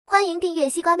欢迎订阅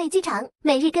西瓜妹剧场，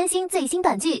每日更新最新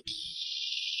短剧。师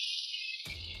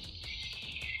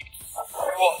傅，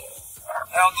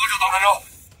还要多少导弹肉？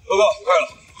报告，快了，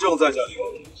正在下令。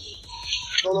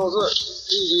东洞4，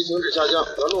立即停止下降，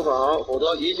原路返航，否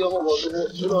则一切后果自负。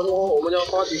10秒钟后，我们将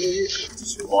发起攻击。这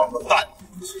些王八蛋！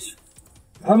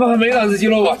他们还没来得及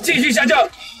落我，继续下降。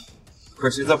可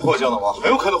是，在迫降的话，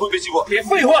很有可能会被击破。别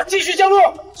废话，继续降落。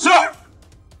是。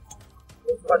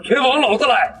把天王老子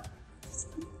来！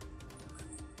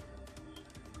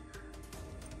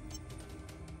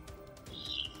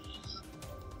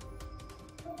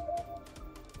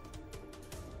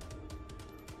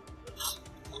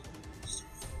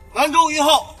南州1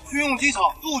号军用机场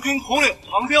陆军统领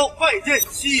航标拜见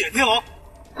西野天王。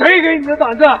谁给你的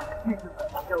胆子？一直在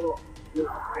降落，又是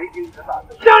谁给你的胆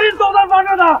子？下令导弹发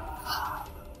射的！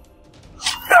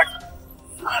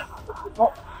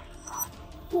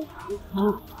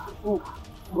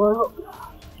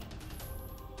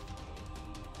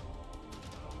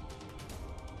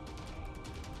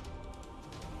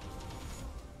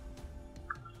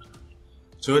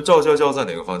请问赵娇娇在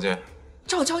哪个房间？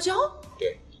赵娇娇？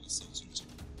对，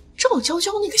赵娇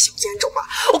娇那个小贱种啊！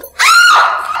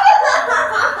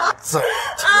再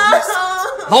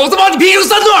老子把你劈成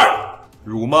3段！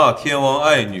辱骂天王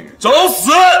爱女，找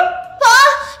死！有人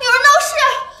闹事！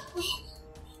放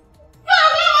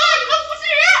开我！你们不是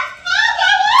人！放开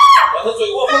我！把他嘴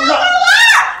给我封上！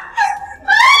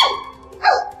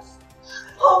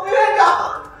郝副院长，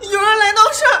有人来闹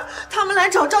事，他们来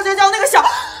找赵娇娇那个小，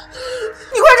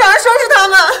你快找人收拾他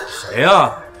们！谁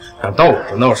呀？敢到我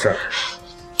这闹事？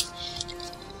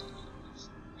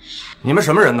你们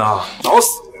什么人呢？找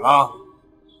死了！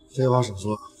废话少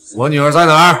说，我女儿在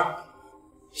哪儿？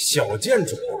小贱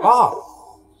种罢了。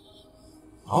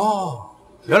哦，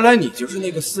原来你就是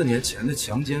那个4年前的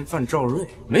强奸犯赵瑞，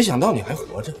没想到你还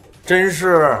活着，真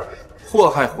是祸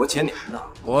害活千年呐！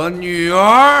我女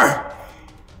儿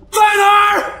在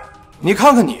哪儿？你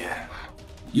看看你，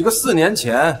一个4年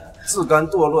前自甘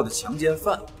堕落的强奸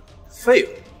犯，废物！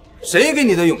谁给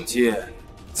你的勇气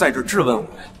在这质问我？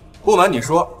不瞒你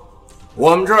说，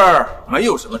我们这儿没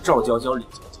有什么赵娇娇、李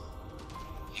娇娇，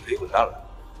你可以滚蛋了。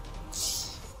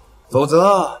否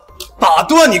则打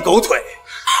断你狗腿！不，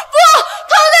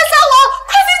他们在杀我！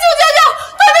快去救娇娇！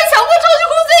她被强迫抽取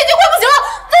工资已经快不行了，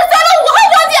再塞到5号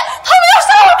房间，他们要杀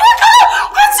我！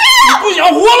快去！你不想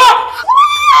活了！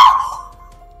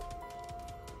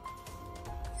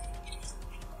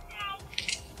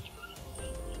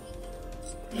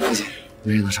放心，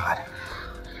没人能伤害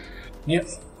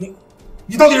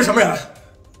你到底是什么人？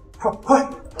快，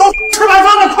都吃晚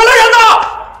饭了，快来人呐！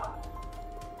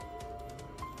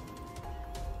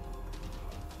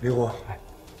李虎，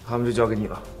他们就交给你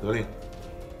了。得令。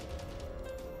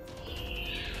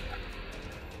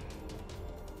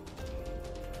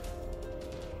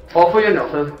郝副院长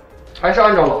吩咐，还是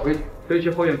按照老规矩，飞去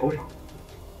后院狗场。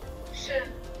是。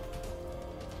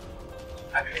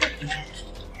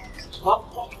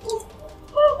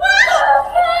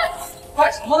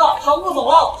干什么呢？他们不走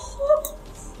了。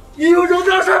你有什么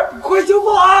这事，快去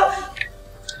报案！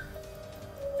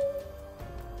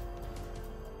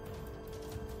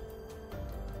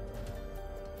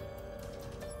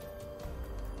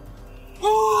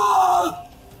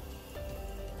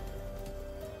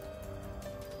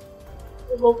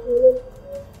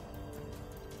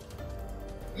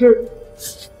是，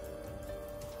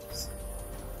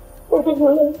我回来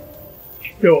了，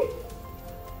给我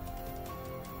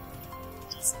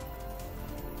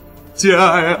家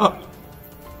呀！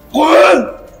滚！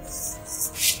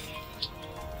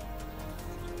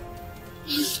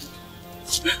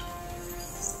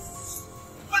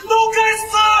们都该死！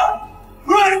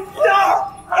滚呀！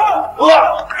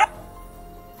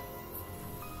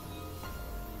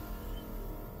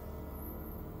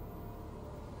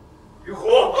李虎，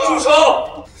住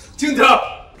手！静点！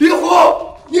李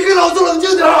虎，你给老子冷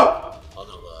静点！老头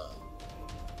子，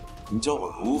你叫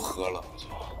我如何冷静？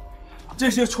这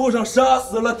些畜生杀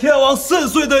死了天王4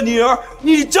岁的女儿，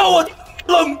你叫我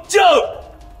冷静？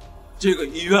这个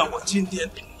医院我今天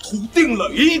笃定了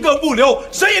一个不留，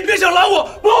谁也别想拦我，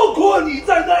包括你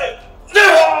在内。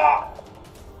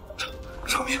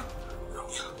饶命！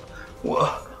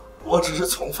我只是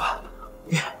从犯，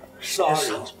杀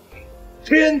人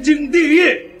天经地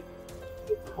义。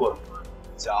混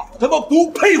家伙他妈不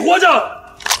配活着！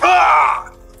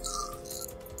啊！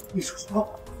你说什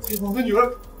么？天王的女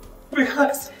儿被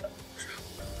害死，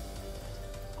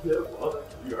天王的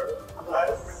女儿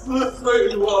才4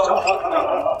岁多。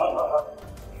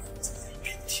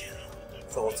明天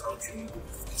早操军部，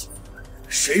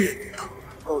谁人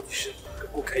到底是哪个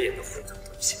不开眼的混账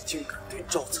东西，竟敢对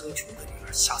赵苍穹的女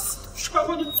儿下死毒手！大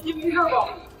官，你没事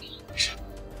吧？是，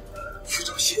去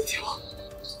找西野天王。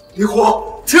李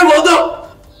虎，天王呢？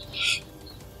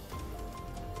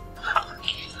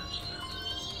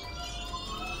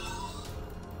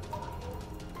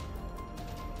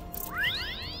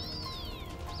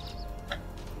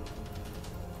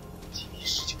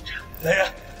来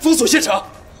人，封锁现场，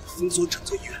封锁整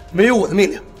座医院。没有我的命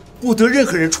令，不得任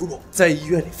何人出入。在医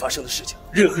院里发生的事情，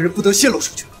任何人不得泄露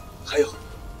出去。还有，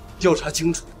调查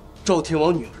清楚赵天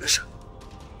王女儿的事，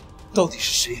到底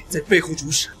是谁在背后主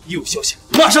使？一有消息，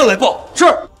马上来报。是，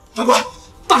长官，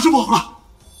大事不好了！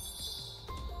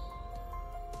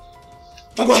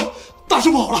长官，大事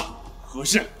不好了！何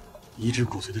事？移植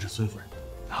骨髓的是孙夫人。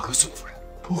哪个孙夫人？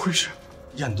不会是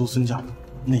燕都孙家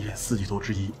内院4巨头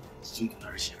之一孙总的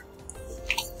儿媳妇？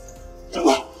长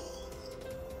官，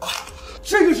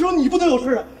这个时候你不能有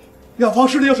事啊！两方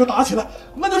势力要是打起来，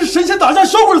那就是神仙打架，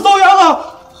烧鬼遭殃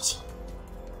啊！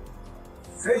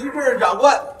谁是这任长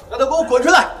官？让他给我滚出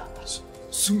来！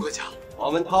孙管家，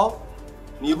王文涛，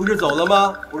你不是走了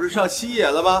吗？不是上西野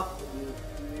了吗？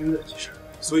医院急事，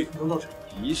所以不能到这里。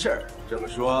急事儿？这么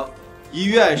说，医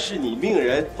院是你命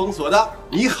人封锁的？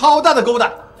你好大的狗胆！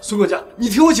孙管家，你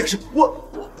听我解释，我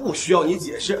不需要你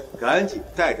解释，赶紧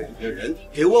带着你的人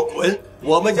给我滚！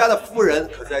我们家的夫人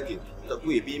可在顶层的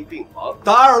贵宾病房，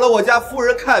打扰了我家夫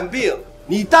人看病，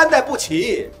你担待不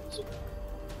起。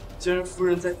既然夫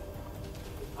人在，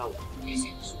那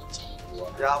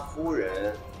我家夫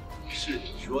人是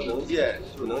你说能见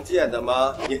就能见的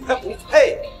吗？你还不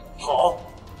配！好，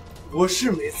我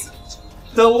是没资格，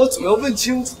但我总要问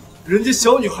清楚，人家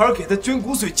小女孩给他捐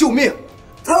骨髓救命，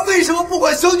他为什么不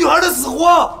管小女孩的死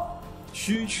活？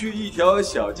区区一条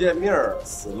小贱命儿，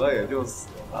死了也就死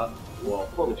了。我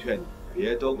奉劝你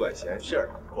别多管闲事儿，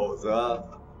否则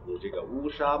你这个乌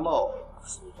纱帽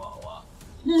福宝啊！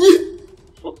你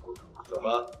怎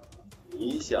么？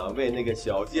你想为那个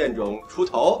小贱种出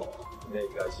头？那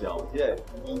个小贱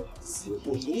死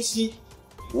不足惜。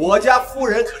我家夫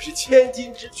人可是千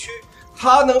金之躯，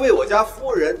她能为我家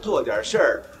夫人做点事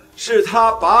儿，是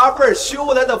她8辈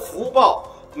修来的福报，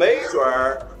没准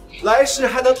儿来世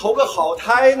还能投个好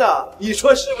胎呢，你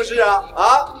说是不是啊？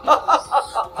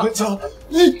啊！文强，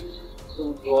你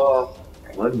听说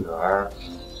我女儿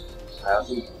还要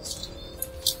这么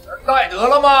带得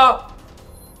了吗？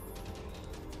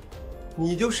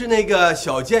你就是那个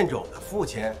小贱种的父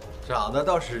亲，长得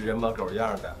倒是人模狗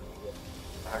样的，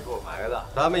还给我埋了。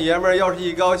咱们爷们儿要是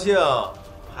一高兴，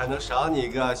还能赏你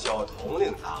个小统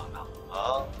领当当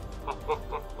啊！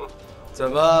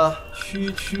怎么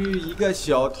区区一个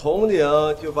小统领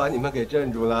就把你们给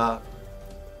镇住了？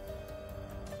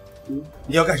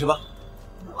你要干什么？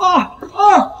好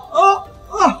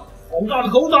大的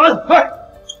狗胆！快！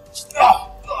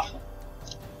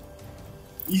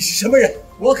你是什么人？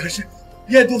我可是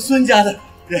燕都孙家的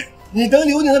人，你能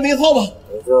留你的名号吗？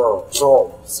我叫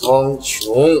赵苍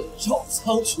穹。赵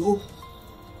苍穹，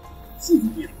是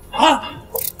你啊！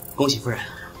恭喜夫人，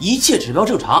一切指标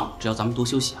正常，只要咱们多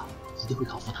休息啊，一定会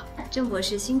康复的。郑博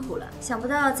士辛苦了，想不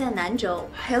到在南州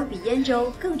还有比燕州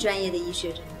更专业的医学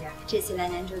人员。这次来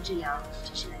南州治疗，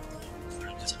真是来对。夫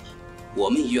人可讲了，我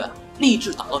们医院立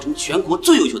志打造成全国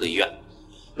最优秀的医院，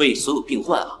为所有病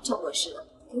患啊。郑博士，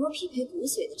给我匹配骨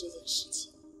髓的这件事情，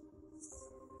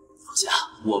放心啊，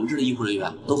我们这儿的医护人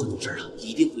员都很懂事的，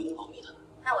一定会保密的。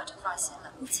那我就放心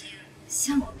了。目前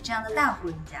像我们这样的大户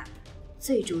人家，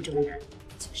最注重的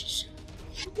就是生命。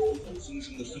高高兴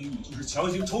生的生意就是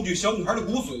强行抽取小女孩的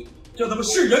骨髓，这他妈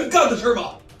是人干的事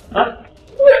吗？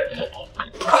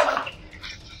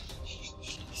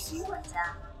徐管家，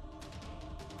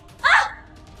啊，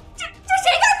这谁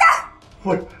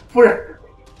干的？夫人，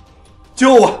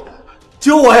救我，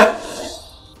救我呀！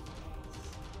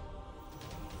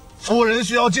夫人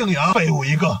需要静养，废物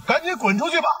一个，赶紧滚出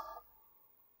去吧！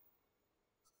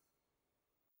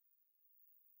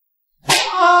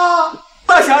啊！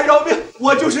大侠饶命！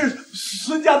我就是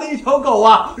孙家的一条狗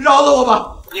啊，饶了我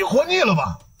吧！你活腻了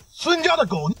吧？孙家的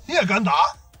狗你也敢打？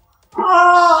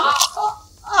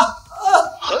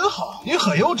很好，你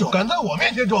很有种，敢在我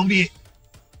面前装逼！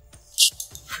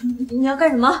你要干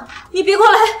什么？你别过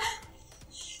来！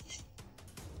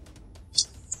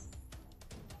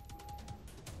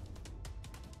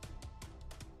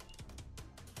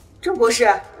郑博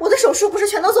士，我的手术不是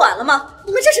全都做完了吗？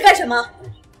你们这是干什么？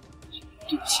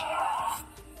对不起，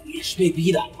我也是被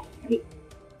逼的。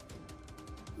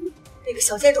那个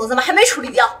小贱种怎么还没处理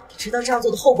掉？你知道这样做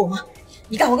的后果吗？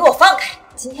你敢不给我放开，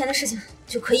今天的事情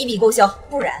就可以一笔勾销，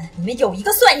不然你们有一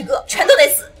个算一个，全都得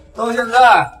死。到现在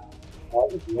还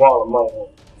是不忘了卖弄。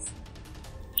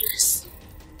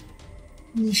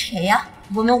你谁呀？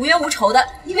我们无冤无仇的，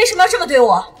你为什么要这么对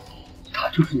我？他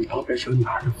就是你旁边小女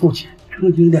孩的父亲，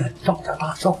曾经的赵家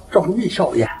大少赵瑞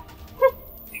少爷。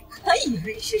我以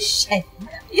为是谁呢？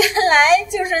原来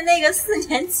就是那个4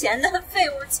年前的废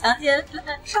物强奸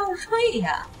犯赵瑞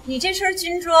呀！你这身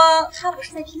军装，他不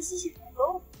是在平西县采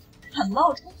购，敢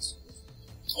冒充局，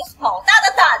你好大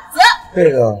的胆子！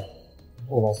这个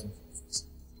不告诉你，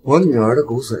我女儿的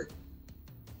骨髓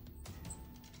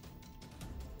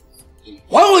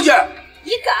还回去！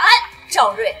你敢！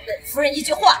赵瑞，本夫人一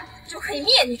句话就可以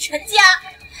灭你全家，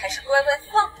还是乖乖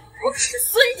放我可是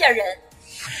孙家人。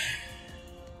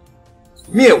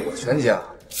灭我全家，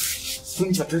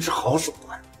孙家真是好手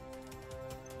段。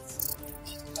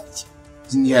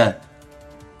今天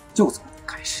就从这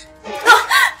开始，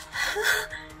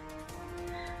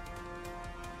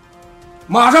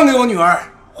马上给我女儿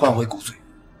换回骨髓。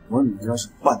我女儿要是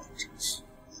办点什么事，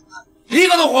一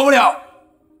个都活不了。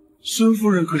孙夫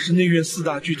人可是内院4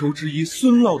大巨头之一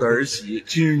孙老的儿媳，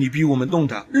今日你逼我们动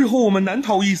她，日后我们难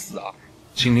逃一死啊！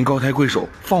请您高抬贵手，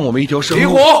放我们一条生路。李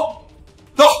虎，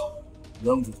到。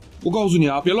我告诉你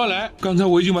啊，别乱来！刚才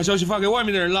我已经把消息发给外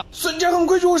面的人了，孙家很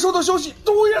快就会收到消息，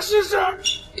都也试试。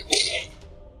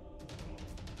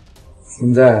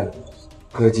现在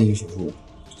可以进行手术。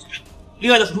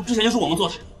另外的手术之前就是我们做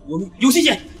的，我们有信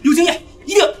心，有经验，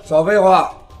一定。少废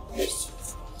话！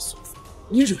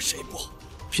你惹谁不好，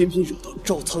偏偏惹到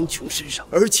赵苍穹身上，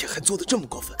而且还做的这么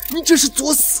过分，你这是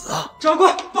作死啊！长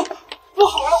官，不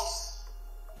好了！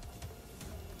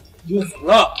又怎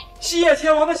么了？西野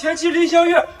天王的前妻林香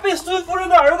月被孙夫人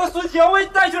的儿子孙蔷薇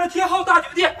带去了天浩大酒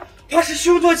店，怕是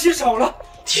凶多吉少了。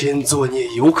天作孽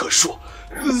犹可恕，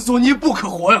自作孽不可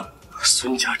活呀！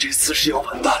孙家这次是要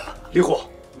完蛋了。李虎，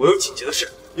我有紧急的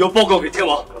事要报告给天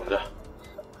王。怎么的？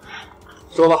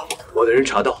说吧。我的人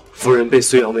查到，夫人被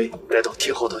孙蔷薇带到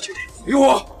天浩大酒店。李虎，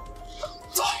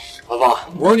走。老爸，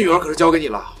我女儿可是交给你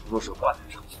了，若是换得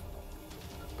上，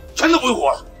全都不用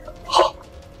活了。好。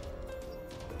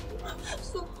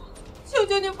求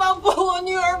求你放过我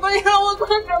女儿吧，你让我做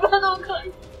什么都可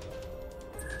以。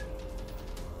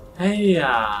哎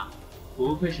呀，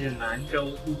不愧是南州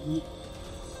第一，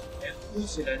哭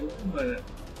起来那么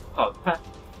好看，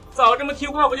早这么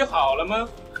听话不就好了吗？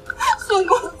孙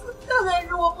公子，刚才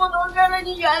是我不懂事了，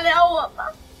你原谅我吧。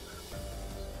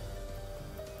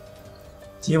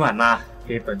今晚呢，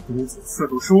给本公子伺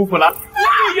候舒服了，我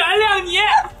就原谅你。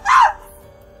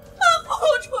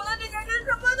不除了这件事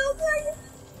什么都可以。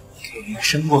给个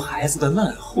生过孩子的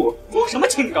烂货，装什么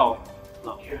清高？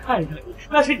老实看上你，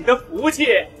那是你的福气。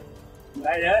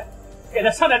来人，给他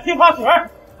上点听话水，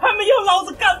还没有老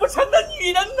子干不成的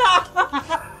女人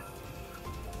呢！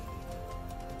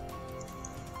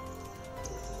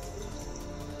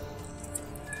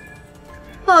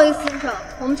不好意思，先生，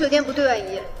我们酒店不对外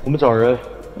营业。我们找人，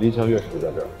林香月是不是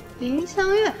在这儿？林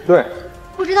香月？对。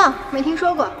不知道，没听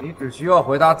说过。你只需要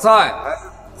回答在还是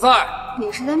不在。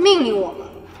你是在命令我吗？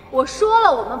我说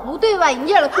了，我们不对外营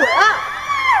业了，滚！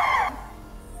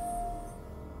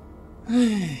哎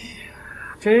呀，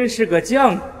真是个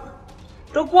犟子，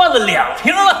都灌了2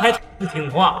瓶了还不听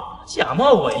话，假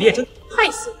冒伪劣，真太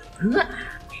损人了。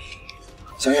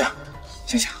小月，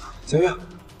醒醒，小月。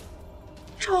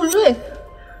赵瑞，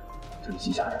这里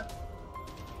西夏人，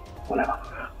我来吧。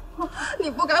你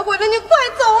不该回来，你快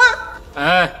走啊！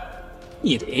哎，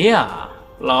你谁呀？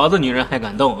老子女人还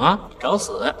敢动啊？找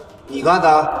死！你干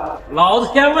的？老子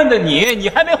先问的你，你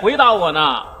还没回答我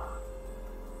呢。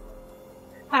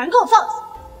把人给我放下！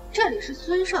这里是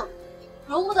孙少，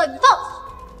容不得你放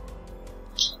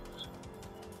肆。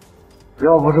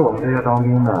要不是我们这些当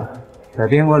兵的在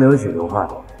边关流血流汗，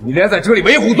你连在这里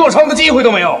为虎作伥的机会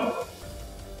都没有。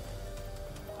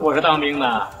我是当兵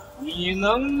的，你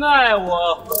能奈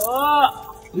我何？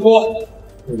李虎，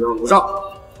这边鲁上，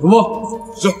主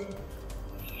簿是。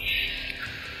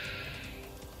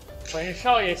本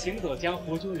少爷行走江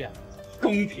湖就2字：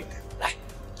公平。来，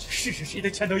试试谁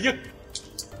的拳头硬。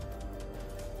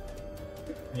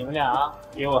你们俩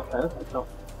给我狠狠揍！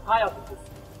他要是不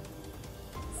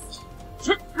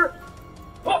死，是。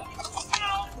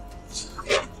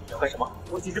你要干什么？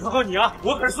我紧着考考你啊！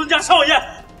我可是孙家少爷。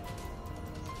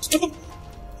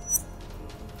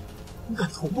你敢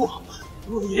捅我？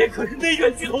我爷可是内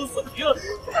院巨头4平，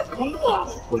捅我！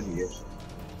我爷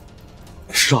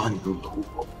杀你都捅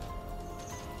我。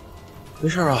没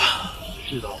事啊，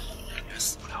知道也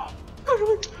死不了。干什么？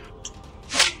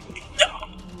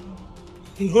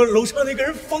我楼上那个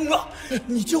人疯了，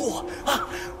你救我啊！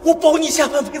我保你下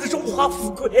半辈子荣华富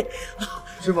贵。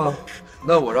是吗？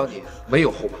那我让你没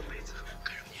有后半辈子。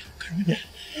干什么你？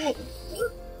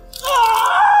啊！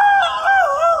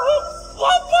王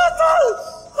八蛋！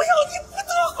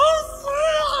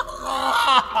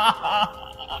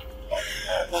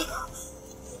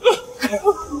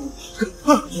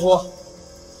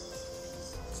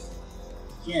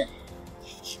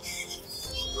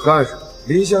干什么？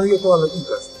林香月断了一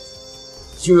根手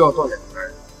指，就要断2根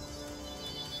人，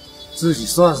自己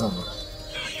算算吧。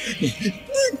你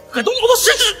敢动我的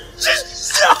食指！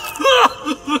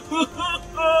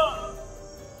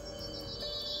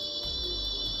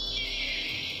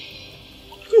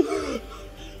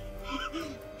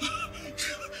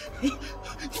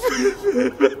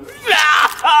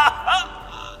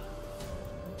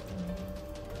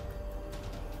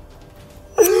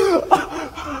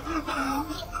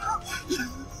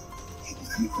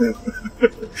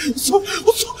我错了，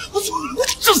我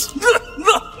这是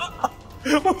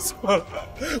我错了，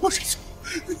我是错。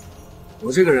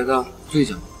我这个人呢，最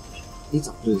讲究，你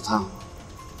怎么对待他，我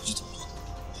就怎么对待他，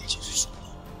这就是说。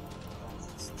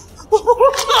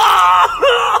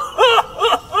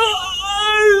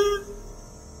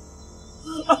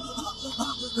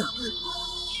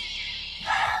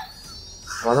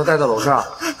把他带到楼上，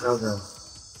看看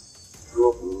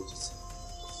说不如这次。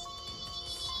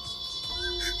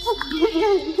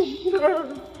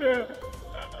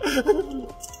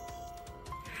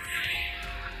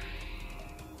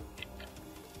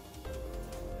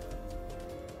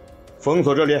封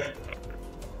锁这里，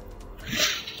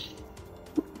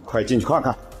快进去看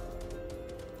看。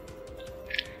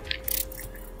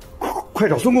快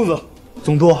找孙公子！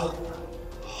总督，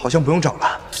好像不用找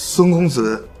了，孙公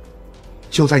子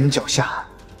就在你脚下。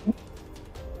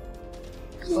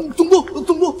总督，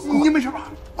你没事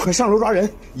吧？快上楼抓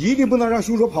人，一定不能让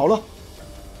凶手跑了。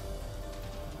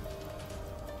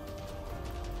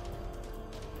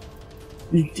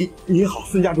你好，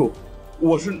孙家主，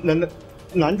我是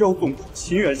南州总督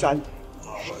秦远山。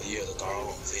大半夜的打扰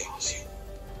老子养性，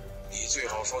你最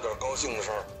好说点高兴的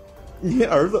事儿。您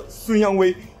儿子孙扬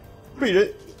威被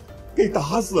人给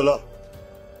打死了。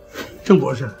郑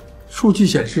博士，数据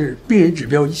显示病人指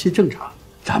标一切正常，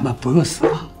咱们不用死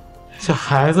了。这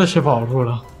孩子是保住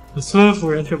了，孙夫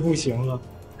人却不行了。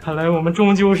看来我们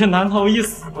终究是难逃一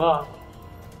死啊！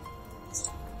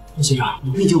陆先生，我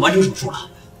们已经完成手术了，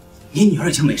您女儿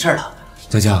已经没事了。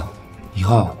佳佳，以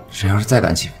后谁要是再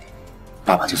敢欺负你，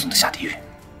爸爸就送他下地狱。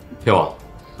天王，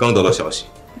刚得到消息，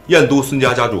燕都孙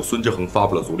家家主孙志恒发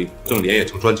布了族令，正连夜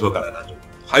乘专车赶来南州。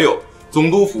还有，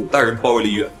总督府带人包围了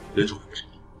医院，人手不少。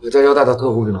给佳佳带到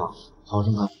特护病房，好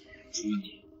生看。注意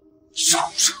你上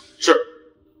手。是。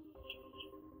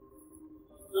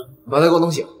把他给我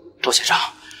弄醒。赵先生，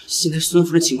现在孙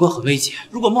夫人情况很危急，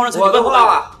如果贸然采取办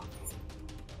法，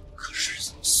可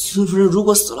是孙夫人如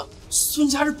果死了，孙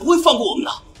家人不会放过我们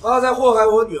的。他在祸害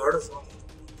我女儿的时候，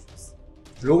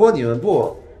如果你们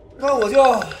不，那我就……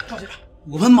赵先生，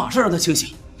我们马上让他清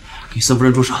醒，给孙夫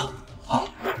人注射。好。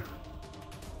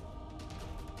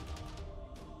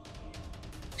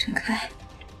陈开，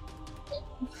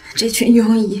这群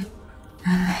庸医，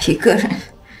一个人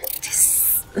得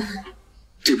死。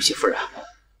对不起，夫人，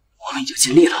我们已经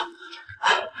尽力了。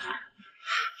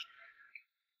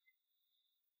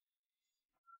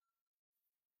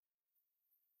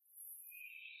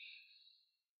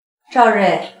赵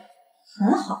瑞，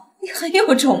很好，你很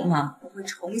有种嘛！我会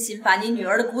重新把你女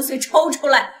儿的骨髓抽出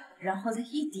来，然后再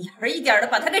一点儿一点的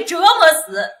把她给折磨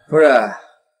死。夫人，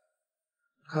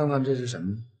看看这是什么？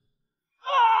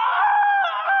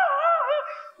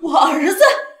我儿子，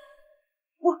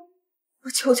我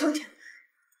求求你，你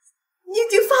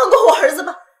放过我儿子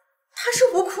吧，他是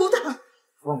无辜的。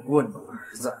放过你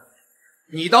儿子？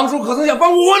你当初可曾想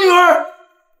放过我女儿？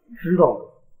知道了。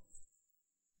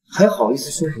还好意思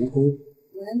说无辜？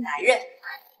我的男人，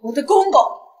我的公公都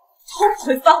不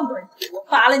会放过你，我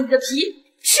扒了你的皮，吃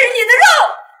你的肉。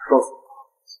告诉我，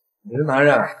你的男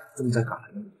人这么在赶来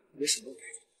呢，没什么改变，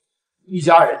一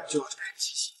家人就要这么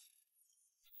齐心。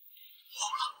好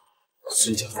了，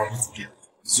孙家发生组变，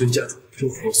孙家主政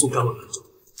府送上了南州，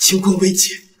情况危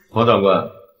急。黄长官，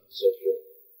小徐，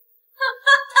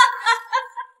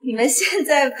你们现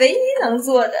在唯一能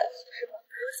做的就是把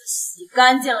儿子洗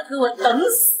干净了，给我等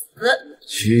死。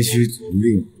区区总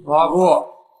令发布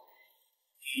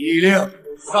批令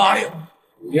杀令，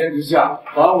普天之下，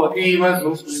凡我第一门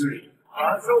所属之人，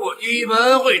凡是我第一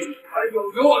门会主，凡有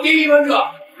我第一门者，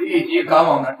立即赶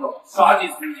往南州，杀尽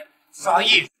孙家，杀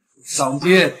义赏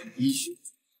金以许，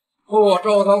破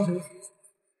赵当成的玄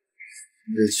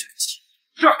机。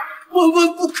是，万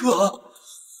万不可！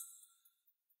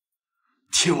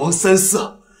天王三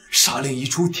思，杀令一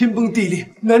出，天崩地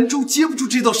裂，南州接不住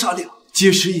这道杀令。届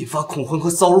时引发恐慌和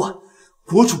骚乱，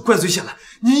国主怪罪下来，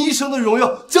您一生的荣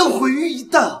耀将毁于一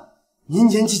旦啊！您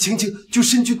年纪轻轻就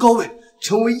身居高位，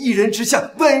成为一人之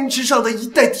下万人之上的一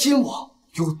代天王，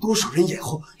有多少人眼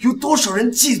红，有多少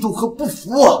人嫉妒和不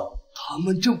服啊！他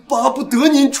们正巴不得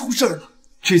您出事了。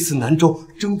这次南州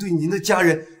正对您的家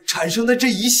人产生的这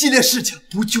一系列事情，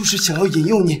不就是想要引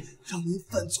诱您，让您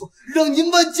犯错，让您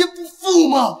万劫不复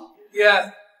吗？爹，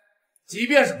即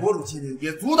便是国主亲临，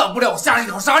也阻挡不了我下一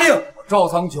条杀令。我赵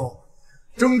苍穹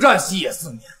征战西野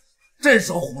4年，镇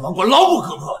守虎狼关，牢不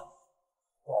可破，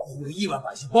保护了亿万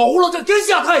百姓，保护了这天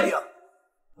下太平。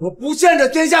我不欠这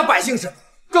天下百姓什么，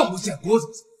更不欠国主。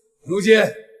如今家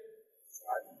人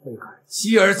被害，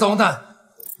妻儿遭难，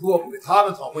若不给他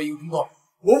们讨回一个公道，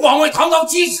我枉为堂堂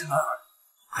七尺男儿，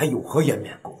还有何颜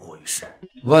面苟活于世？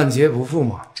万劫不复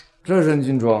嘛！这身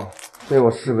军装被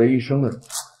我视为一生的荣耀，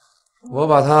我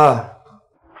把它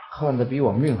看得比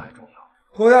我命还重要。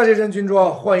脱下这身军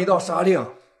装，换一道杀令，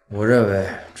我认为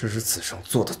这是此生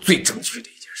做的最正确的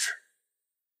一件事。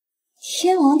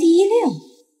天王第一令，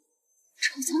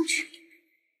赵苍穹，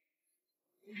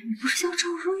你不是叫赵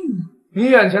瑞吗？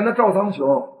你眼前的赵苍穹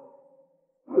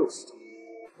就是赵瑞。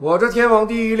我这天王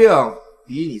第一令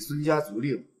比你孙家族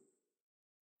令。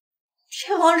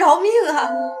天王饶命啊！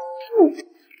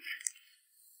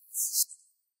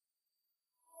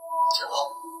天王，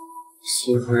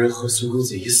孙夫人和孙公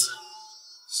子已死，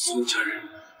孙家人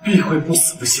必会不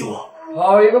死不休啊！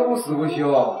好一个不死不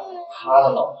休！他的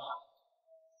老婆，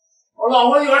我老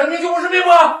婆女儿的命就不是命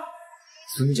吗？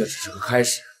孙家只是个开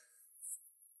始，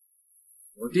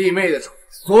我弟妹的仇，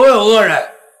所有恶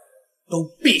人都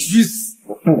必须死！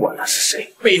我不管他是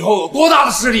谁，背后有多大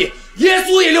的势力，耶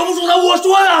稣也留不住他！我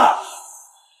说呢！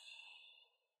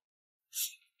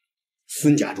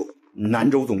孙家主，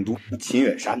南州总督秦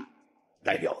远山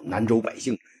代表南州百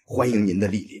姓欢迎您的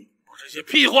莅临。这些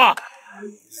屁话在哪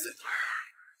儿？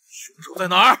凶手在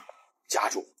哪儿？家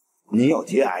主，您要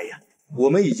节哀呀！我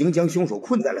们已经将凶手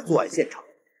困在了作案现场，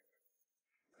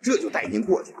这就带您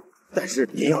过去。但是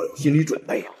您要有心理准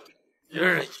备啊！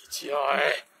人以节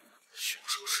哀，凶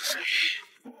手是谁？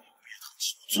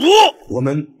族，我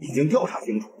们已经调查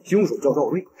清楚，凶手叫赵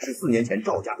瑞，是4年前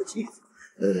赵家的妻子，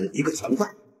一个强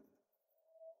犯。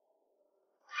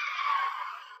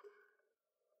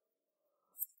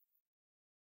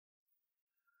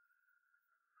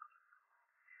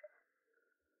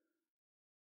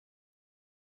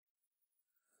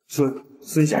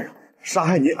孙先生，杀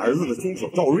害您儿子的凶手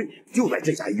赵瑞就在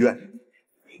这家医院，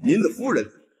您的夫人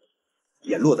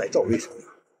也落在赵瑞手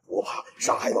上。我怕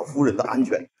伤害到夫人的安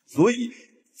全，所以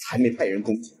才没派人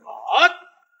攻击。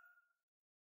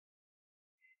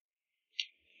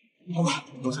老板，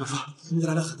老大发，今天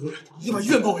来了很多人，已经把医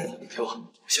院包围了。天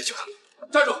王，先去看看。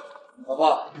站住！老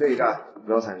爸，这一战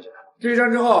不要参与进来。这一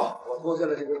战之后，我脱下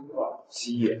了这个衣服，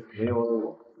西野没有了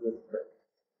我，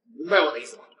明白我的意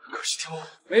思吗？可是天王，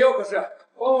没有可是，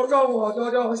帮我照顾好娇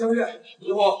娇和香月，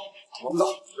以后我们走。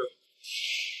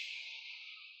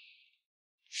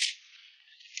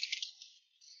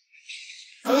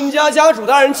孙家家主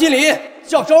大人亲临，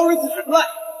叫赵瑞出来。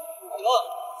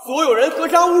所有人合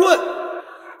商勿论。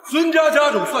孙家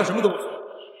家主算什么东西？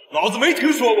老子没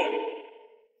听说过。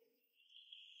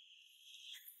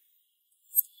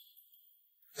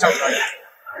赵大人，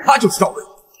他就是赵瑞，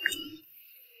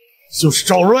就是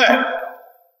赵瑞。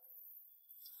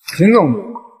秦总督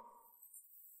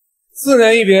，4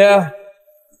年一别，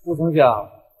不曾想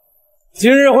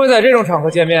今日会在这种场合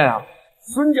见面啊！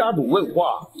孙家主问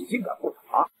话，你竟敢不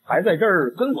答，还在这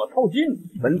儿跟我套近乎？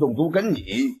本总督跟你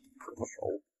可不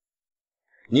熟。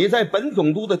你在本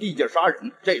总督的地界杀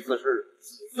人，这次是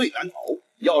死罪难逃。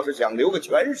要是想留个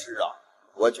全尸啊，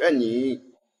我劝你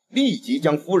立即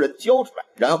将夫人交出来，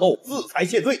然后自裁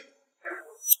谢罪。裁？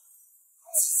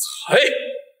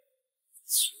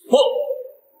错！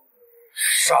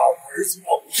杀我儿子孟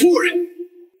夫人，我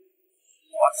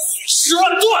取10万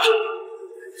贯！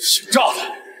姓赵的，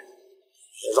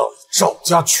让赵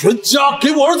家全家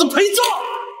给我儿子陪葬！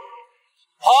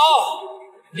好，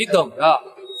你等着，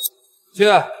去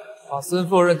把孙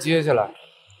夫人接下来。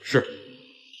是。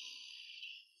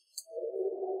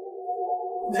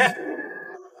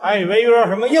还以为遇到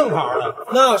什么硬茬了，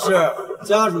那是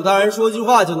家主大人说句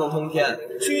话就能通天。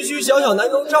区区小小南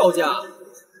州赵家，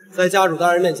在家主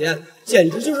大人面前简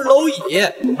直就是蝼蚁。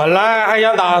本来还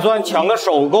想打算抢个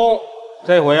首功，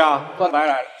这回啊算白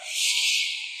来了。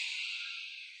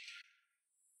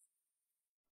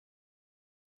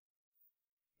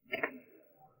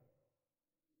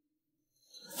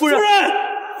夫人，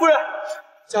夫人，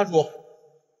家主，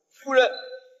夫人，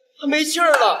她没气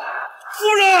儿了。夫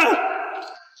人，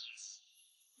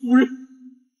夫人，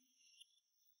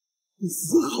你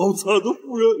死好惨的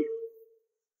夫人！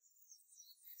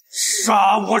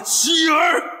杀我妻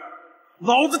儿，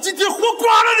老子今天活剐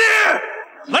了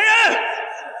你！来人！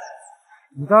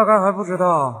你大概还不知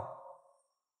道，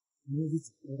你是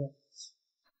怎么的。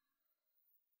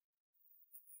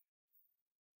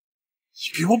你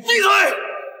给我闭嘴！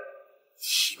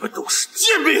你们都是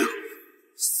贱命，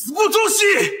死不足惜！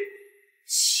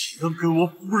岂能跟我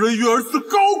夫人与儿子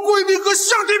高贵命和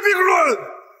相提并论？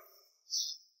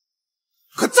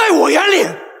可在我眼里，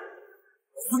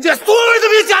孙家所有人的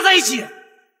命加在一起，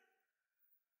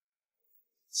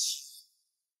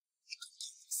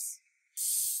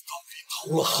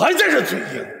偷了还在这嘴硬，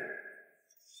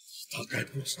你大概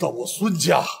不知道我孙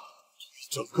家对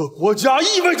整个国家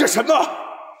意味着什么。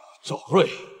赵瑞，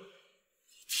你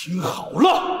听好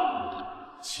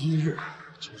了，今日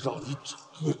就让你整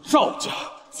个赵家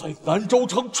在南州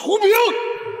城除名。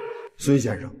孙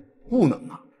先生，不能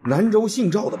啊！南州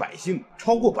姓赵的百姓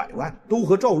超过100万，都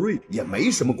和赵瑞也没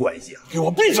什么关系啊！给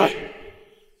我闭嘴！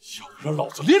要不然老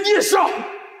子连你也杀！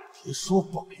别说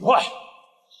100万，就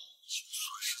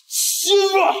算是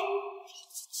1000万，老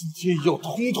子今天也要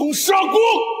统统杀光！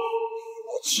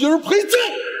我妻儿陪葬，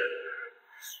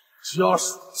家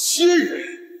属亲人，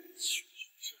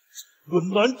整个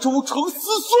南州城撕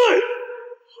碎，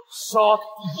要杀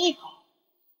第一个，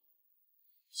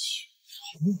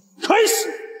从开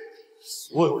始。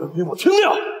所有人给我听令！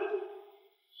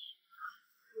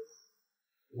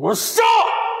我杀！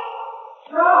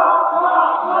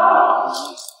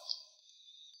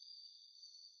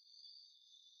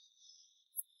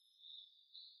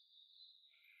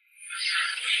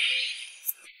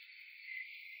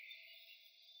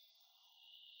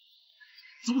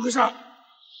怎么回事？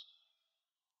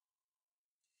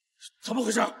怎么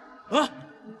回事？啊！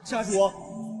家主，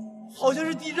好像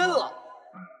是地震了。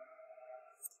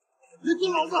别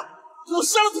动老子！给我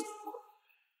杀了他！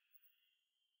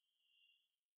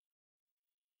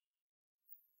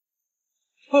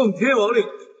奉天王令，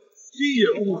西野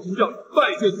五虎将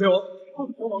拜见天王。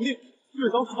奉天王令，月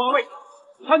当18位，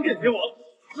参见天王。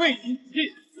为您请进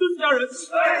孙家人。为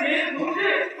您请进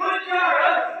孙家人。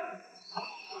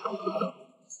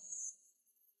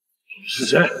你是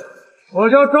谁？我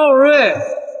叫赵瑞，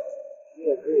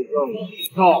也可以叫我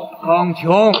赵刚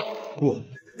琼。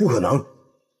不可能！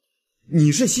你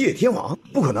是西野天王？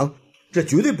不可能，这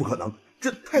绝对不可能，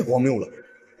这太荒谬了，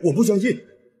我不相信。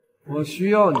我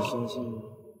需要你相信吗？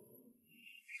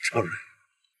赵瑞，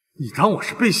你当我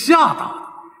是被吓大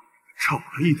的，找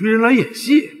了一堆人来演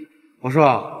戏。我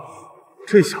说，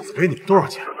这小子给你们多少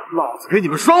钱？老子给你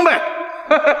们双倍！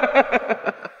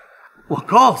我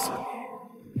告诉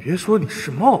你，别说你是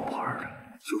冒牌的，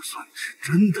就算你是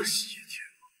真的西野天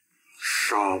王，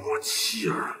杀我妻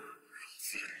儿，老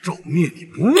子也照灭你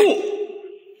不误。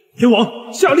天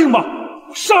王下令吧，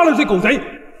我杀了这狗贼，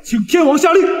请天王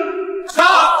下令。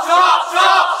杀！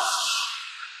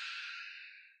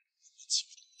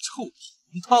臭红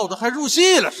套的还入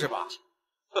戏了是吧？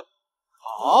哼，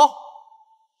好，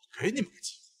给你们个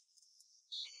机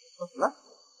会，来，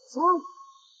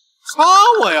杀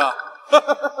我呀！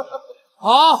好，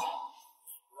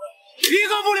一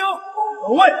个不留。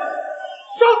守卫，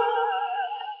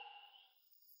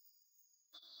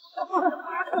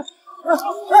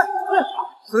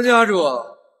孙家主，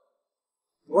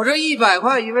我这100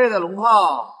块一位的龙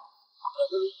炮，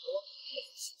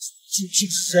这是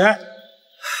谁？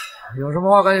有什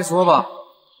么话赶紧说吧。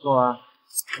说完，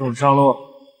跟我上路。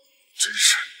真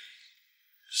是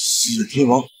西野天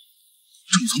王郑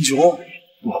成琼，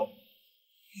你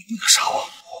敢杀我？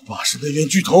我爸是内院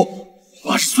巨头，我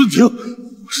爸是孙庭，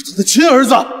我是他的亲儿子，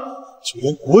就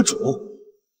连国主也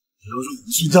要让我们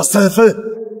孙家3分。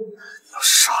你要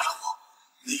杀了我，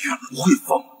内院不会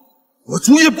放我，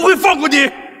主也不会放过你。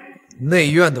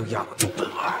内院都压不住本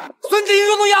王，孙庭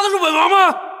又能压得住本王吗？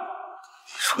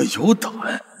你说有胆，让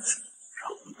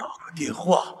我打个电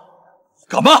话，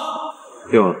干嘛？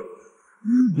天王，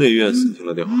内院司听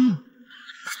了电话。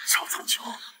赵成琼，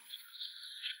我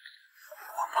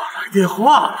爸来电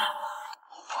话了，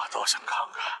我倒想看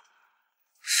看，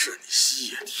是你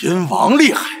西野天王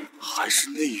厉害，还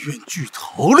是内院巨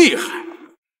头厉害？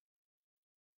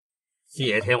西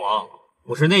野天王，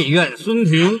我是内院孙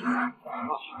庭。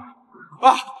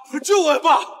啊！快救我呀，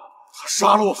爸！他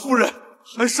杀了我夫人，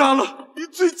还杀了你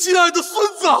最亲爱的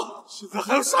孙子，现在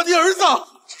还要杀你儿子，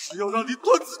这是要让你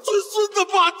断子绝孙的，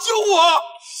爸！救我！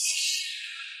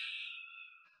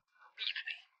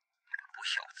不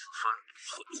孝子孙，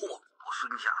蠢货！我孙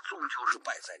家终究是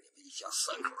败在你们一家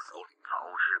3口手里。早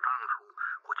知当初，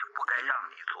我就不该让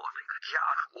你做这个家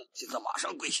主。现在马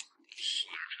上跪下，谢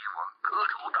天王磕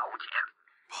头道歉。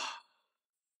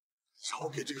让我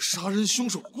给这个杀人凶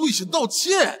手跪下道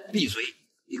歉！闭嘴，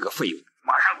你个废物！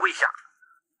马上跪下，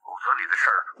否则你的事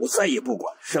儿我再也不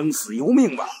管，生死由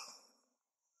命吧。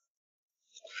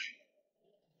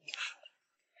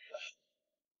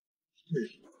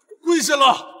跪下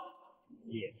了。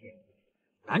叶天，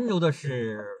南州的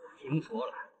事听说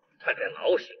了，看在老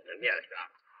朽的面上，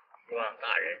希望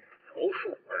大人饶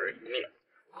恕儿一命。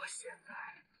我现在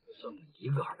只剩一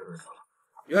个儿子了。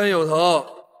冤有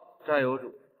头，债有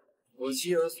主。我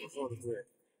妻儿所受的罪，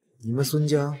你们孙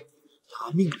家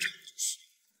拿命偿就是。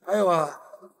还有啊，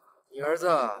你儿子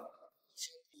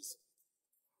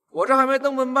我这还没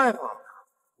登门拜访呢，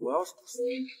我要是不说，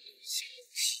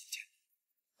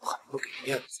很不给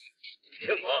面子。天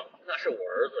王，那是我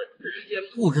儿子事先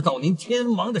不知道您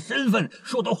天王的身份，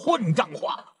说的混账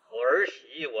话。我儿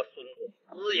媳，我孙子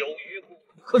自有余辜。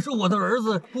可是我的儿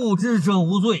子不知者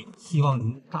无罪，希望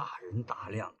您大人大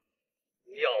量。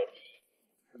不要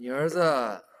急。你儿子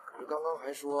可是刚刚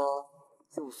还说，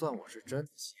就算我是真的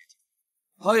邪教，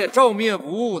他也照灭不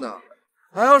误呢，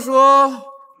还要说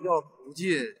要除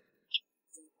尽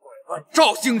拐弯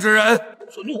赵姓之人。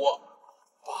蠢货！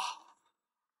爸，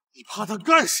你怕他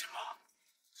干什么？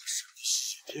他是你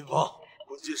西野天王，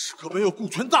关键时刻没有顾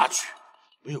全大局，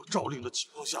没有诏令的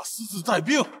情况下私自带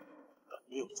兵，但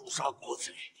没有诛杀国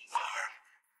贼，反而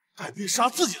带兵杀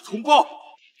自己的同胞。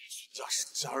孙家手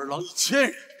下儿郎1000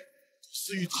人，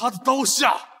死于他的刀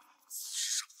下，此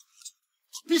事上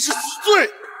他必是死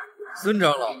罪。孙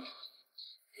长老，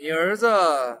你儿子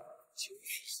情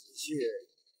绪死切。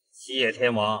西野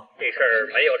天王，这事儿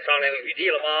没有商量余地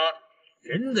了吗？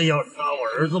真的要杀我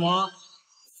儿子吗？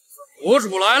国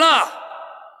主来了，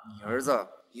你儿子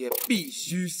也必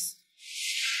须死。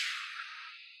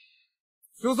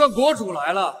就算国主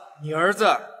来了，你儿子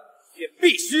也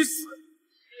必须死。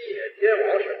西野天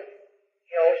王是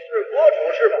藐视国主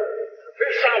是吧？非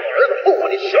杀我儿子后果，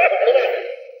你想好了吗？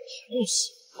不行，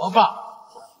王爸，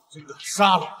真的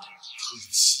杀了他，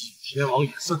西野天王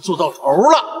也算做到头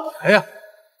了。哎呀！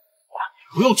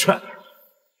不用劝他，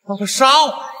让他杀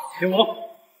我！天王，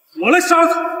我来杀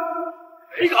他！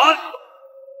谁敢？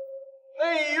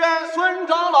内院孙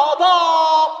长老到。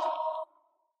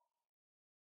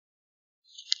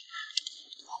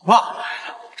我爸来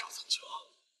了，赵三九，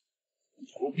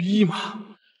牛逼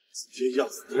吗？今天要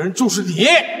死的人就是你！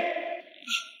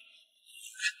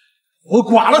我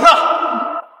剐了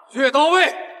他！血到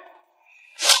位！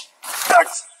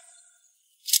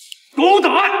狗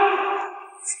胆！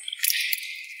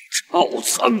赵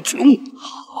苍穹，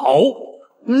好，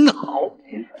好，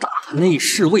连大内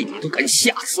侍卫你都敢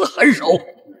下此狠手，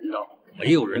难道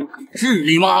没有人敢治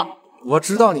你吗？我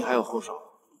知道你还有后手，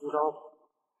不招吧？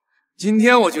今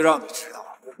天我就让你知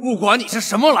道，我不管你是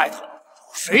什么来头，有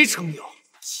谁撑腰，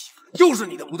又是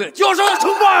你的不对，就要受到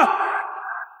惩罚。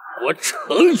我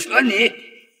成全你。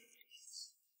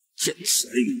见此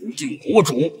令不敬国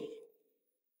主，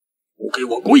不给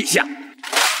我跪下！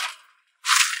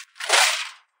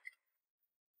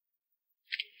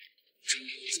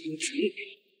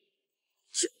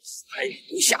见此来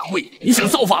不下跪，你想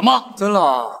造反吗？曾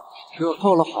老，给我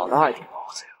透了好大一顶包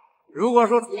子呀！如果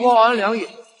说除暴安良也，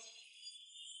赵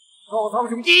苍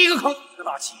穹第一个扛起这个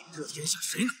大旗，这天下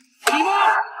谁能？你吗？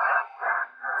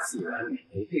既然你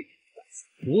不跪，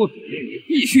国主令你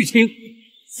必须听。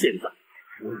现在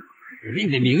我以指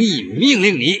令的名义命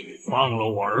令你放了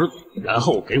我儿子，然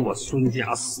后给我孙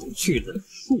家死去的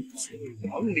庶亲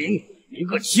亡灵一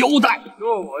个交代。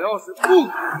若我要是不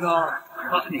给呢？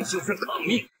那你就是抗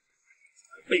命，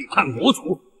背叛国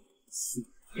主，西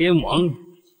天王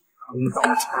碰到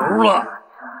头了，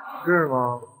是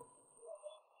吗？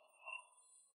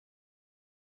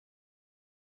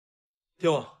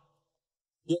天王，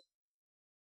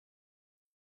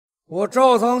我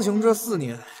赵苍穹这4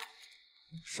年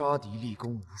杀敌立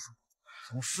功无数，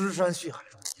从尸山血海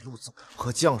中一路走，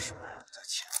和将士们在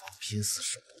前方拼死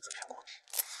守护这片国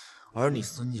土，而你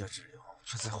孙家之流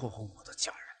却在祸害我的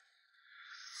家人。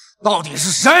到底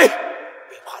是谁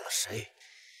背叛了谁？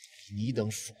你等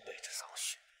鼠辈这脏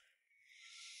血，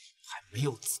还没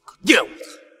有资格玷污他。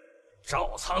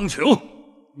赵苍穹，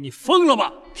你疯了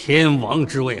吗？天王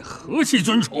之位何其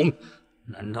尊崇，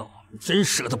难道你真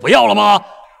舍得不要了吗？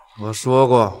我说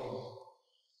过，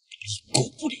你顾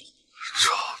不了。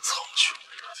赵苍穹，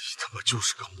你他妈就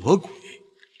是个魔鬼！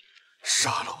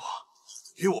杀了我，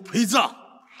给我陪葬！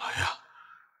来呀，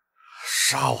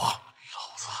杀我，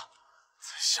老子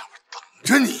在下面等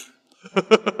着你！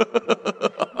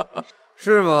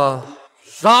是吗？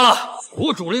杀了！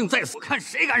国主令在此，看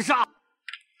谁敢杀！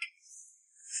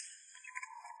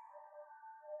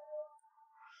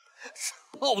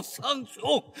赵苍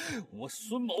穹，我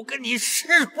孙某跟你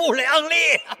势不两立！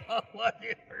我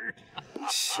的儿子，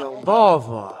想报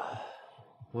复，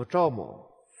我赵某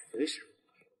随时。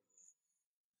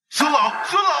孙老，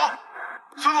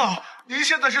孙老，您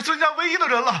现在是孙家唯一的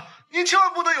人了，您千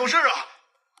万不能有事啊！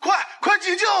快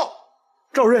急救！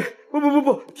赵瑞，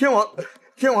不，天王，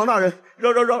天王大人，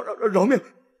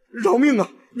饶命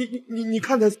啊！你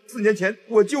看在4年前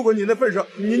我救过您的份上，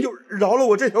您就饶了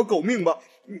我这条狗命吧。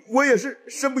我也是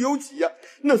身不由己呀，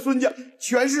那孙家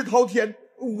权势滔天，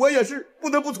我也是不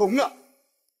得不从啊。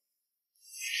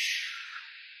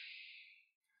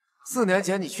4年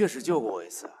前你确实救过我一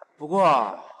次，不过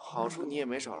好处你也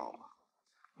没少捞吧？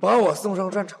把我送上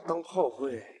战场当炮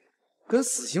灰，跟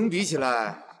死刑比起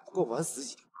来，不过晚死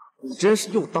几天。你真是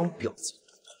又当婊子。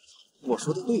我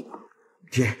说的对吧？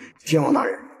天王大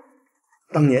人，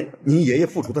当年您爷爷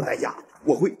付出的代价，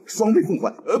我会双倍奉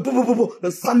还。不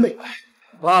，3倍。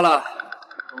罢了，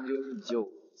终究是你救我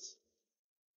一次。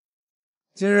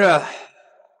今日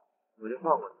我就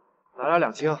放过你，咱俩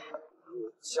两清，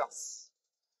下次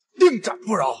另斩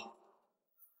不饶。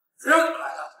谁让你们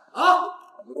来的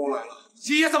啊？不都来了，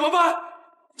西野怎么办？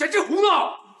简直胡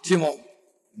闹！天王，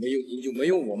没有您就没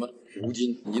有我们。如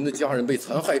今您的家人被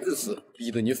残害致死，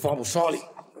逼得您发布杀令，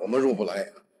我们若不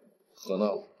来，和那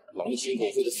狼心狗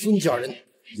肺的孙家人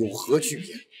有何区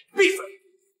别？闭嘴！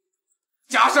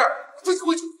家事自己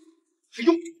回去，还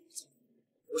用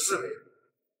不是，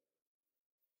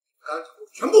赶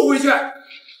全部回去！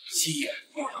西野，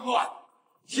不能乱！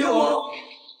天王，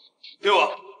他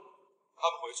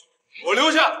们回去，我留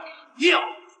下。要。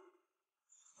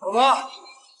好吧，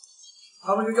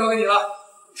他们就交给你了。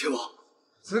天王，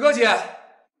此刻起，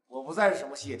我不再是什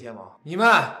么西野天王，你们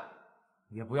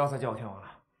也不要再叫我天王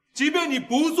了。即便你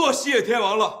不做西野天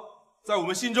王了，在我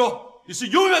们心中，你是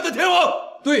永远的天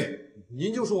王。对，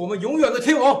您就是我们永远的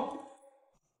天王。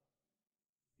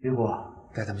云谷，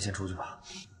带他们先出去吧。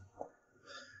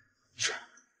是。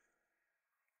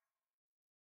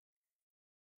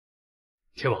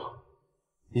天王，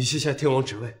你卸下天王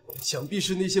职位，想必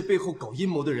是那些背后搞阴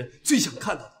谋的人最想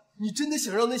看到的。你真的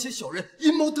想让那些小人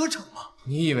阴谋得逞吗？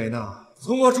你以为呢？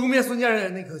从我诛灭孙家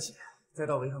人那刻起，再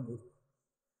到违抗国主，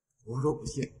我若不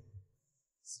谢，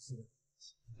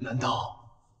难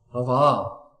道老房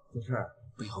这事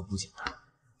背后不简单？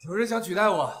有人想取代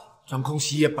我，掌控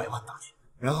西野100万大军，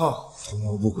然后图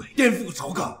谋不轨，颠覆朝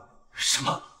纲。什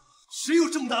么？谁有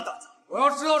这么大胆子？我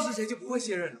要知道是谁，就不会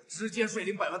卸任了，直接率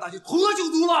领100万大军屠恶九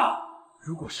族了。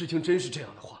如果事情真是这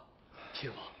样的话，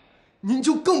天王，您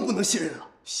就更不能卸任了。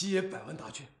西野100万大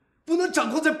军不能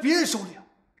掌控在别人手里啊！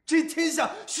这天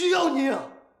下需要您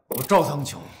啊！我赵苍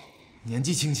穹年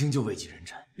纪轻轻就位极人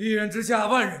臣，一人之下，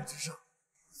万人之上，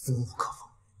锋无可锋。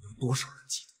有多少人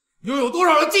忌惮？又有多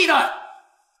少人忌惮？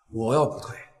我要不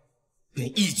退，便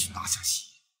一举拿下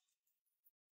西野。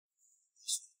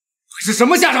会是什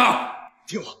么下场？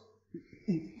天王，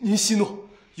您息怒，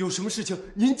有什么事情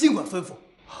您尽管吩咐，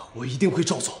我一定会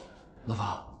照做。老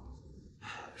房。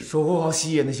守护好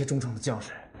西野那些忠诚的将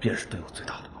士，便是对我最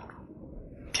大的帮助。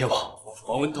天王，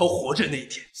王文涛活着那一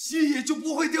天，西野就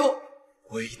不会丢。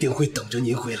我一定会等着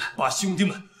您回来，把兄弟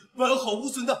们完好无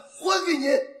损的还给您。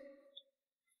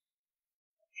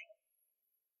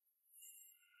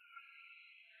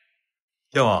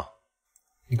天王，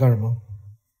你干什么？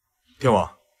天王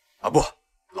啊，不，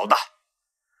老大，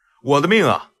我的命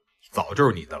啊，早就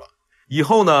是你的了。以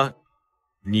后呢，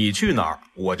你去哪儿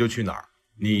我就去哪儿。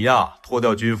你呀，脱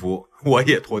掉军服，我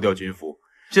也脱掉军服。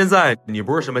现在你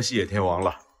不是什么西野天王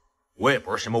了，我也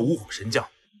不是什么五虎神将，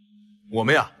我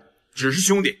们呀，只是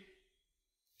兄弟。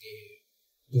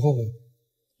不后悔？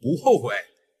不后悔。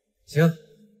行，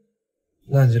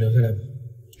那你就留下来吧，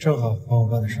正好帮我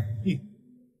办的事儿。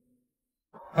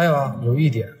还有啊，有一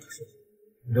点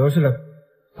你留下来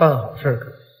办好事可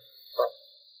以，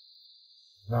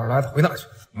哪儿来的回哪去。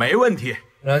没问题。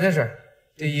2件事，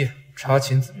第一，查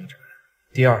秦子明这个人。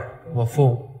第二，我父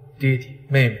母、弟弟、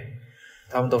妹妹，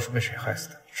他们都是被谁害死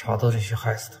的？查到这些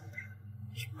害死他们的人，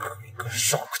一个一个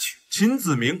杀过去。秦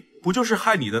子明不就是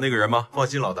害你的那个人吗？放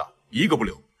心，老大，一个不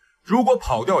留。如果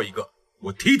跑掉一个，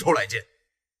我提头来见。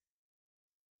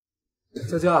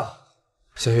佳佳，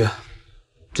小月，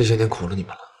这些年苦了你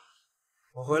们了。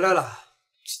我回来了。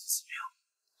秦子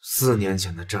明，4年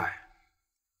前的债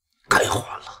该还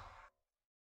了。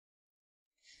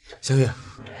小月，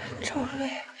赵瑞。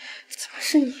怎么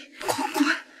是你？快滚！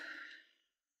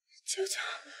娇娇，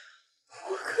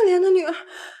我可怜的女儿，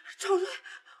赵瑞，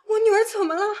我女儿怎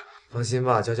么了？放心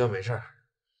吧，娇娇没事儿，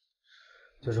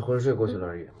就是昏睡过去了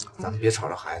而已。咱们别吵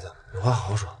着孩子，有话好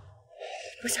好说。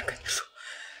不想跟你说，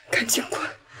赶紧滚！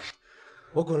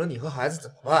我滚了，你和孩子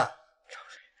怎么办？赵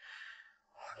瑞，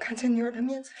我看在女儿的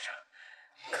面子上，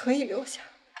可以留下，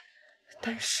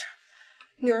但是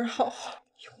女儿好好，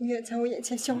永远在我眼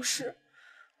前消失，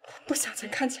我不想再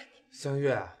看见你。香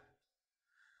月，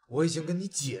我已经跟你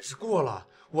解释过了，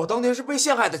我当年是被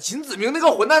陷害的秦子明那个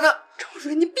混蛋的。赵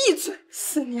瑞，你闭嘴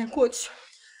！4年过去了，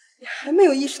你还没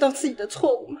有意识到自己的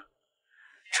错误吗？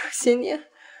这些年，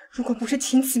如果不是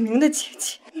秦子明的姐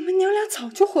姐，我们娘俩早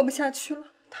就活不下去了。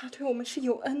他对我们是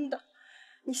有恩的，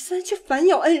你现在却反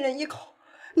咬恩人一口，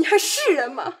你还是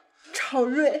人吗？赵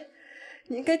瑞，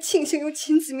你应该庆幸有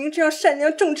秦子明这样善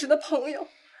良正直的朋友，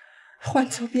换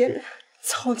做别人，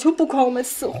早就不管我们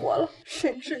死活了。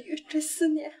甚至于这4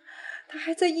年，他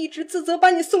还在一直自责，把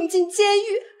你送进监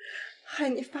狱，害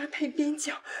你发配边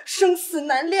疆，生死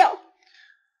难料。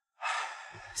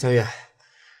香月，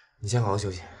你先好好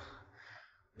休息，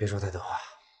别说太多话，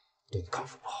对你康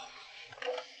复不好。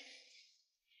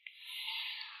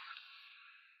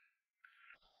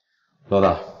老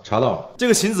大，查到了，这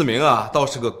个秦子明啊，倒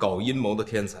是个搞阴谋的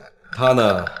天才。他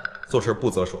呢，做事不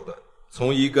择手段，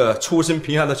从一个出身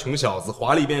贫寒的穷小子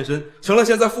华丽变身，成了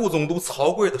现在副总督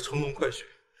曹贵的乘龙快婿。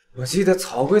我记得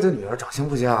曹贵的女儿长相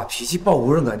不佳，脾气暴，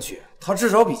无人敢娶。她至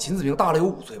少比秦子明大了有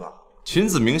5岁吧？秦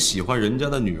子明喜欢人家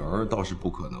的女儿倒是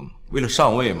不可能，为了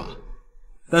上位嘛。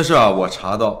但是啊，我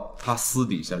查到他私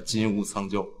底下金屋藏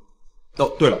娇。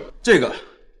哦，对了，这个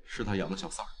是他养的小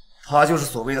三儿。他就是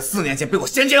所谓的4年前被我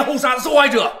先奸后杀的受害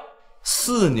者。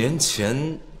4年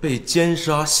前被奸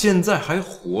杀，现在还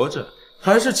活着，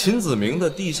还是秦子明的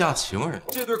地下情人。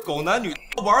这对狗男女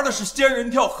玩的是仙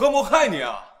人跳，合谋害你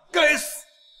啊！该死！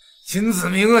秦子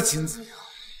明啊，秦子明，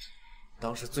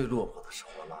当时最落魄的时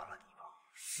候，我拉了你一把，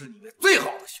是你们最好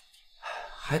的兄弟，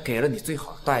还给了你最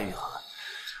好的待遇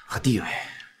和地位。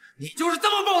你就是这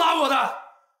么报答我的。好，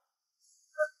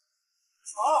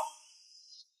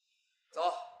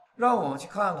走，让我们去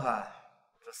看看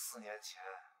这4年前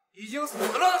已经死了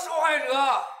的受害者。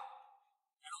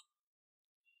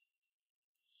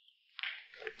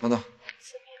等等，子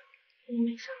明，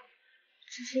你没事，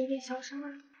只是一点小伤而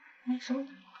已，没什么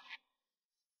大不了。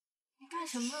你干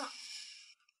什么？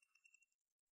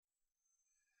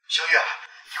小月，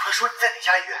你快说你在哪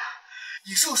家医院？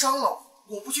你受伤了，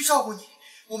我不去照顾你，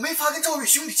我没法跟赵瑞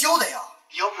兄弟交代呀。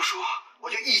你要不说，我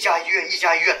就一家医院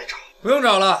的找。不用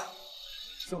找了，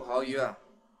盛豪医院，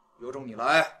有种你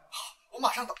来。好，我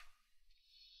马上到。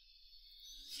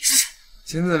你是谁？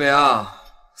秦子明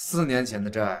，4年前的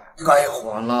债该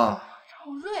还了。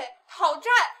赵瑞讨债，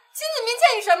秦子明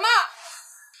欠你什么？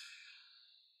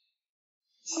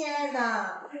亲爱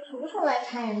的，你什么时候来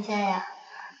看人家呀？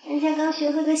人家刚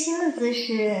学会个新的姿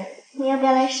势，你要不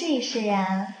要来试一试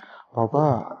呀？宝贝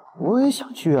儿，我也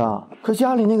想去啊，可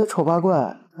家里那个丑八怪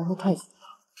他说太死了。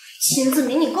秦子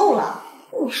明，你够了！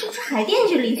你是不是还惦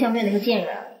记林香月那个贱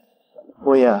人？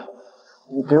伯爷，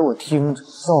你给我听着，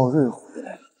赵瑞回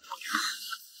来了。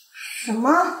什么？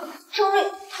赵瑞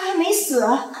他还没死？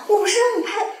我不是让你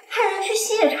派人去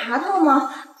西野查他了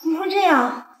吗？怎么会这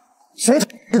样？谁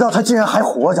知道他竟然还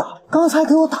活着？刚才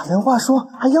给我打电话说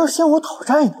还要向我讨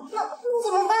债呢。那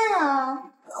怎么办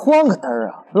呀？慌个嘚儿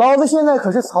啊！老子现在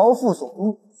可是曹副总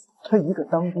督，他一个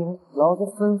当兵，老子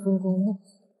分分钟弄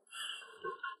死。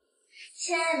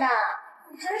亲爱的，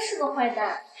你真是个坏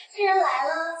蛋！既然来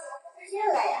了，怎么不直接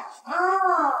来呀？哦，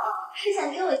是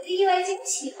想给我一个意外惊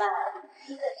喜吧？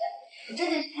这就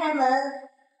是开门。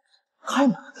开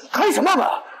门？开什么门？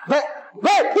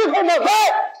喂，别开门！喂！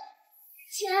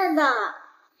亲爱的，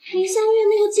林香月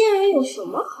那个贱人有什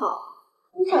么好？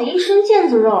你长一身腱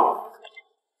子肉。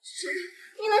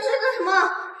你拿这干什么？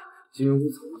金屋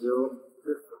藏娇，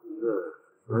这嗓子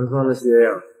传翻了些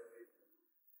呀。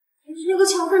你是那个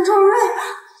强犯赵瑞。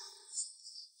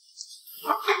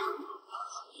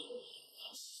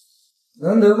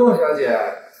难得孟小姐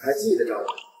还记得着我。你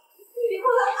别过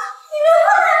来！你别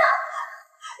过来！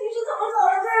你是怎么走到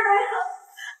这儿的呀？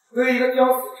对一个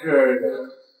将死之人，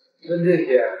真这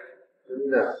些真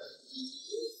的。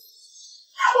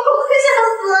我快想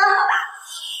死了！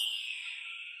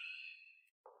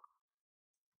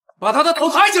把他的头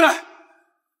抬起来！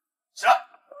是。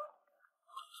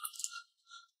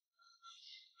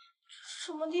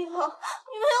什么地方？你们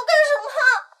要干什么？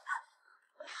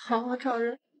好啊，赵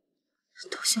瑞，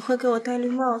都学会给我戴绿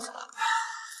帽子了。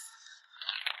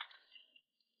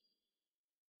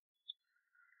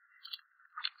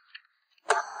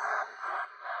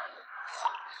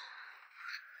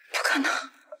不可能！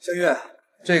小月，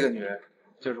这个女人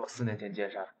就是我4年前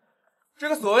奸杀的。这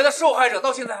个所谓的受害者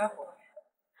到现在还活着。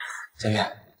小月，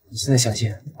你现在相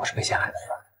信我是被陷害的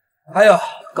吧？还有，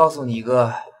告诉你一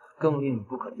个更令你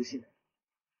不可置信的，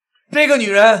这个女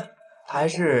人她还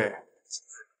是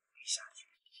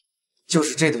就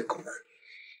是这对狗男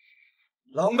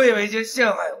女，狼狈为奸，陷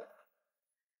害我，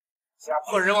家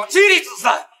破人亡，妻离子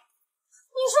散。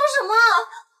你说什么？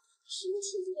什么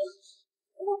秦子明？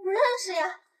我不认识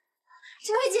呀。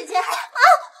这位姐姐啊，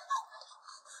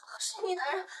是你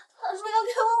男人，他说要给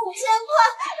我5000块，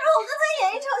让我跟他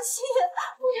演一场戏，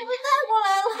我就被带过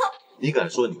来了。你敢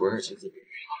说你不认识秦子明？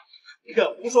你敢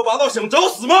胡说八道想找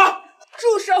死吗？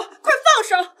住手！快放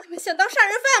手！你们想当杀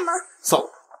人犯吗？嫂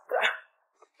子，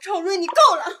赵瑞，你够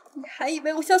了！你还以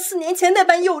为我像4年前那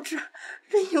般幼稚，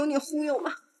任由你忽悠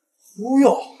吗？忽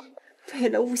悠？为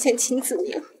了诬陷秦子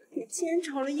明，你竟然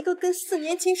找了一个跟4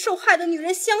年前受害的女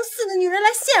人相似的女人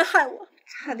来陷害我，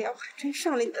差点我还真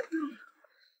上了你的当。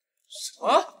什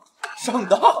么？上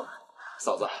当？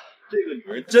嫂子，这个女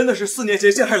人真的是4年前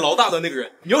陷害老大的那个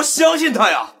人，你要相信她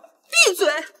呀！闭嘴！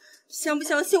相不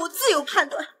相信我自有判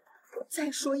断。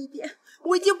再说一遍，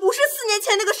我已经不是4年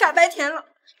前那个傻白甜了。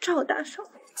赵大少，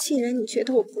既然你觉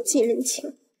得我不近人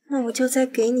情，那我就再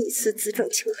给你一次自证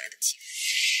清白的机会。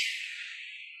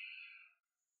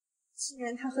既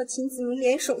然他和秦子明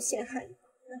联手陷害你，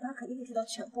那他肯定知道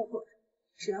全部过程。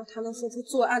只要他能说出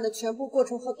作案的全部过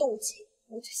程和动机，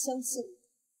我就相信你。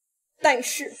但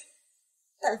是，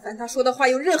但凡他说的话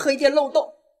有任何一点漏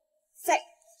洞，再也不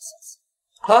相信。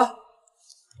好，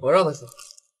我让他说。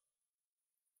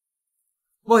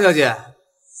孟小姐，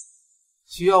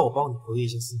需要我帮你回忆一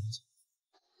下4年前。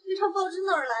这张报纸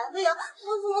哪儿来的呀？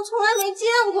我怎么从来没见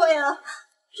过呀？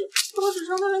这报纸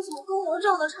上的人怎么跟我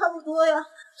长得差不多呀？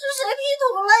是谁 P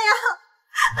图了呀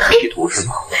？P 图是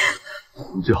吗？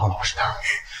你最好老实点，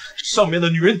上面的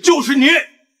女人就是你。不是，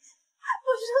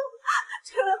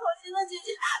这位好心的姐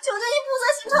姐，求求你不在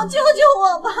现场救救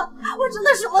我吧！我真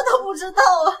的什么都不知道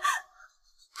啊！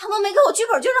他们没给我剧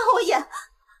本就让我演，大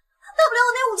不了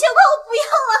我那5000块我不要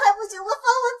了还不行吗？放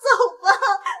我走吧！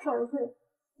赵瑞，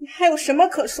你还有什么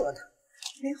可说的？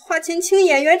连花钱请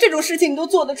演员这种事情你都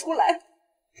做得出来，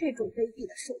这种卑鄙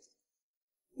的手段，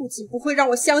不仅不会让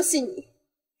我相信你，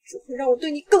只会让我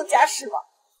对你更加失望。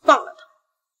放了他，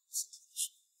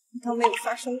你当没有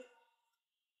发生过。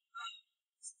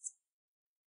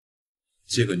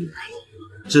这个女人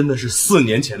真的是4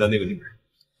年前的那个女人。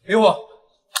给我，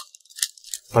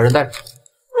把人带走。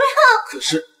不要！可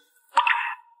是，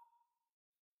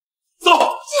走！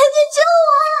姐姐救我！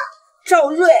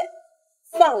赵瑞，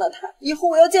放了他，以后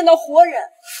我要见到活人，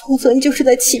否则你就是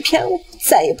在欺骗我，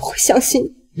再也不会相信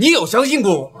你。你有相信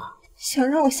过我吗？想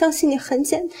让我相信你很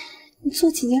简单，你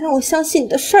做几件让我相信你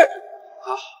的事儿。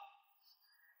好，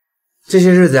这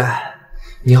些日子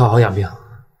你好好养病，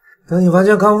等你完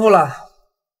全康复了，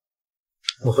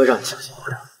我会让你相信我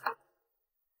的。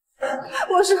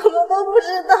我什么都不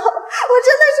知道，我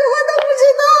真的什么都不知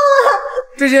道啊！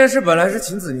这件事本来是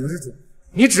秦子明之主，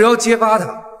你只要揭发他，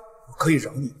我可以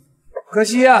饶你。可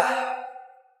惜啊，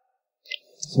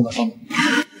送到上面。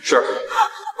是。不要！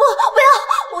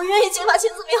我愿意揭发秦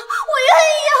子明，我愿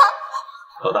意呀！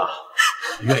老大，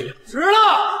你愿意？值了！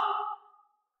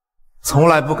从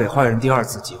来不给坏人第2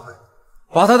次机会，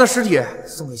把他的尸体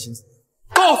送给秦子明，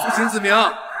告诉秦子明，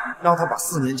让他把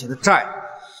4年前的债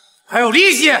还有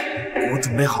利息给我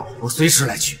准备好，我随时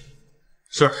来取。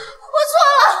是。我错了！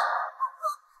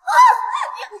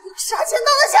你杀钱当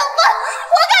的小贩，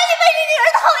活该你被这女人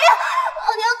讨厌！我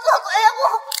连做鬼也不……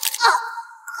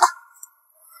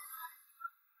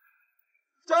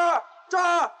这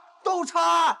儿豆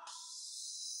叉！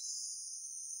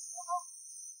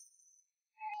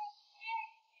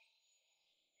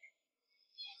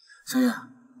小月，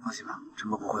放心吧，陈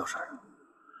伯不会有事的。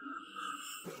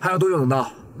还有多久能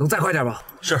到？能再快点吗？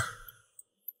是。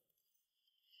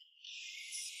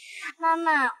妈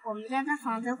妈，我们家的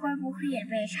房子会不会也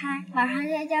被拆？晚上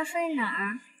在家睡哪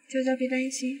儿？娇娇别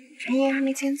担心，陈爷还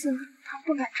没签字呢，他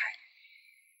不敢拆。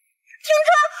停车！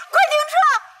快停都车！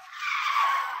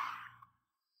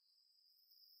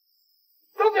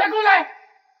别过来！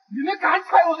你们敢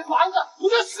拆我的房子，我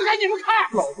就死给你们看！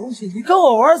老东西，你跟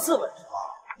我玩资本是吧？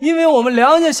因为我们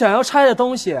梁家想要拆的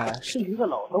东西是一个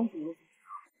老东西，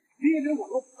你以为我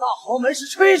们大豪门是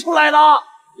吹出来的？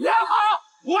也好，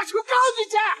我去告你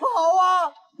去！好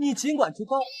啊，你尽管去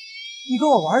告，你跟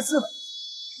我玩资本，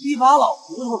一把老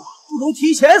骨头了，不如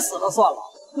提前死了算了。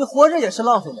你活着也是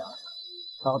浪费粮食。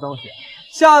老东西，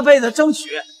下辈子争取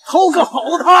投个好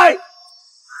胎。开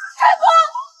光！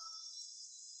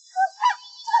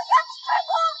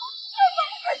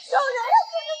救人呀！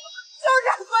救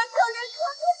人！快救人！求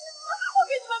求你们！我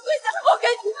给你们跪下！我给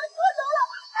你们磕头了！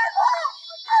开光！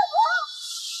开光！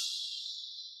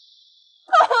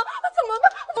怎么办？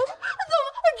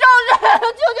赵人，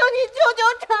求求你救救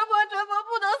陈伯，陈伯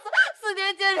不能死！4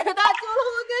年前是他救了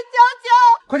我跟娇娇。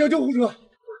快叫救护车！手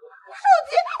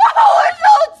机，我手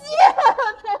机！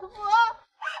陈伯，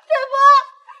陈伯！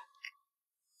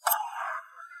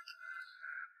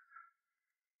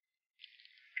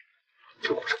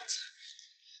救护车不回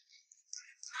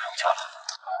家了。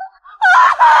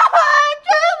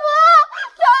陈伯！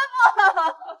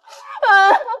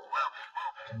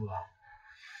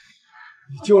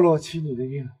救了我妻女的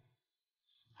命，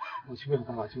我却没有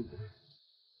办法救你。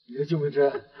你的救命之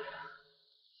恩，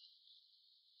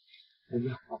我没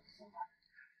有办法相伴。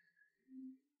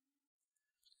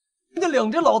你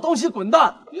领着老东西滚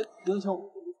蛋！别影响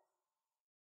我。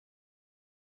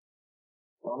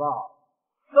老大，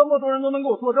这么多人都能给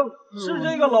我作证，是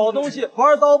这个老东西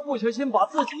玩刀不小心把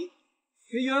自己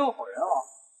给冤枉好人啊！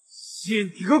信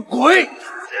你个鬼！兄弟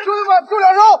们，住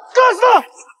两手，干死他！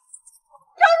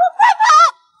张如，快跑！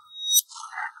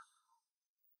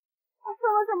发生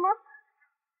了什么？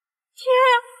天！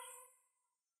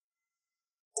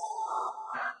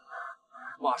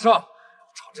马上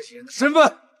查这些人的身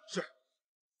份。是。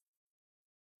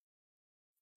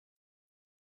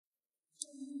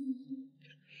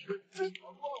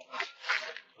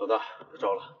老大，不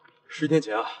招了。10天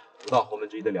前啊，不大黄门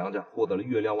之一的梁家获得了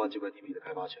月亮湾这块地皮的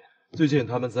开发权。最近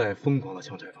他们在疯狂的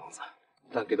强拆房子，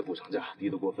但给的补偿价低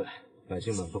得过分，百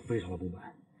姓们都非常的不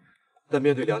满。但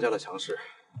面对梁家的强势，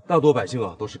大多百姓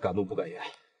啊都是敢怒不敢言，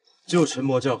只有沉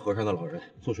默叫和尚的老人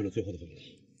做出了最后的反应。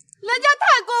梁家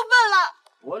太过分了！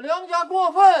我梁家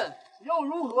过分又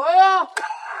如何呀？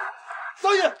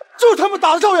少爷，就是他们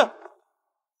打的少爷。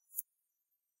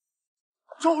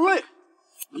赵瑞，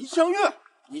林香月，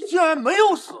你竟然没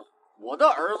有死！我的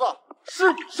儿子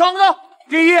是你伤的。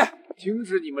第一，停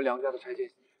止你们梁家的拆迁，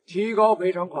提高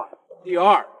赔偿款。第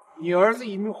二，你儿子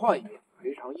一命换一命，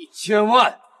赔偿1000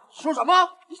万。说什么？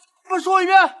你再说一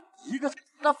遍！一个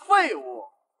那废物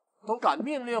都敢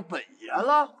命令本爷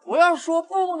了，我要说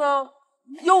不呢，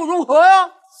你又如何呀？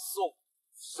送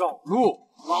上路！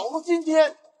老子今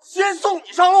天先送你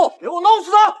上路，给我弄死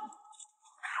他！张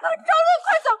瑞，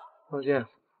快走！放心，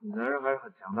男人还是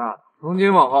很强大的。从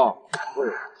今往后，不会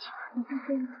有人欺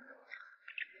负你。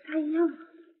哎呀！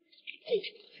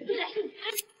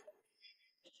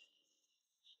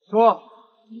说，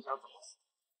你想怎么死？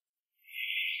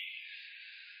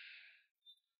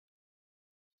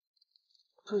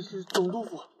这是总督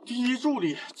府第一助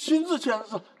理亲自签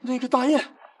字，那个大印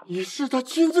也是他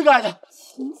亲自盖的。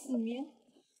秦子明，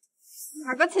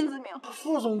哪个秦子明？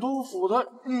副总督府的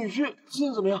女婿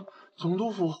亲子明。总督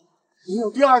府没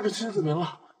有第二个亲子明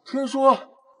了。听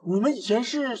说你们以前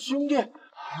是兄弟，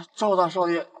赵大少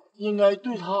爷应该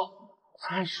对他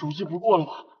太熟悉不过了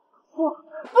吧？不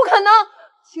可能！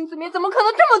秦子明怎么可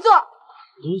能这么做？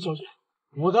林小姐，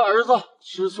我的儿子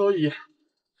之所以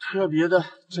特别的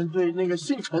针对那个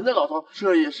姓陈的老头，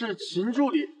这也是秦助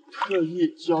理特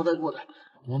意交代过的，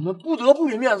我们不得不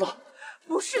给面子。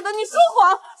不是的，你说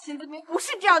谎！秦子明不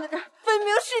是这样的人，分明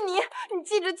是你！你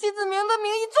记着秦子明的名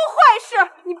义做坏事，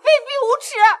你卑鄙无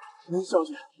耻！林小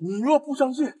姐，你若不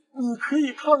相信，你可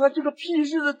以看看这个批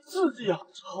示的字迹啊。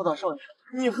赵大少爷，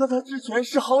你和他之前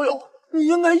是好友，你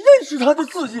应该认识他的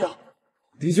字迹啊。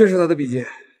的确是他的笔迹。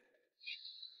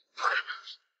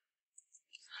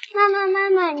妈妈，妈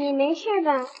妈，你没事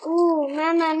吧？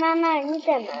妈妈，妈妈，你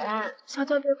怎么了？小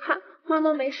娇别怕，妈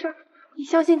妈没事。你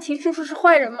相信秦叔叔是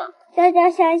坏人吗？娇娇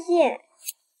相信。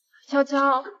娇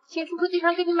娇，秦叔叔经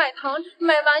常给你买糖、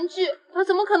买玩具，他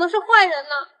怎么可能是坏人呢？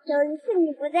有一次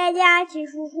你不在家，秦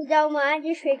叔叔将我们按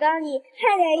进水缸里，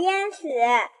差点淹死。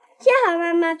幸好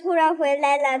妈妈突然回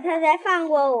来了，他才放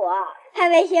过我。他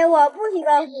威胁我不许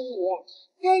告诉你，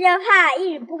娇娇怕，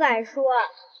一直不敢说。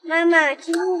妈妈，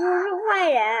秦叔叔是坏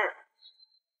人。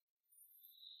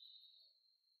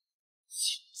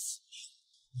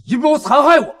阴谋残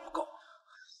害我，不够，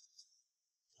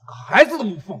连个孩子都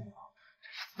不放过，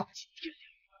真是丧尽天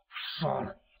良！杀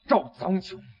了你，赵苍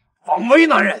穹，枉为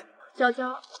男人！娇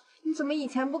娇，你怎么以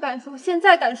前不敢说，现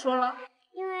在敢说了？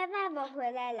因为爸爸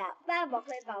回来了，爸爸会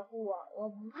保护我，我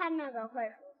不怕那个坏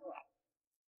叔叔。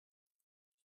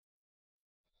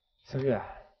小月，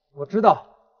我知道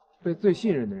被最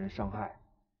信任的人伤害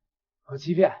和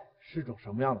欺骗是种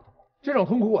什么样的痛苦，这种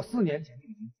痛苦我4年前就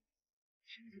已经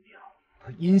亲自明了。他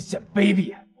阴险卑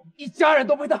鄙，我们一家人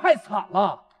都被他害惨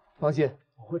了。放心，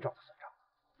我会找他算账。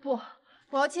不，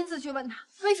我要亲自去问他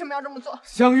为什么要这么做。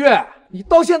香月，你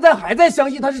到现在还在相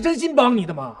信他是真心帮你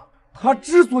的吗？他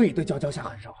之所以对娇娇下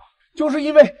狠手，就是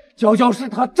因为娇娇是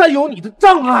他占有你的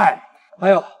障碍。还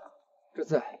有，这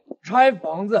次拆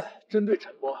房子针对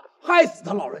陈伯，害死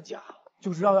他老人家，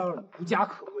就是要让你无家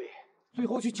可归，最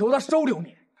后去求他收留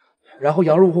你，然后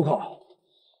羊入虎口，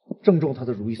正中他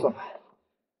的如意算盘。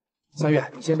三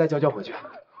月，你先带娇娇回去，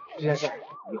这件事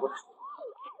以后再说。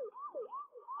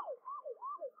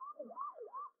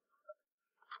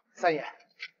三爷，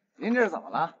您这是怎么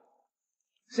了？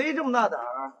谁这么大胆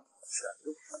儿，选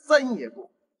个三爷过？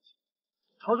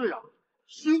曹队长，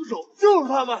凶手就是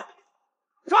他们，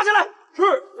抓起来！是，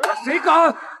谁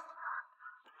敢？废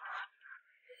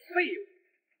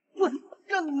物！我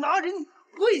要拿人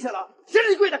跪下了！谁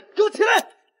让你跪的？给我起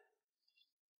来！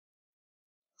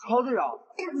曹队长，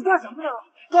你干什么呢？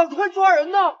赶快抓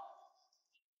人呐！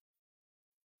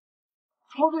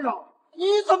曹队长，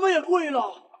你怎么也跪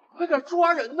了？快点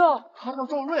抓人呐！他叫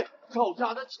赵瑞，赵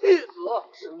家的弃子，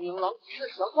声名狼藉的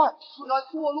嫌犯，自甘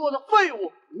堕落的废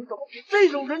物，你怎么给这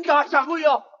种人渣下跪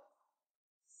啊？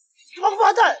王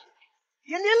八蛋！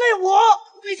别连累我！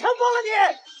被枪放了你！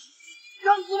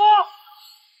想死吗？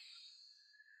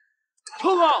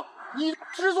臭刚，你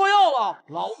吃错药了！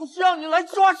老子是让你来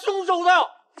抓凶手的！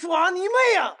抓你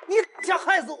妹呀！你想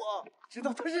害死我？知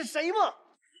道他是谁吗？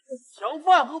强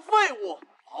犯和废物，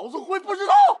老子会不知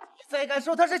道！你再敢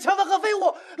说他是强犯和废物，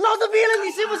老子毙了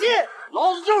你，信不信？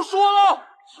老子就说了，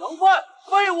强犯、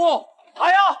废物，他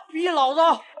呀逼老子，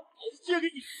老子借给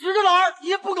你10个胆儿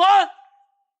也不敢。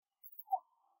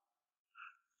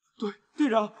队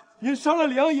长，您伤了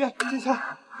梁爷，这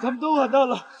下咱们都完蛋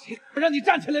了。谁让你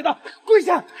站起来的？跪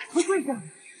下，快跪下！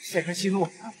先生息怒，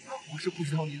我是不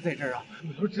知道您在这儿啊。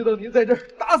我要知道您在这儿，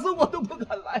打死我都不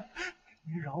敢来。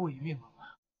您饶我一命啊！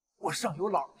我上有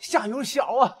老，下有小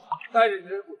啊。带着您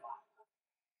不发。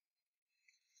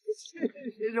谢谢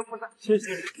先生不杀，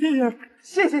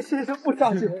谢谢先生不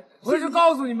杀心。回去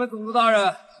告诉你们总督大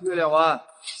人，月亮湾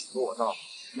和我到，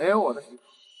没有我的许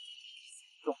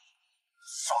可，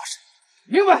杀谁？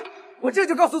明白，我这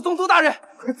就告诉总督大人。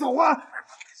快走啊！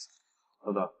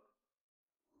等等，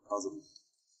他怎么？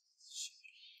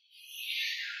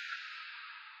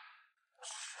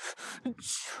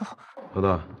老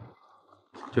大，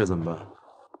这怎么办？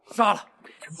杀了，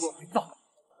给人过回造。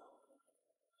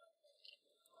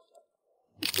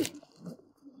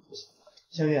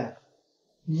小月，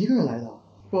你一个人来的？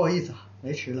不好意思啊，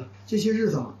来迟了。这些日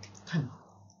子啊，太忙了。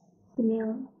怎么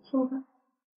样，说吧。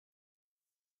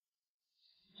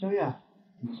小月，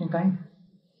你先干一会。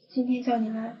今天叫你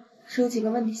来是有几个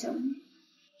问题想问你。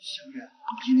小月，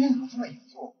你今天怎么这么严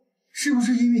肃？是不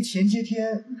是因为前些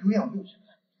天你有养病？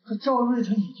可赵瑞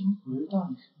他已经回到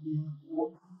你身边，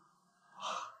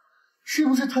是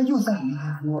不是他又在明天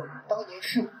说当年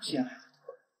是我陷害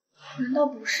的？难道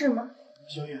不是吗？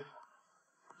小月，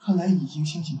看来你已经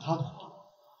相信他的话。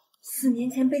4年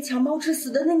前被强暴致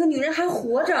死的那个女人还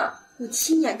活着，我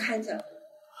亲眼看见了。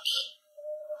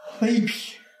卑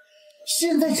鄙！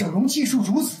现在整容技术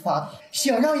如此发达，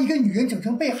想让一个女人整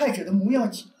成被害者的模样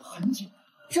很简单，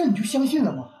这你就相信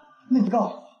了吗？那你告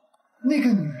诉我，那个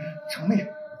女人程妹，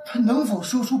她能否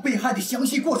说出被害的详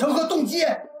细过程和动机？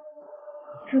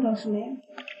这倒是没有，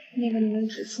那个女人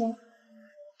只说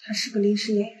她是个临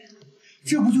时演员。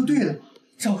这不就对了吗？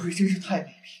赵瑞真是太卑鄙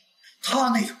了，他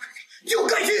那种人就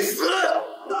该去死！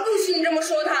不许你这么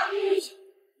说他！这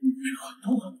很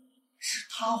多是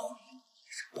他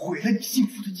毁了你幸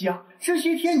福的家。这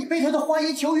些天你被他的花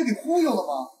言巧语给忽悠了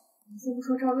吗？你先不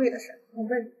说赵瑞的事，我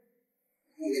问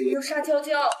你，为什么要杀娇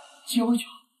娇？娇娇，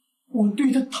我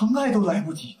对她疼爱都来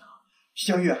不及呢。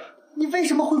香月，你为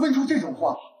什么会问出这种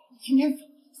话？你今天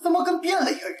怎么跟变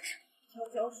了一个人似的？娇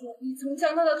娇说你曾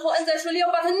将她的头按在水里，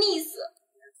要把她溺死。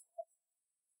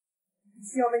你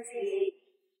需要问清楚。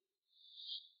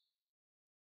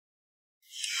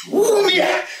污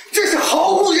蔑！这是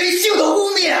毫无人性的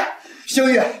污蔑！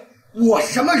香月，我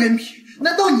什么人品？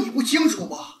难道你不清楚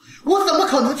吗？我怎么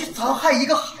可能去残害一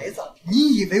个孩子？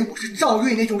你以为我是赵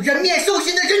瑞那种人面兽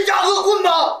心的人渣恶棍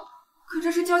吗？可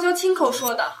这是娇娇亲口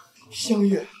说的。香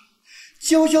月，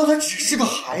娇娇她只是个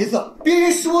孩子，别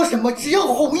人说什么只要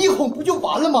哄一哄不就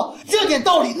完了吗？这点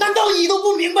道理难道你都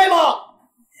不明白吗？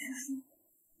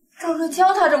赵瑞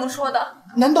教他这么说的。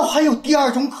难道还有第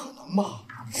二种可能吗？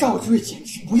赵瑞简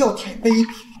直不要太卑鄙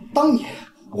了！当年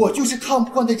我就是看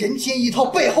不惯他人前一套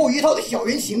背后一套的小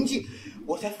人行径，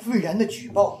我才愤然的举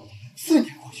报。4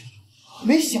年过去了，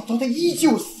没想到他依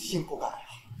旧死性不改啊！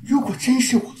如果真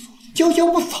是我做的，娇娇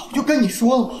不早就跟你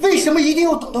说了吗？为什么一定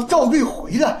要等到赵瑞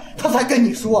回来他才跟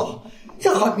你说？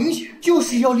这很明显就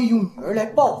是要利用女儿来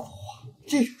报复我。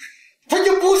这种人他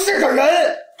就不是个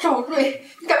人！赵瑞，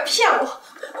你敢骗我！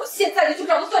我现在就去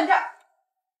找他算账。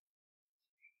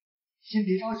先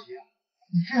别着急，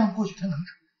你这样过去他能承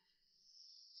受。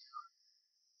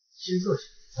先坐下，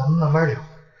咱们慢慢聊，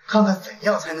看看怎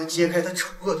样才能揭开他丑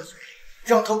恶的嘴脸，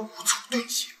让他无处遁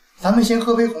形。咱们先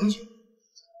喝杯红酒，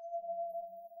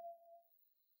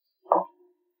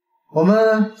我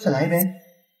们再来一杯。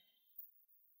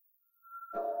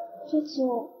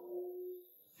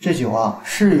这酒啊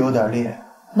是有点烈，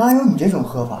哪有你这种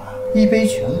喝法？一杯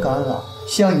全干了。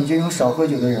像你这种少喝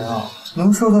酒的人啊，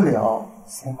能受得了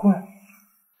才怪。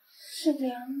是这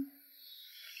样。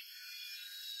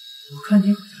我看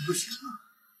你好像不行了，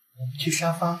我们去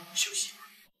沙发休息。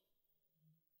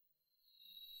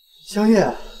香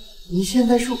月，你现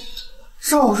在说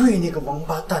赵瑞那个王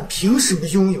八蛋凭什么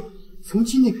拥有？从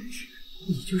今天开始，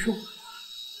你就是我的。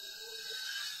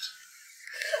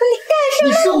你干什么？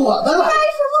你是我的了。干什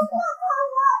么破坏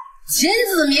我？秦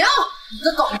子明，你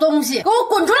个狗东西，给我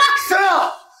滚出来！谁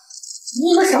啊？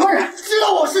你们什么人？知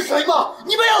道我是谁吗？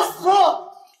你们要死！秦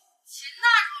大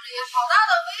助理，好大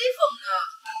的威风啊！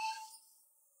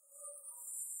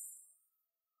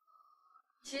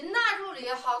秦大助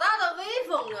理，好大的威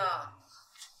风啊！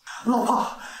老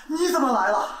婆，你怎么来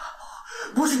了？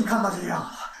不是你看到这样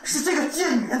了，是这个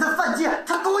贱女人在犯贱，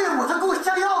她勾引我，她给我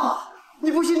下药了。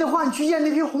你不信的话，你去验那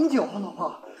瓶红酒啊，老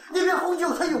婆，那瓶红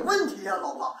酒它有问题呀，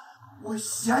老婆。我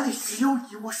嫌你石油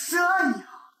乙，我深爱你啊。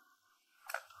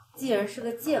既然是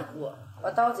个贱货，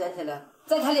把刀捡起来，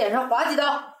在他脸上划几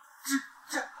刀。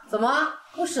这怎么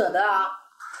不舍得啊？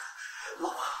老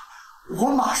婆，我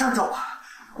马上找他，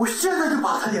我现在就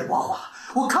把他脸刮花，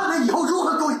我看他以后如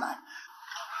何勾引来。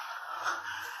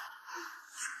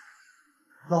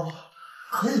老婆，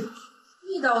可以了。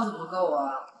一刀子不够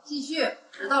啊，继续，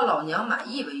直到老娘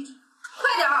满意为止。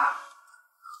快点儿！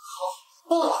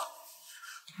好，了。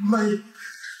没。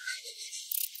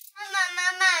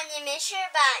妈妈，你没事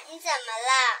吧？你怎么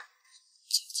了？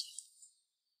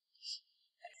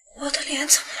我的脸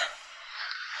怎么了？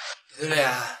你的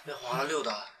脸被划了6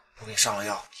刀，我给你上了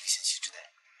药，1个星期之内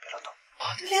别乱动。我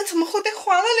的脸怎么会被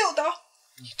划了6刀？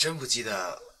你真不记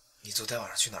得你昨天晚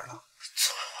上去哪儿了？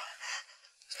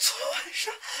昨晚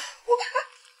上我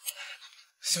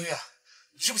星月，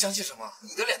你是不是想起什么？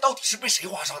你的脸到底是被谁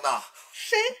划伤的？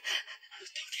谁？到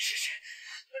底是谁？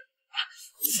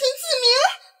秦子明？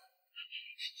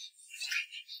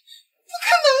不可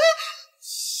能啊！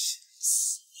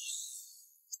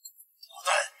老蛋，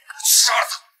杀了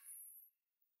他！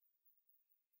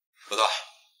老大，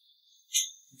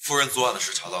夫人作案的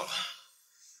事查到了，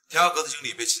天涯阁的经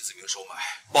理被秦子明收买，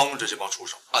帮着这帮畜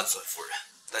生暗算夫人。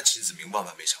但秦子明万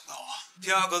万没想到啊，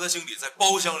天涯阁的经理在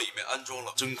包厢里面安装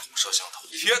了针孔摄像头，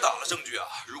铁打了证据啊！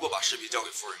如果把视频交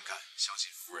给夫人看，相信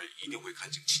夫人一定会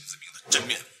看清秦子明的真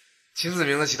面目。秦子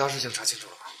明的其他事情查清楚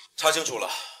了吗？查清楚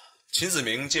了。秦子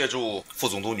明借助副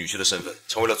总督女婿的身份，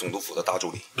成为了总督府的大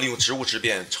助理，利用职务之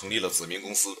便成立了子明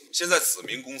公司。现在子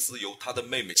明公司由他的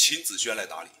妹妹秦子轩来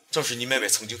打理，正是您妹妹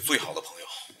曾经最好的朋友。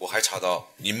我还查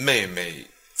到您妹妹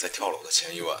在跳楼的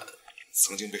前一晚，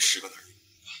曾经被10个男人，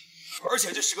而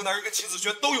且这10个男人跟秦子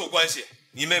轩都有关系。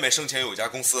您妹妹生前有一家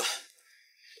公司，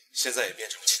现在也变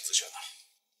成秦子轩的了。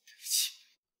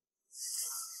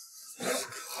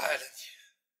害了你！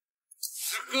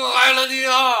哥害了你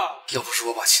啊！要不是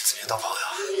我把秦子明当朋友，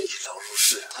引狼入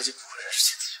室，他就不会认识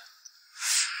秦子轩，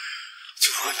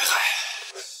就不会被害。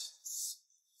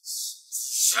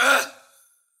轩，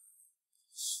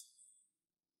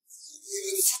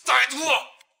你歹徒！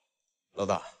老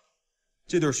大，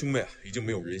这对兄妹已经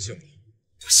没有人性了，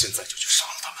我现在就去杀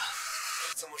了他们。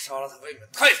这么杀了他未免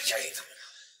太便宜他们了。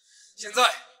现在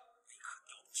立刻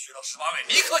调度学到18位，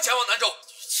立刻前往南州，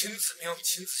与秦子明、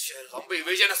秦子轩狼狈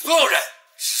为奸的所有人。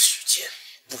只许奸，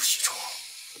不许仇。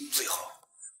最后，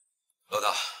老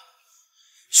大，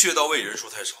血到位人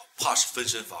数太少，怕是分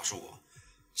身乏术啊。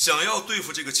想要对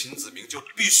付这个秦子明，就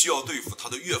必须要对付他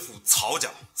的岳父曹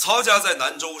家。曹家在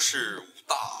南州是5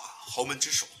大豪门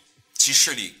之首，其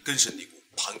势力根深蒂固，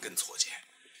盘根错节。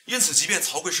因此，即便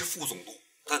曹刿是副总督，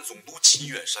但总督秦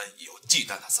远山也要忌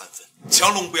惮他3分。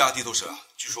强龙不压地头蛇啊！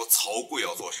据说曹刿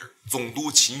要做事，总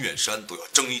督秦远山都要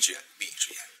睁一只眼闭一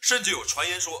只眼，甚至有传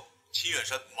言说秦远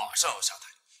山马上要下台，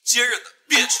接任的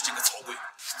便是这个曹刿。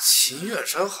秦远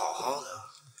山好好的，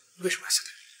为什么要下台？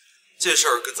这事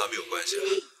儿跟咱们有关系啊！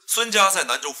孙家在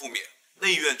南州覆灭，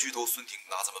内院巨头孙挺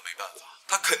拿咱们没办法，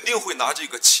他肯定会拿这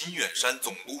个秦远山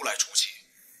总督来出气。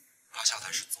他下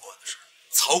台是早晚的事，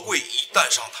曹刿一旦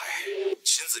上台，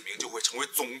秦子明就会成为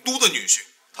总督的女婿，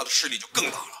他的势力就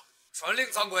更大了。传令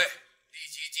苍刿，立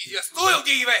即集结所有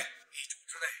第一位，1周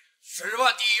之内10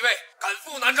万第一位赶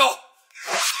赴南州，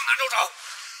南州城。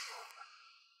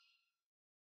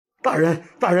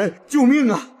大人，救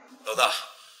命啊！老大，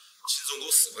秦总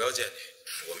督死活要见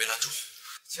你，我没拦住。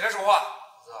起来说话，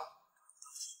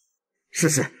是，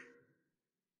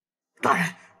大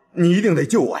人，你一定得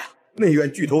救我呀！内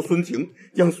院巨头孙挺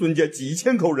将孙家几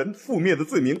千口人覆灭的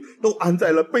罪名都安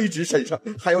在了卑职身上，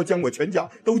还要将我全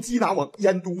家都缉拿往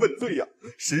燕都问罪呀！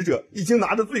使者已经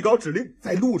拿着最高指令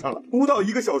在路上了，不到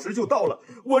1个小时就到了。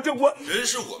我人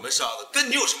是我们杀的，跟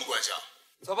你有什么关系啊？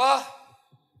走吧，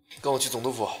跟我去总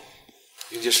督府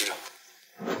迎接使者。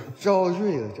赵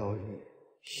瑞啊，赵瑞，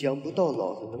想不到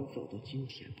老子能走到今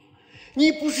天吧？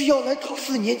你不是要来讨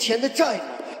4年前的债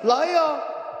吗？来呀！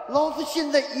老子现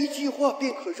在一句话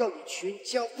便可让你全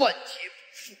家万劫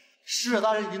不复。使者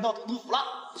大人已经到总督府了。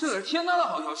这可是天大的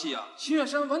好消息啊！秦远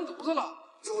山完犊子了！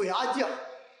诸位安静，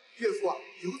岳父啊，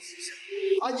有此事，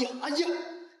安静安静。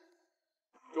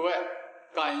诸位，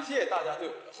感谢大家对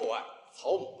我的厚爱，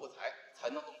曹某不才，才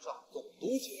能登上总督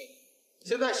之位。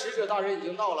现在使者大人已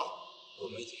经到了，我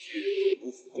们一起去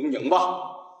总督府恭迎吧。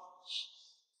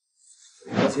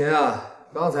老秦啊，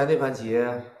刚才那盘棋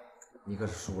你可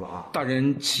是输了啊！大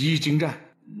人棋艺精湛，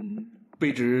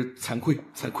卑职惭愧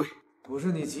惭愧。不是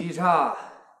你棋艺差，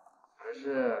而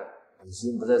是你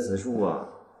心不在此处啊！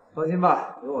放心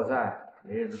吧，有我在，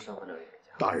没人能伤得了你。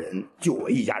大人救我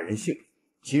一家人性命，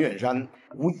秦远山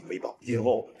无以为报，今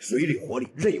后水里火里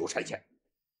任有差遣。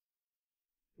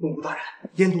总督大人，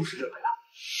燕都使者来了。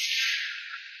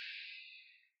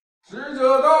使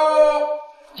者到。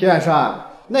秦远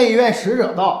山，内院使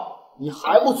者到，你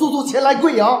还不速速前来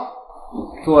跪迎？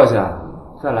坐下，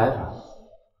再来一场。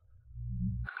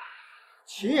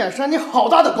秦远山，你好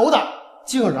大的狗胆，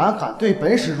竟然敢对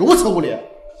本使如此无礼！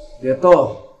别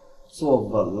动，坐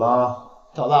稳了。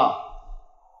小子，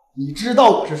你知道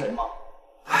我是谁吗？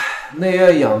内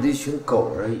院养的一群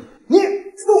狗而已。你给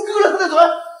我割了他的嘴！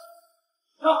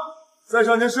再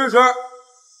上前试试。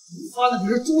你犯的可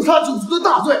是诛杀九族的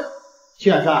大罪。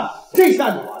秦远山，这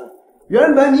下你完了。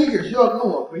原本你只需要跟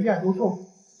我回燕都受，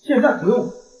现在不用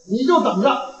了，你就等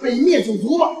着被灭九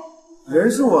族吧。人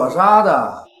是我杀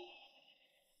的，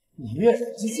你灭什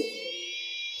么罪？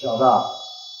小子，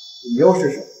你又是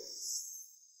谁？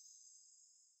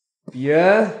鄙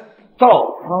人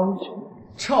赵苍穹。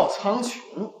赵苍穹，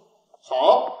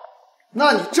好，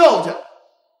那你赵家，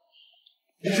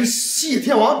你是西野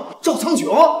天王赵苍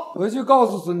穹。回去告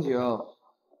诉孙婷，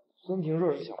孙婷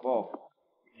若是想报复，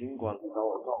尽管来找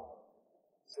我赵，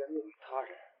先不理他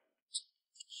人。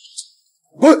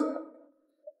滚！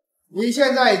你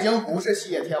现在已经不是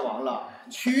西野天王了，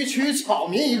区区草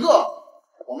民一个，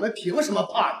我们凭什么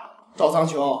怕你？赵苍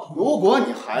穹，如果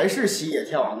你还是西野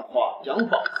天王的话，想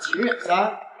保秦远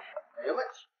山没问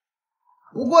题。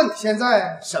不过你现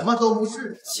在什么都不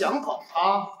是，想保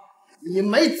他，你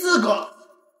没资格。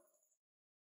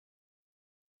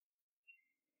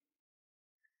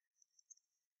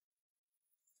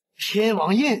天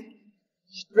王印，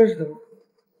认识他吗？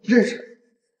认识。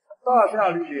大夏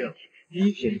律令，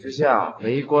一品之下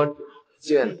为官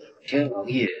见天王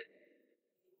印，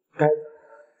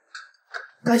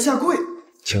该下跪。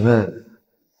请问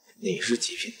你是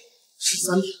几品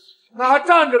？13品。那还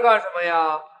站着干什么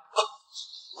呀？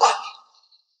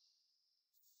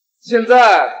现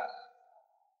在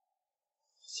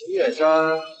秦远山，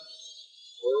我有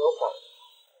法。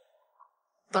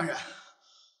大人，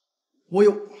我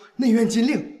有内院禁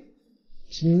令。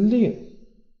禁令？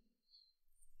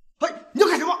嘿，你要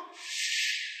干什么？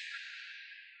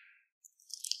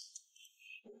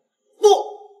不！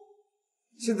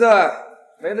现在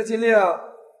没了禁令，你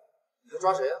要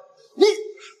抓谁呀？你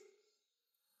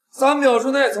3秒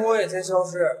之内从我眼前消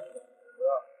失，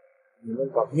你们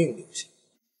把命留下。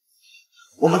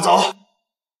我们走。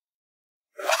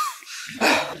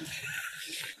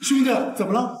兄弟，怎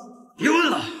么了？别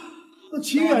问了。那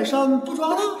秦远山不抓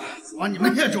了？抓你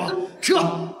们也抓，撤！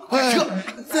快撤！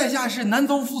在下是南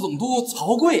州副总督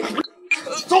曹贵。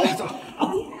走。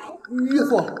岳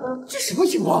父，这什么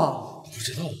情况啊？不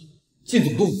知道，进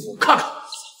总督府看看。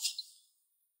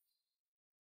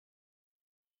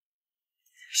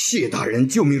谢大人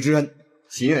救命之恩，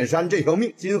秦远山这条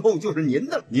命今后就是您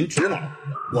的了，您指哪儿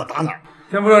我打哪儿。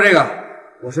先不说这个，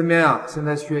我身边啊现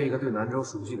在缺一个对南州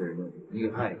熟悉的人，你给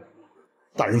派一个。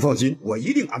大人放心，我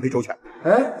一定安排周全。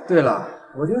哎，对了，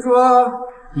我听说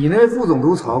你那副总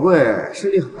督曹贵势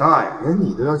力很大呀，连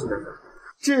你都要去那儿。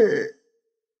这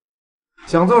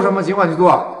想做什么尽管去做，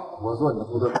我做你的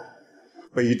后盾。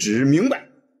卑职明白。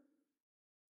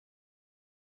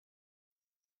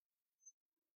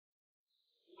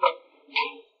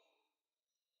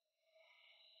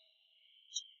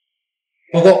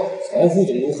报告，曹副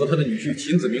总督和他的女婿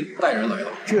秦子明带人来了。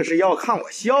这是要看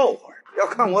我笑话，要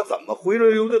看我怎么灰溜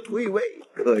溜的退位。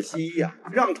可惜呀，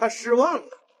让他失望了。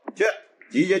去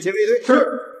集结亲卫队。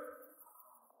是。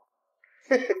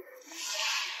嘿嘿。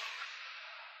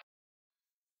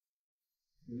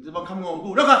你这帮看门狗给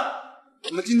我让开！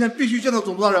我们今天必须见到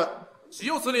总督大人。岂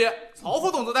有此理！曹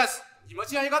副总督在此，你们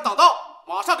竟然也敢挡道！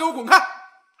马上给我滚开！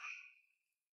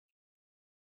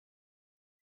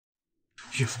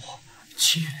岳父，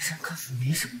秦远山看似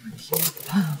没什么问题，怎么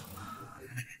办啊？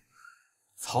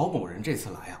曹某人这次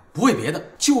来啊，不为别的，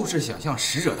就是想向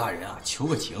使者大人啊求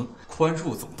个情，宽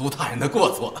恕总督大人的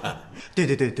过错。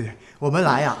对，我们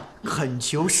来呀，恳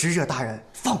求使者大人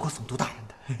放过总督大人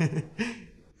的。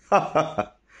哈哈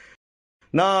哈，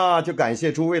那就感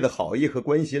谢诸位的好意和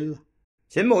关心了。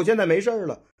秦某现在没事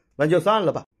了，那就散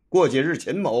了吧。过几日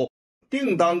秦某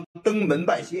定当登门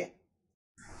拜谢。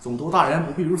总督大人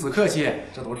不必如此客气，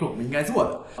这都是我们应该做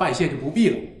的，拜谢就不必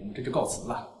了，我们这就告辞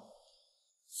了。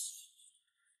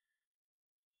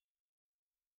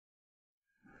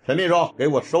陈秘书，给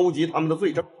我收集他们的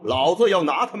罪证，老子要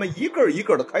拿他们一个一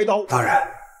个的开刀。大人，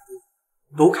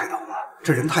都开刀了，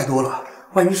这人太多了，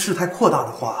万一事态扩大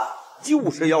的话，就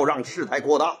是要让事态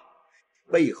扩大。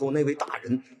背后那位大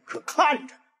人可看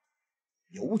着呢，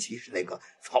尤其是那个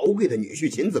曹贵的女婿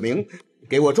秦子明，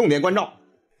给我重点关照。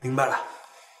明白了。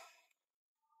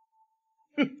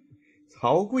哼，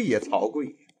曹贵呀曹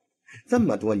贵，这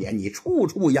么多年你处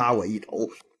处压我一头，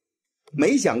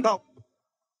没想到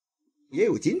也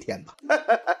有今天吧。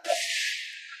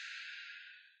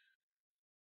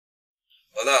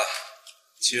老大，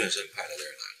齐远山派来的人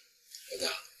来了。老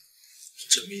大，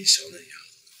这么一小嫩丫头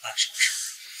干什么事？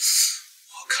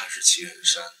我看是齐远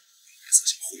山该自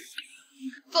行贿赂你。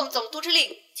奉总督之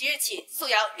令，即日起素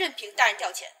瑶任凭大人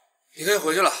调遣。你可以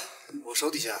回去了，我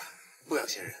手底下不养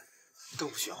闲人，更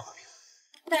不需要花瓶。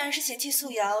大人是嫌弃素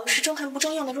瑶是中看不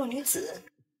中用的弱女子。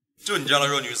就你这样的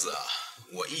弱女子啊，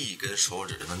我一根手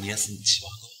指就能捏死你7、8个。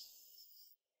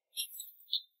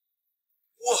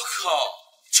我靠！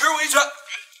吃我一拳，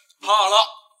怕了！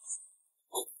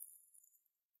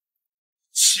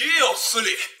岂有此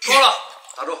理！够了，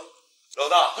打住！老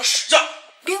大，他使诈！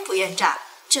兵不厌诈，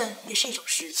这也是一种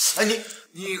实力。哎，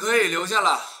你可以留下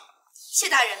了。谢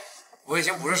大人。我已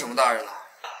经不是什么大人了。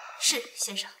是，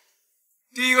先生。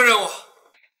第一个任务，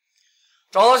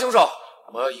找到凶手，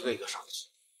我要一个一个杀过去。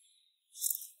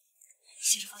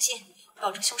先生放心，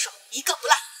保证凶手一个不落。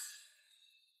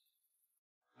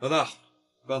老大，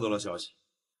刚得到消息，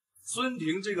孙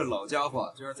婷这个老家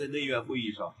伙竟然在内院会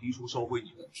议上提出收回你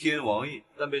的天王印，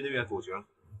但被内院否决了。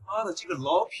妈的，这个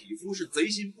老匹夫是贼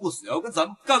心不死，要跟咱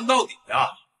们干到底啊！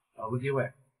找个机会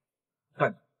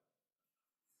干。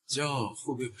这样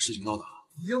会不会把事情闹大？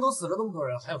已经都死了那么多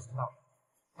人，还有什么大不了？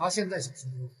他现在想收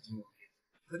复天王印，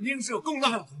肯定是有更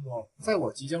大的图谋。在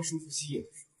我即将收复西野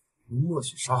的时候，你默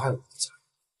许杀害我的家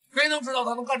人，谁能知道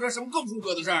他能干出来什么更出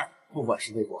格的事儿？不管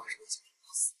是为国还是为家，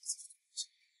他死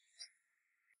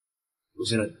我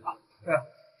信任你了。对啊，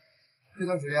这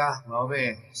段时间我要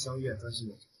为香月专心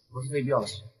研究，不是非必要的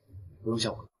事情，不用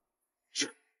向我。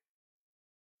是。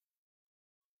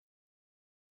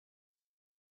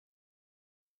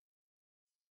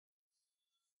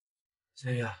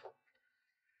香月，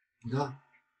你看，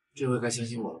这回该相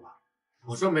信我了吧？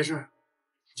我说没事，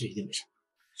就一定没事。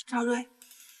赵瑞，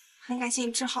很感谢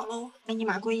你治好了我，那一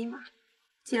码归一码。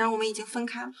既然我们已经分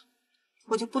开了，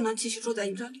我就不能继续住在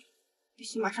你这里，必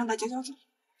须马上打9角种。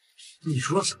你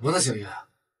说什么呢，香月？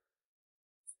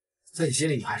在你心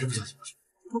里，你还是不相信我？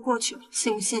都过去了，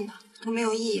信不信的都没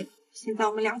有意义了。现在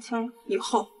我们两清了，以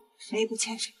后谁也不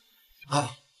欠谁。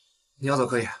好，你要走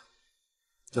可以，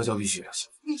娇娇必须要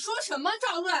行。你说什么，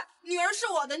赵瑞？女儿是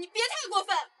我的，你别太过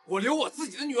分。我留我自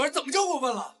己的女儿，怎么就过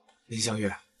分了？林香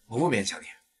月，我不勉强你，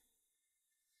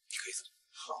你可以走。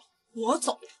好，我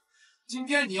走。今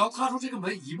天你要踏出这个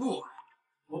门一步，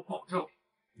我保证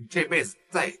你这辈子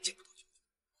再也见不到你。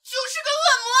就是个恶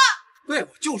魔。对，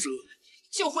我就是恶魔，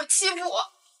就会欺负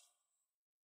我。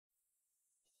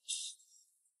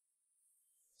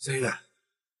香月，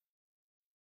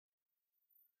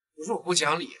不是我不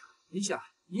讲理，你想，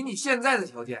以你现在的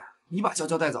条件，你把娇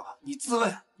娇带走，你自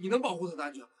问，你能保护她的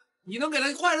安全吗？你能给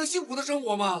她快乐幸福的生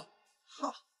活吗？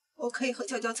好，我可以和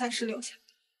娇娇暂时留下，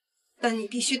但你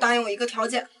必须答应我一个条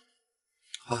件。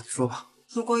好，你说吧。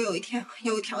如果有一天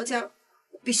有条件，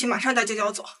我必须马上带娇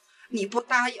娇走，你不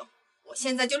答应，我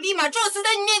现在就立马撞死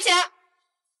在你面前。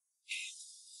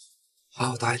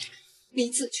好，我答应你。离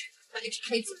字据，那就是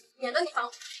黑字，免得你烦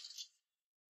我。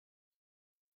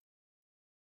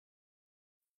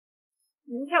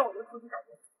明天我就出去找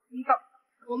工作，你等着，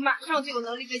我马上就有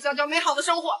能力给娇娇美好的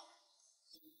生活。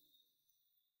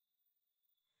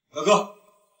大哥，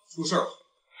出事了！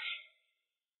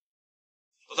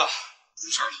老大，出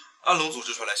事了！安龙组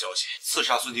织传来消息，刺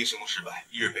杀孙婷行动失败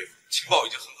，1人被捕，情报已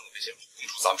经很可能被泄露，公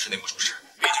主咱们是内部出事，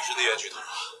毕竟是内院巨头啊，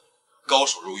高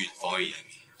手如云，防卫严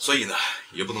密，所以呢，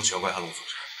也不能全怪安龙组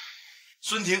织。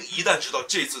孙婷一旦知道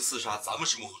这次刺杀咱们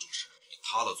是幕后主使，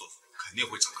他的做法肯定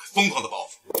会展开疯狂的报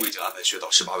复。我已经安排穴道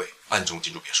18位暗中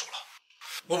进驻别墅了。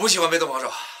我不喜欢被动防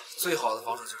守，最好的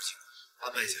防守就是进攻。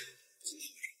安排一下，今天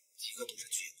晚上几个毒身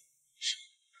去。是。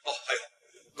哦，还有，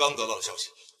刚得到的消息，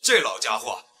这老家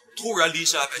伙突然临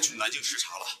时安排去南京视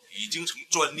察了，已经成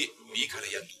专列离开了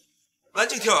燕都。南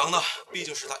京天王呢，毕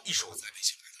竟是他一手栽培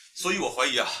起来的，所以我怀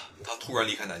疑啊，他突然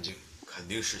离开南京，肯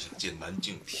定是想借南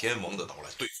境天王的刀来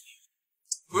对付你。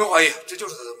不用怀疑，这就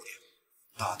是他的目的。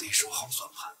那得是好算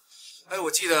盘。哎，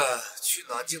我记得去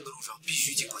南境的路上必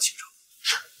须经过青城，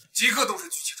是，即刻动身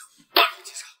去青城，大人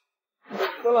击杀。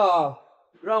孙老，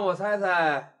让我猜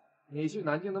猜，你去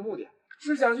南境的目的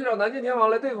是想去找南境天王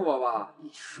来对付我吧？你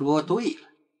说对了，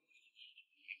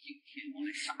南境天王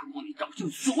来杀过你赵姓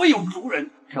所有族人。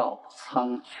赵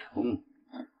苍穹，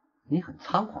你很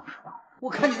仓皇是吧？我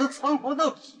看你都仓皇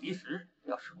到几时？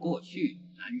要是过去，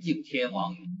南境天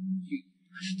王是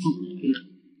自明的，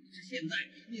是现在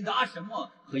你拿什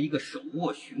么和一个手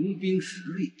握雄兵实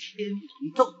力天王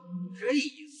斗？这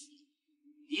一死，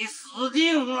你死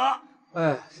定了！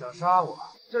哎，想杀我？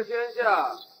这天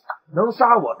下能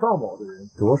杀我赵某的人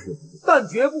着实不多，但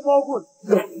绝不包括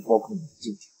你，也不包括你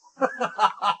今天。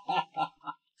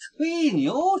吹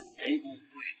牛谁不会？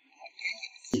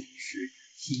你是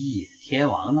西野天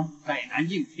王呢？在南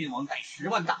境天王带10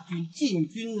万大军进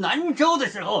军南州的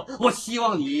时候，我希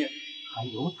望你还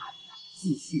有胆量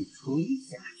继续吹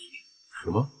下去。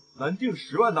什么？南境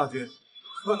10万大军？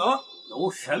可能？有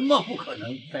什么不可能？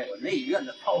在我内院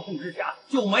的操控之下，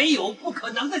就没有不可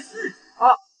能的事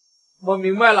啊！我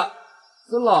明白了，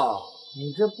孙老，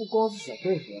你这不光是想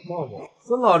对付我赵某，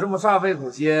孙老这么煞费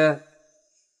苦心，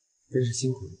真是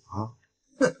辛苦你啊！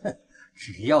呵呵，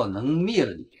只要能灭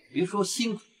了你，别说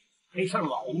辛苦，赔上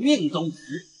老命都值。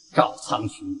赵苍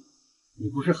穹，你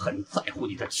不是很在乎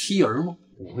你的妻儿吗？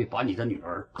我会把你的女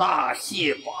儿大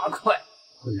卸8块，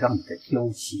会让你的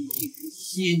娇妻令人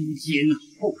先奸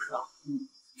后杀，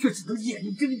却只能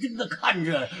眼睁睁地看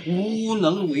着，无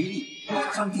能为力。我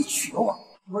要让你绝望，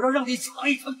我要让你尝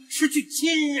一尝失去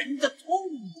亲人的痛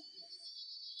苦。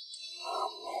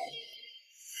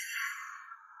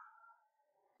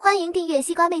欢迎订阅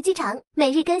西瓜妹剧场，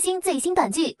每日更新最新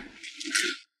短剧。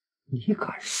你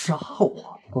敢杀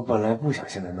我？我本来不想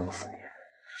现在弄死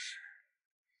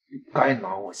你，你该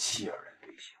拿我妻儿来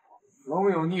威胁我。龙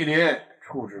有逆鳞，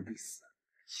处之必死。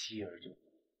妻儿就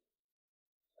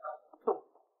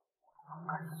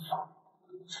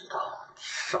知道你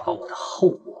杀我的后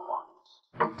果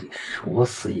吗？得是我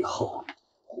死以后，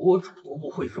国主不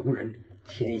会容忍你，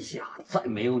天下再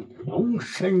没有你容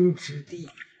身之地。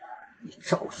你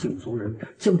赵姓族人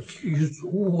将举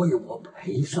族为我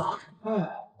赔上。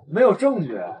哎，没有证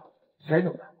据，谁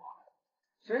能担保？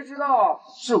谁知道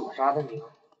是我杀的你？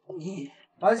你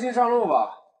安心上路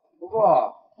吧。不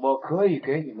过我可以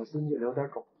给你们孙家留点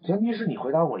种，前提是你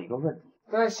回答我一个问题：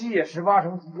在西野18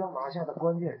城即将拿下的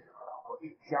关键时刻，我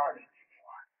一家人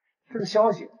这个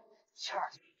消息恰恰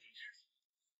是及时。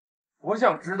我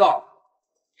想知道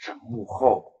这幕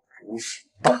后主使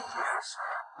到底是谁。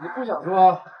你不想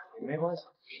说也没关系，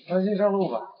安心上路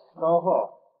吧。稍后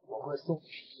我会送你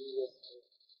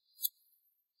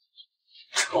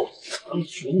赵苍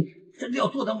穹，真的要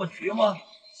做那么绝吗？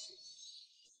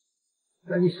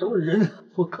那你手里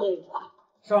人不够啊！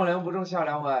上梁不正下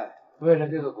梁歪，为了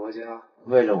这个国家，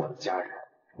为了我的家人，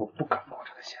我不敢冒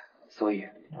这个险，所以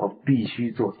我必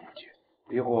须做点决。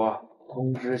李虎，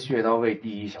通知血刀卫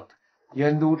第1小队，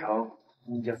燕都城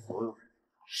你家所有人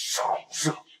扫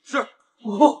射。是。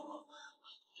哦，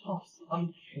赵苍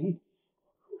穹，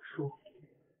我说，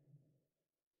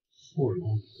护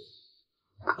龙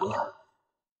阁。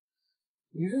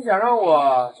你是想让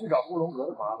我去找护龙阁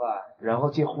的麻烦，然后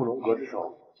借护龙阁之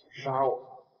手杀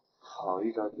我，好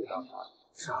一招解当他。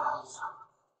渣子，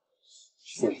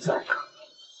现在可能，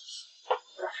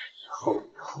但是以后你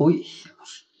会相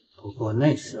信。不过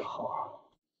那时候，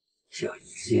这一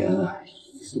件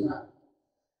已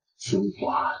经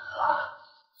晚了。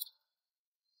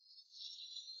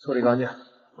处理干净。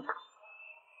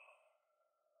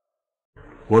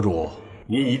国主，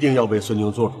您一定要为孙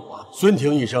宁做主啊！孙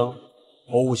廷一生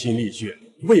呕心沥血，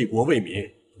为国为民，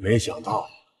没想到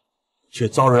却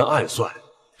遭人暗算。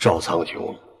赵苍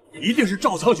穹一定是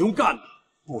赵苍穹干的，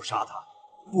不杀他，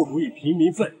不如以平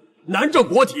民愤南正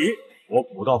国体。我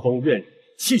古道峰愿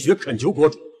泣血恳求国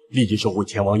主立即收回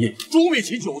天王印，诛灭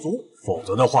其9族，否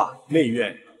则的话，内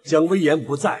院将威严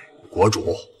不在。国主，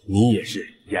你也是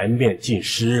颜面尽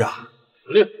失啊！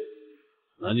令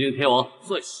南境天王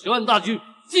率10万大军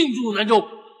进驻南州。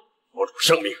国主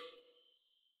圣命。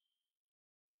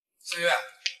三月，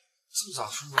这么早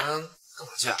出门干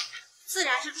嘛去啊？自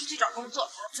然是出去找工作，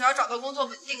只要找到工作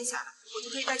稳定下来，我就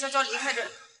可以带娇娇离开这里。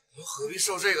你又何必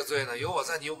受这个罪呢？有我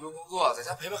在，你又不用工作，在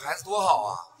家陪陪孩子多好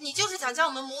啊！你就是想将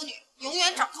我们母女永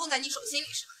远掌控在你手心里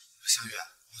是吧？香月，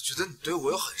我觉得你对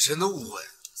我有很深的误会。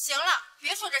行了，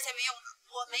别说这些没用的，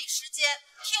我没时间。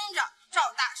听着，赵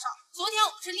大少，昨天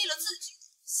我们是立了字据，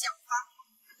想发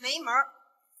没门儿。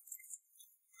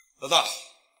老大，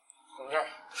怎么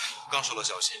事？刚收到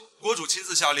消息，国主亲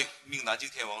自下令，命南京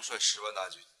天王率10万大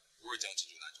军无日将进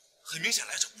驻南州，很明显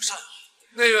来者不善啊！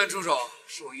内院出手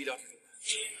是我意料之中的。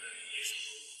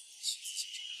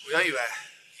我原以为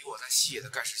以我在西野的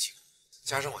盖世情，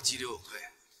加上我激流勇退，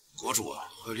国主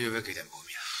会略微给点薄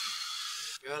面。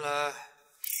原来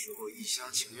是我一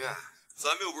厢情愿。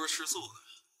咱们又不是吃素的，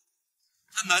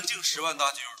他南境10万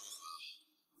大军又如何？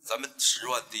咱们10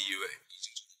万第一位已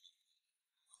经成功，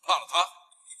怕了他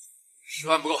？10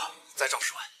万不够，再招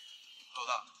10万。老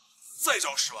大，再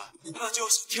招10万，那就要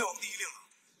写天王第一令了。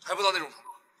还不到那种程度。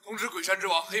通知鬼山之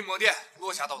王黑魔殿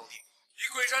落霞道等地，以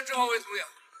鬼山之王为统领，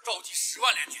召集10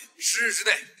万联军，10日之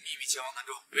内秘密前往南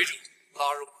州，围城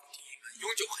拉入第一门，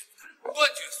永久黑名单，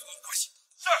断绝所有关系。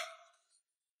是。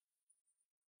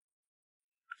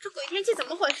这鬼天气怎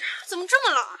么回事？怎么这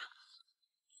么冷啊？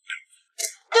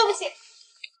对不起。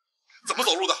怎么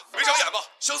走路的？没长眼吗？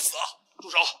想死啊！住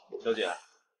手！小姐，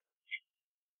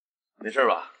没事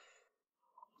吧？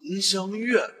林香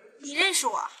月，你认识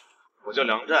我？我叫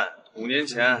梁战，5年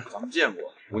前咱们见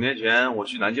过。5年前我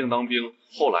去南京当兵，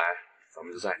后来咱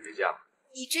们就再也没见了。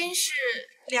你真是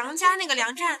梁家那个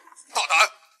梁战？大胆！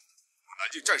我南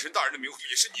京战神大人的名讳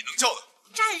也是你能叫的？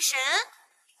战神？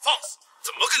放肆！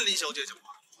怎么跟林小姐讲话？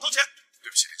道歉！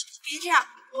对不起，林小姐。别这样，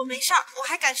我没事儿，我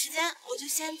还赶时间，我就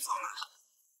先走了。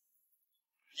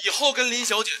以后跟林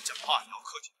小姐讲话也要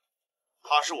客气。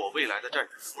她是我未来的战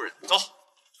士夫人。走，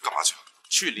干嘛去？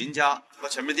去林家和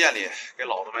前面店里给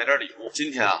老子买点礼物。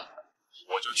今天啊，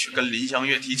我就去跟林香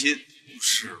月提亲。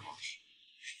是吗？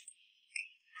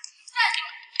站住！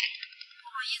不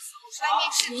好意思，我是来面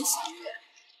试林香月。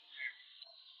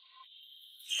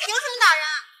凭什么打人？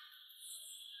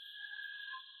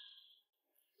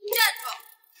站住！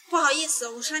不好意思，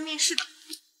我是来面试的。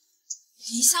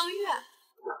林香月，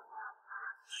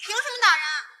凭什么打人？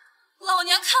老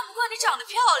娘看不惯你长得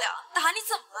漂亮，打你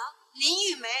怎么了？林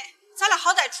玉梅。咱俩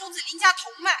好歹出自林家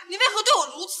同脉，你为何对我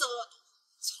如此恶毒？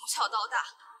从小到大，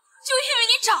就因为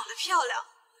你长得漂亮，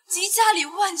集家里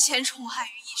万千宠爱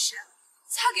于一身。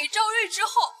嫁给赵瑞之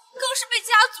后，更是被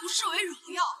家族视为荣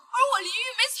耀。而我林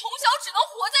玉梅从小只能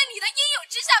活在你的阴影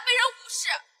之下，被人无视。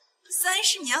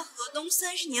30年河东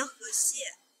，30年河西。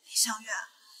林香月，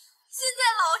现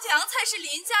在老娘才是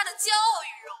林家的骄傲与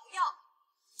荣耀，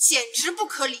简直不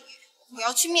可理喻！我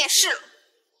要去面试了。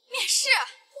面试？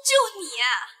就你？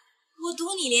我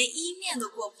赌你连1面都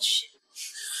过不去。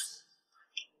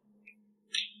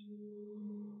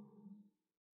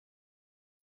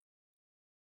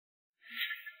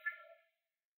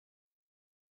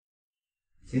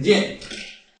请进。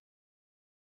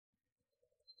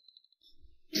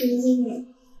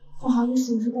不好意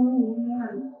思，我是耽误您面了。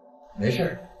没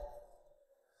事，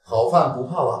好饭不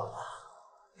怕晚了。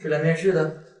是来面试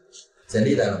的？简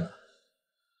历带了吗？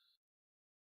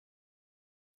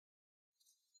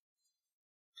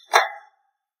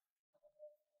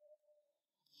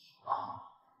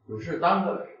有事耽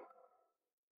搁了是吧？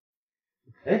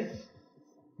哎，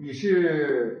你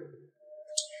是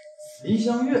林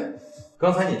香月？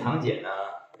刚才你堂姐呢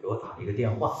给我打了一个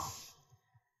电话，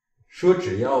说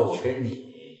只要我跟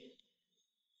你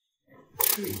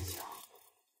试一下，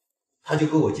她就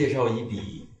给我介绍一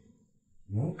笔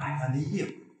500万的业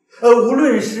务。无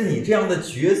论是你这样的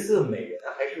绝色美人，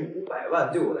还是500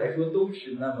万，对我来说都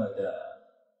是那么的。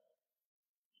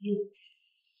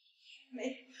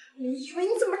你以为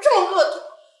你怎么这么恶毒？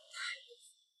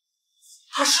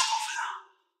他是过分啊！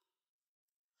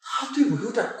他对我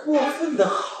有点过分的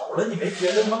好了，你没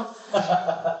觉得吗？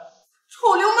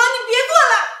臭流氓，你别过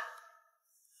来！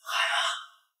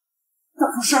那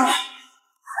不是，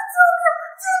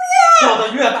叫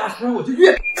的越大声，我就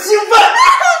越兴奋。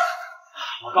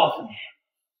我告诉你，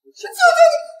求求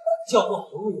你，叫过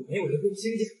红也没有人会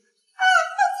听见。求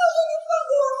求你放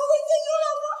过我，我会救救老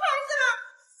婆孩子。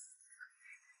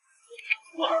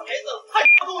我孩子还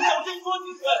不够小真说几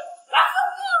句。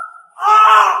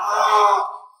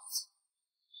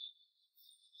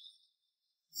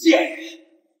贱人！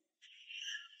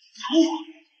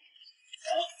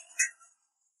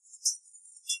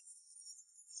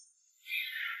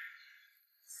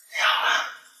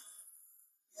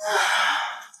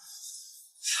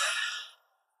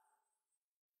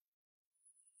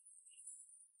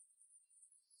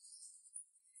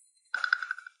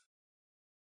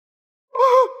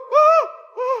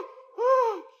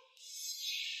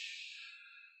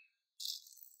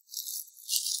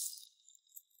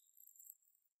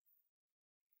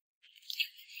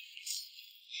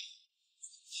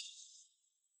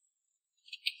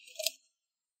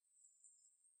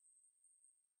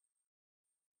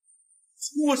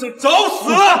我想找死！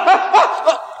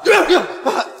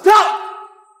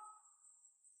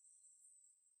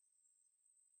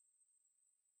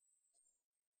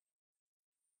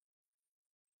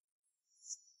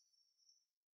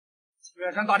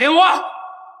岳山打电话，兄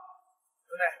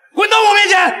弟，滚到我面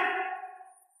前！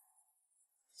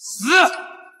死！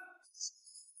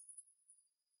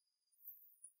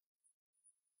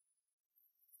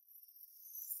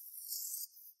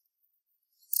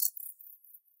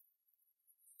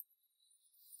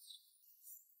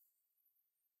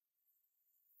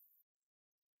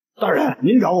大人，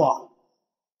您找我？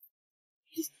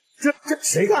这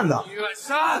谁干的？岳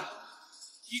山，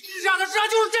你治下的治安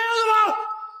就是这样的吗？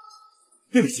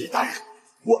对不起，大人，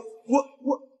我，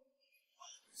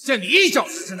限你1小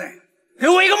时之内给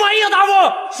我一个满意的答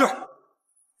复。是，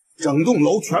整栋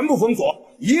楼全部封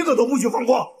锁，一个都不许放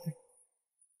过。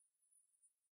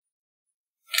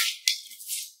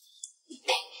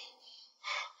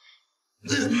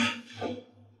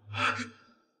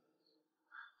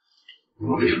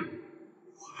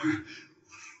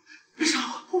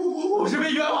我是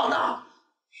被冤枉的。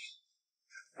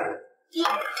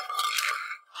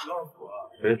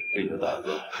谁给你的胆子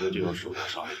有这种手下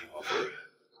杀害警方夫人？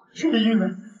是李玉梅，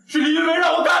是李玉梅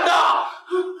让我干的。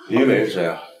李玉梅是谁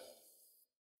啊？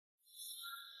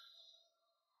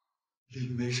李玉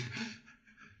梅是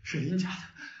林家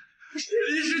的，是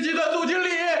林氏集团总经理。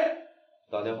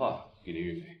打电话给李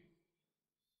玉梅。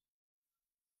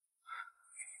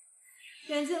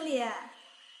袁经理，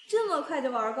这么快就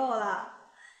玩够了？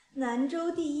南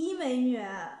州第1美女，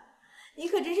你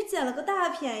可真是捡了个大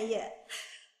便宜。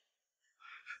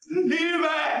李玉梅，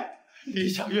李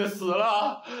小月死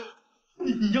了，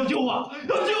你要救我，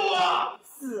要救我！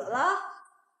死了？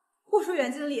我说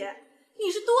袁经理，你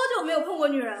是多久没有碰过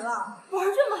女人了？玩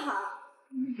这么狠？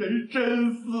人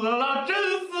真死了，真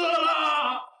死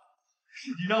了！是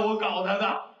你让我搞他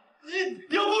的，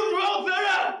你要负主要责任。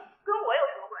跟我有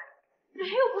什么关系？人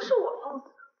又不是我碰死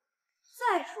的。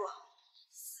再说，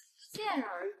死一件人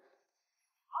而已。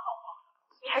好老婆，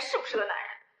你还是不是个男人？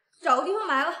找个地方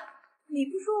埋了。你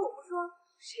不说，我不说，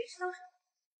谁知道是？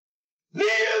李玉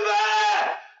梅，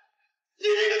你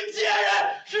这个贱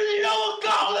人，是你让我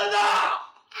搞的呢！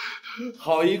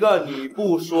好一个你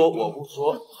不说我不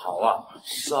说，好啊，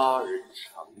杀人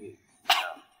偿命。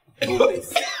你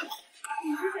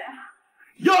是谁？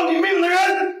要你命的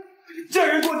人，这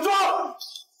人给我抓！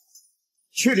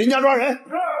去林家抓人。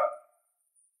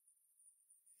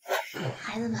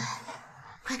孩子们，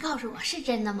快告诉我是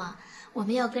真的吗？我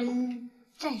们要跟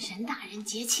战神大人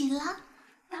结亲了？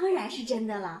当然是真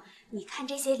的了，你看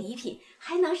这些礼品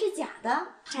还能是假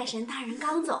的？战神大人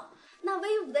刚走，那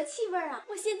威武的气味啊，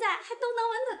我现在还都能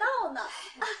闻得到呢。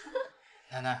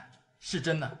奶奶，是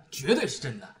真的，绝对是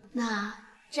真的。那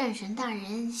战神大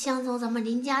人相中咱们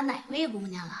林家哪位姑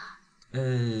娘了？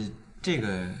这个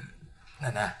奶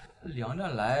奶梁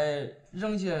战来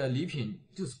扔下礼品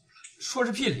就走了，说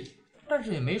是聘礼，但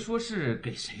是也没说是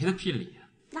给谁的聘礼啊。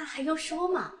那还用说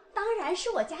吗？当然是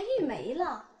我家玉梅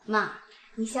了。妈，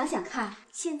你想想看，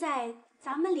现在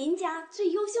咱们林家最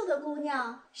优秀的姑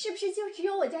娘，是不是就只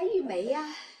有我家玉梅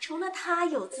呀？除了她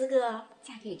有资格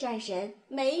嫁给战神，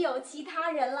没有其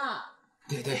他人了。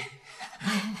对。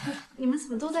你们怎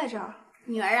么都在这儿？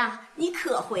女儿啊，你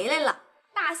可回来了！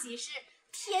大喜事，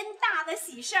天大的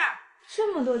喜事儿！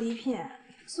这么多礼品，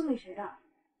送给谁的？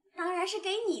当然是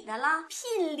给你的啦，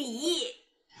聘礼。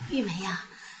玉梅呀，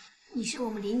你是我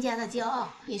们林家的骄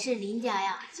傲，也是林家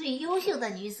呀最优秀的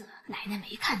女子。奶奶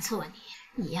没看错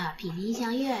你，你呀比林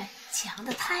香月强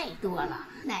的太多了。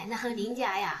奶奶和林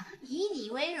家呀以你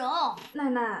为荣。奶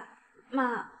奶，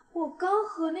妈，我刚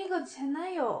和那个前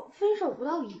男友分手不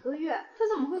到1个月，他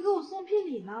怎么会给我送聘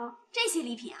礼呢？这些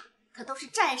礼品啊，可都是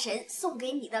战神送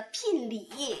给你的聘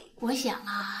礼。我想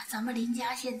啊，咱们林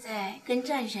家现在跟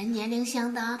战神年龄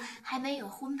相当，还没有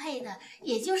婚配的，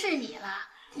也就是你了。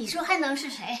你说还能是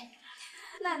谁？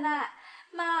奶奶，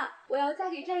妈，我要嫁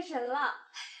给战神了！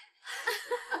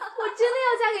我真的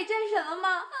要嫁给战神了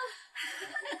吗？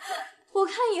我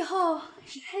看以后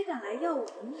谁还敢来要我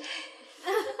的命？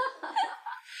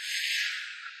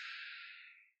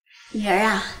女儿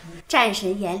啊，战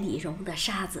神眼里容的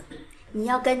沙子，你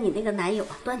要跟你那个男友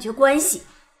啊断绝关系。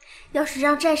要是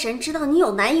让战神知道你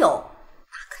有男友，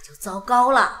那可就糟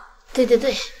糕了。对，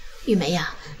玉梅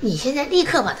呀，你现在立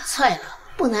刻把他踹了，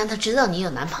不能让他知道你有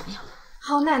男朋友。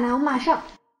好，奶奶，我马上。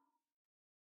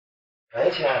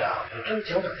喂，亲爱的，我正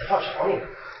经打电话找你呢，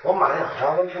我买了2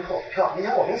张温泉火车票，你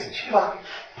想我们一起去吧？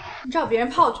你找别人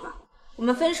泡去吧，我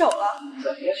们分手了。怎么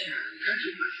了，亲爱的？开什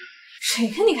么玩笑？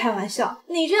谁跟你开玩笑？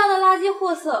你这样的垃圾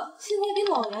货色，现在给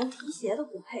老娘提鞋都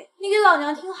不配。你给老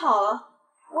娘听好了，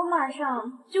我马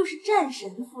上就是战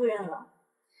神夫人了，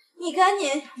你赶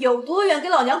紧有多远给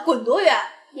老娘滚多远。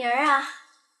女儿啊，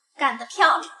干得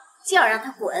漂亮，就要让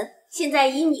他滚。现在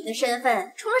以你的身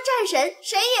份，除了战神，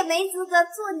谁也没资格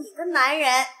做你的男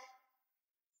人。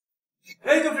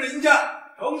这就是林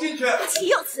家，冲进去！岂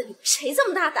有此理！谁这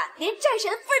么大胆，连战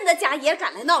神夫人的家也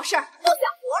敢来闹事儿？不想活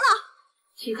了！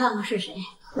去看看是谁，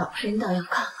老身倒要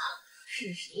看看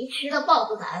是谁吃了豹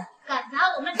子胆，敢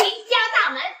砸我们林家大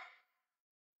门。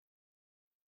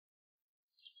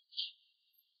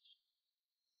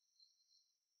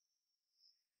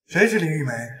谁是林玉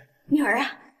梅？女儿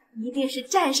啊，一定是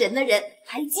战神的人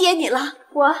来接你了。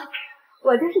我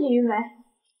就是林玉梅。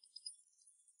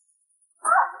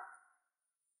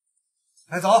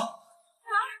来走。我的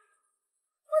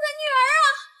女儿啊！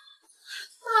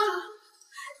妈，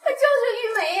她就是玉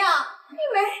梅呀！玉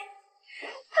梅，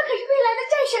她可是未来的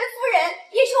战神夫人，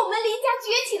也是我们林家崛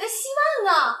起的希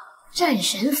望啊！战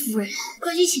神夫人，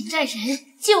快去请战神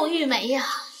救玉梅呀！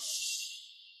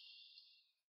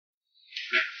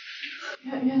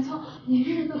元聪，你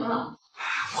这是怎么了？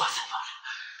我才发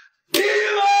现，林玉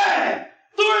梅，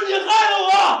都是你害的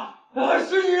我，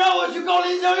是你让我去告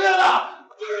林香月的，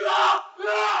就是他。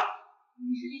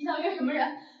你是林香月什么人？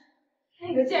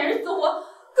那个贱人死活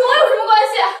跟我有什么关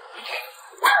系？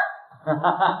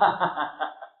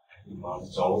你妈的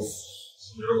找死！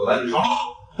你给我来，你上！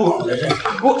不管我在这里，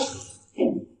我，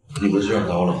你不是这样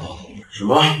刀了吗？什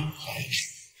么？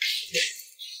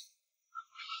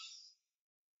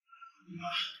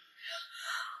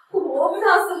我不想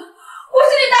死，我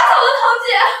是你打扫的堂姐。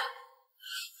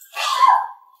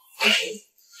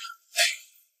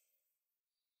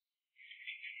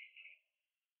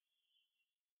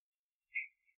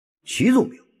齐总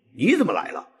兵，你怎么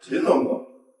来了？秦总兵，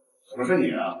怎么是你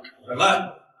啊？来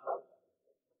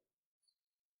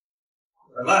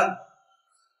来，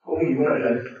公营的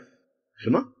人。什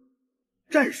么？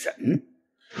战神？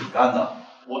干的！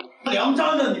我梁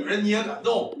山的女人你也敢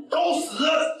动？找死！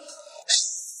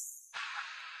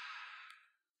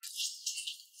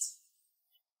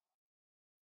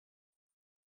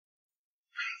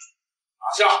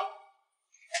拿下！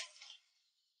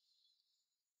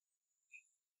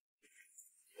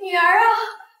女儿啊，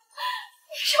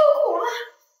你受苦了，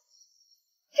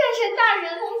战神大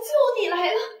人，我们救你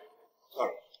来了。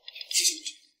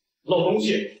老东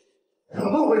西，怎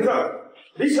么回事？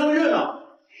林香月呢？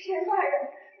神大人，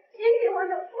您喜欢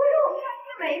的不是我们家玉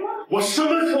梅吗？我什么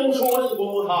时候说我喜欢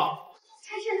过她？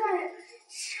战神大人，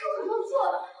是我弄错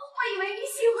了，我以为你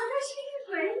喜欢的是玉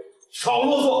梅。少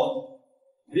啰嗦！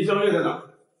林香月在哪？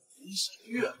林香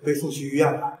月被送去医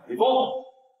院了。李峰，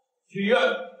去医院。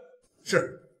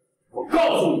是。我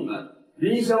告诉你们，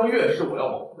林香月是我要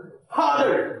保护的人，她的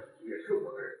人也是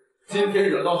我的人。今天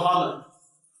惹到他们，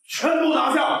全部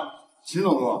拿下！秦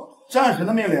总督，战神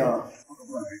的命令我可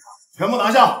不能违抗，全部拿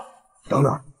下！等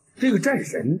等，这个战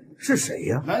神是谁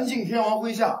呀？南境天王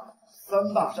麾下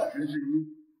3大战神之一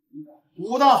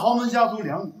，5大豪门家族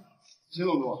2女。秦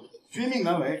总督，君命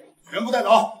难违，全部带走。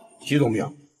齐总兵，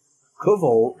可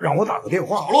否让我打个电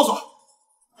话？少啰嗦，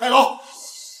带走。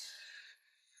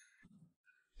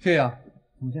这样，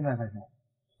从现在开始，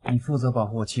你负责保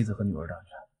护我妻子和女儿的安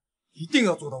全，一定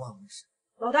要做到万无一失。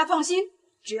老大放心，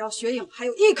只要雪影还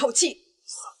有一口气，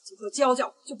小吉和娇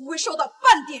娇就不会受到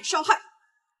半点伤害。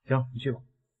行，你去吧。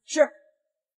是。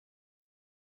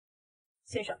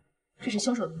先生，这是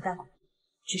凶手名单，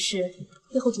只是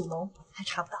背后主谋还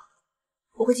查不到，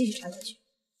我会继续查下去。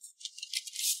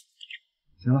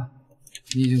行了，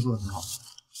你已经做得很好了。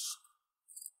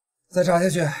再查下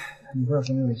去，你会有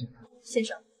生命危险。先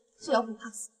生，素瑶不怕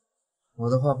死。我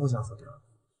的话不想死掉。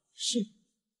是，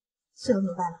素瑶明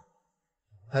白了。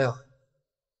还有，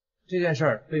这件事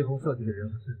儿背后涉及的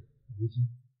人和事无尽，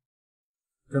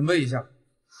准备一下。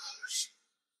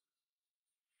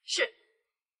是。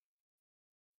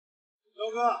彪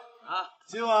哥啊，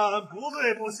今晚不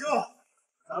醉不休，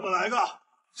咱们来个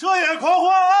彻夜狂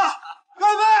欢啊！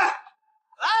干杯！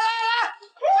来！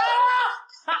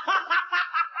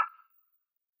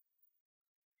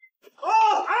哦，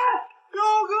哎，彪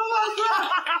哥万岁！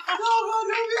彪哥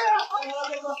牛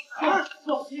逼！小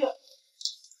鸡，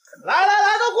来，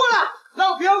都过来，让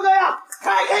彪哥呀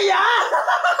开开眼！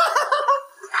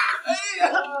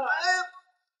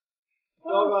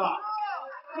彪哥，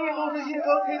这都是夜光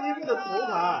KTV 的头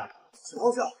牌，瞧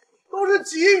瞧，都是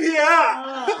极品。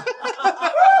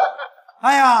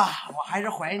哎呀，我还是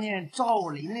怀念赵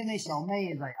琳琳那小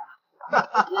妹子呀。彪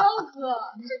哥，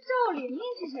这赵琳琳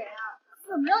是谁啊？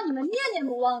怎么让你们念念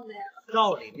不忘的呀？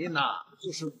赵琳琳呐，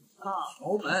就是大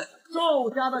豪门赵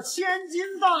家的千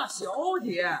金大小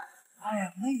姐。哎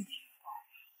呀，那天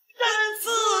真刺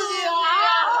激啊！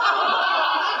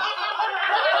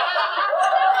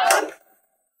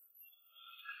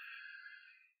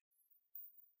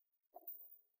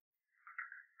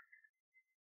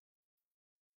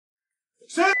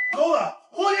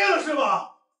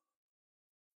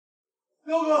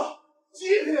彪哥，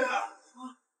极品！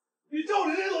比赵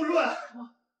琳琳都润。我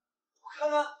看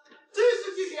看，真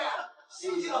是极品！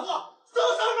新鲜的货，送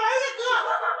上门的哥！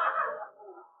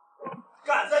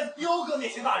敢在彪哥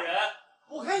面前打人，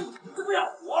我看你就不想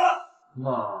活了。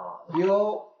马彪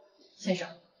先生，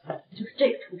就是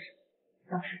这个畜生，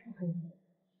当时不跟你。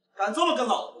敢这么跟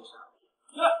老子对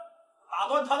视？打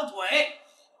断他的腿！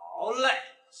好嘞，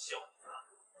小子，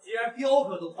既然彪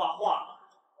哥都发话了，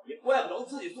也怪不着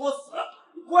自己作死，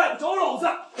也怪不着老子。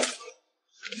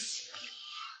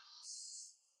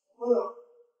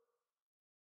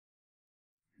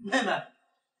妹妹，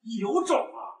你有种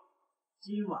啊！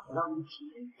今晚让你体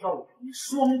验赵云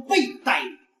双倍待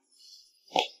遇。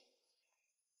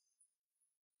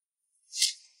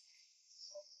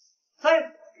嘿，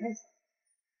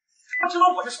他知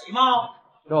道我是谁吗？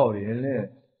赵琳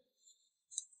琳，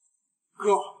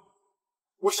哥，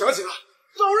我想起了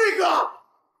赵瑞哥。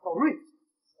赵瑞？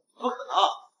不可能，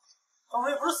赵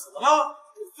瑞不是死了吗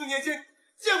？4年前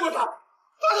见过他，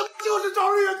他就是赵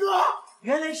瑞哥。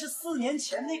原来是4年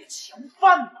前那个强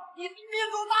犯呐！你命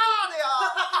够大的呀！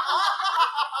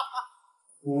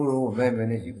侮辱我妹妹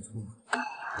那几个畜生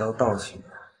都到齐了。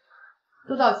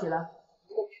都到齐了。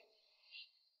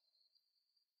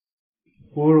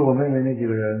侮辱我妹妹那几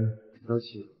个人都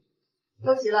齐了。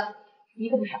都齐了，一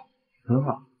个不少。很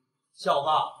好。小子，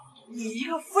你一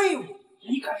个废物，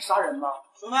你敢杀人吗？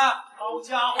兄弟，好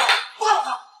家伙，放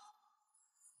他！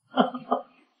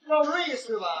赵瑞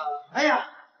是吧？哎呀，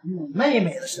你妹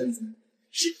妹的身份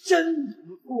是真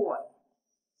不错呀，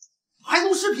还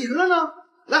录视频了呢。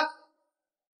来，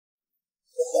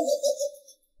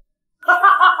哈哈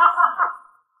哈哈哈！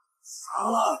杀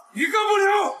了一个不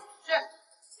留。是，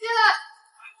进来。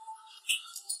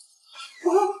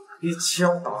一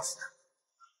枪打死他。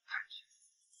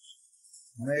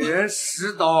每人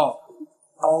10刀，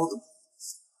刀的。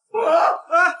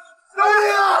救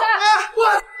命啊！我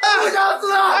不想死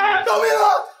啊！救命啊！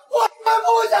我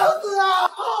不想死啊！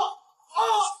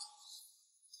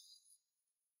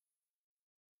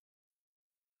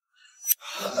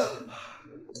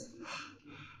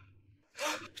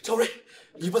赵瑞，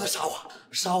你不能杀我，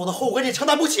杀我的后果你承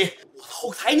担不起，我的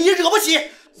后台你也惹不起，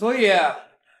所以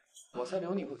我才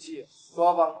留你口气。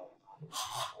说吧。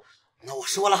好，那我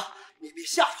说了，你别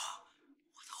吓着我。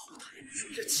我的后台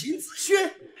是秦子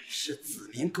轩，是子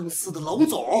明公司的龙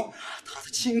总，他的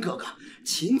亲哥哥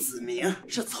秦子明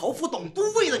是曹府总督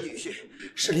卫的女婿，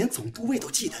是连总督卫都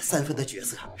忌惮3分的角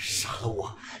色。杀了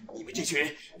我，你们这群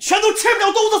人全都吃不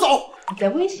了兜着走。你在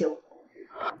威胁我？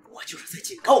我就是在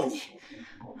警告你。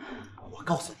我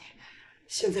告诉你，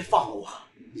现在放了我，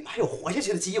你们还有活下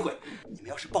去的机会。你们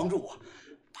要是帮助我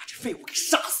把这废物给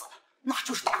杀死了，那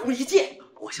就是大功一件。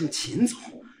我向秦总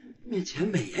面前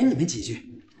美言你们几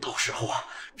句，到时候啊，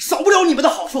少不了你们的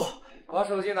好处。把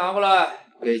手机拿过来，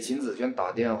给秦子轩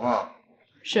打电话。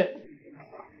是。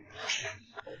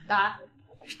打。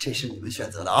这是你们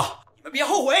选择的啊，你们别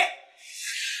后悔。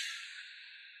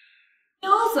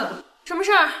彪子，什么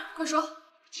事儿？快说。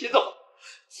秦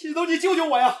总，你救救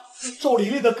我呀！赵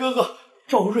琳琳的哥哥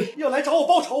赵瑞要来找我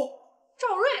报仇。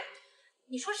赵瑞？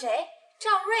你说谁？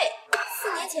赵瑞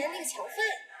，4年前那个强犯。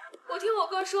我听我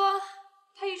哥说，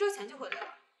他1周前就回来了。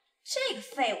这个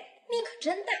废物命可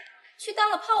真大，去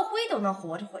当了炮灰都能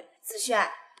活着回来。子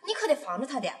轩，你可得防着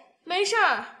他点。没事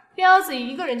儿，彪子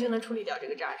一个人就能处理掉这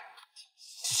个渣渣。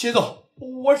秦总，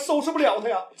我收拾不了他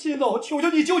呀！秦总，求求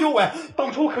你救救我呀！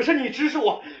当初可是你指使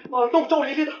我弄赵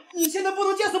琳琳的，你现在不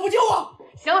能见死不救啊！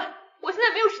行了，我现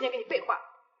在没有时间跟你废话。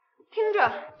听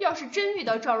着，要是真遇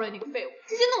到赵瑞那个废物，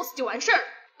直接弄死就完事儿。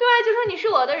对外就说你是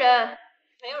我的人，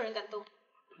没有人敢动。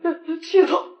秦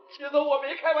总，我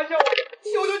没开玩笑，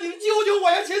求求你救救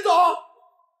我呀，秦总！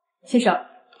先生，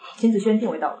秦子轩定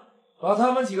位到了，把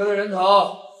他们几个的人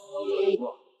头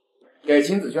给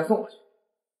秦子轩送过去。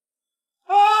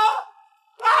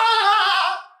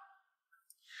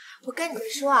我跟你们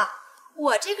说啊，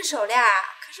我这个手链啊，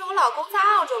可是我老公在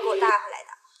澳洲给我带回来的，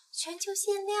全球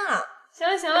限量。行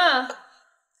了行了，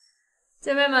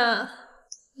姐妹们，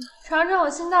尝尝我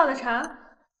新倒的茶。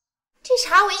这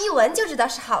茶我一闻就知道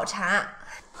是好茶，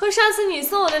和上次你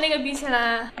送我的那个比起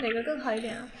来，哪个更好一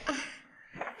点啊？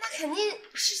那肯定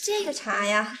是这个茶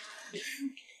呀。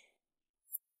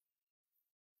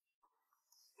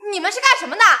你们是干什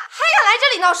么的？还敢来这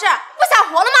里闹事？不想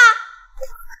活了吗？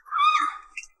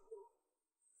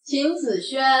秦子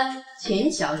轩，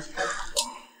秦小姐，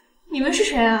你们是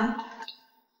谁啊？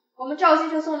我们赵先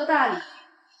生送的大礼。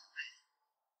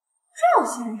赵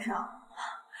先生？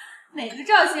哪个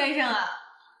赵先生啊？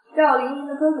赵琳琳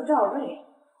的哥哥赵瑞。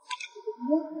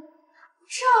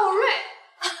赵瑞，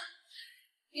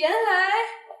原来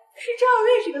是赵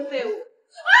瑞这个废物。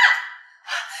啊！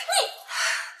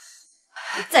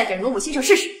你再敢惹我先生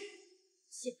试试，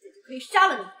现在就可以杀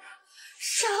了你！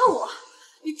杀我？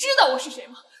你知道我是谁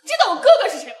吗？知道我哥哥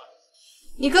是谁吗？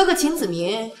你哥哥秦子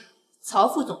明，曹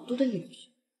副总督的女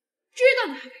婿。知道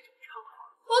你还敢这么称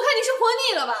呼？我看你是活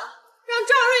腻了吧？让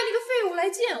赵瑞那个废物来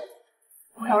见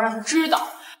我，我要让他知道，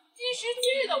今时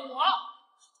今日的我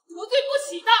得罪不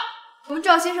起的。我们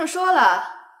赵先生说了，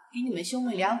给你们兄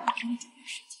妹俩5天的准备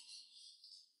时间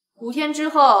，5天之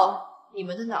后，你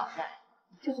们的脑袋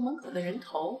就和门口的人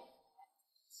头。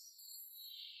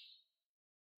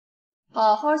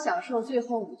好好享受最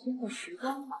后5天的时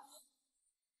光吧。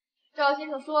赵先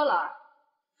生说了，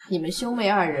你们兄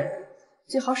妹2人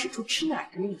最好使出吃奶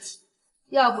的力气，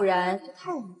要不然就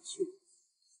太无趣了。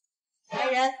来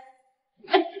人，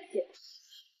干什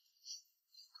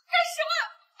么？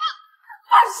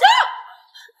放手！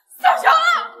放手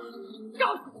啊！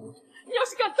告诉你，你要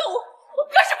是敢动我，我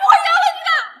可是不会饶了你的！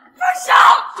放手！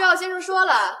赵先生说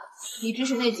了，你指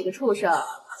使那几个畜生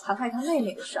残害他妹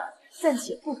妹的事儿，暂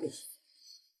且不更新。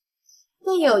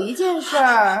但有一件事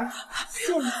儿，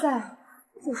现在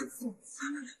就是现今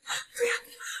了。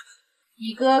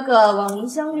你哥哥往林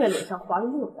香月脸上划了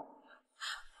6刀，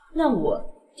那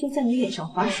我就在你脸上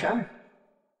划12刀。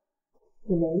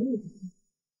你没意思？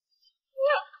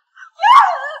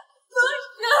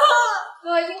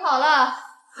各位听好了，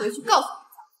回去告诉你们，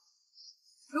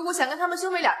如果想跟他们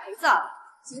兄妹俩陪葬，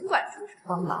尽管出手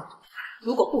帮忙；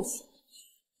如果不行，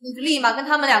你就立马跟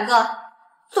他们2个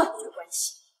断绝关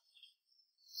系。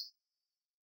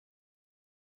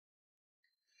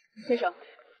先生，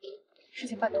事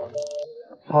情办妥了。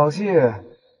好戏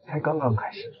才刚刚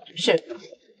开始。是。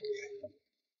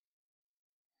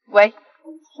喂，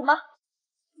什么？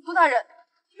总督大人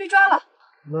被抓了。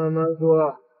慢慢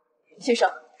说。先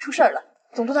生，出事了，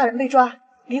总督大人被抓，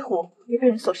李虎也被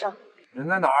人所伤。人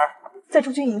在哪儿？在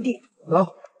驻军营地。走，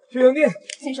去营地。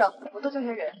先生，我多叫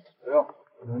些人。不用，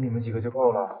有你们几个就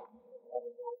够了。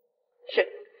是。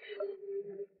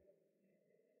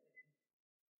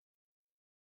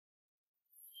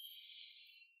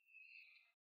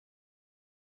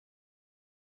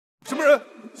什么人？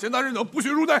闲杂人等不许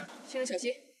入内。先生小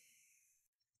心。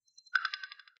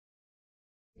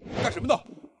干什么的？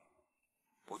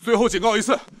我最后警告一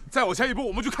次，再往前一步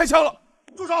我们就开枪了。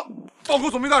住手！报告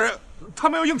总兵大人，他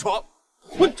们要硬闯。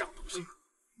混账东西！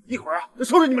一会儿就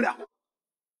收拾你们俩。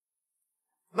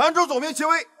南州总兵齐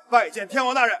威拜见天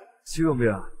王大人。齐总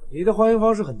兵，你的欢迎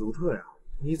方式很独特呀，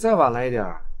你再晚来一点，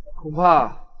恐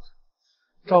怕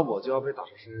赵某就要被打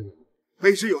成生人。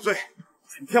为师有罪，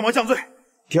请天王降罪。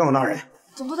天王大人，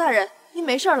总督大人，您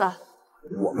没事了？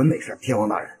我们没事。天王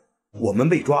大人，我们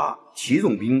被抓，齐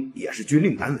总兵也是军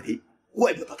令难违，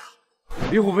怪不得他。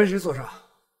李虎被谁所杀？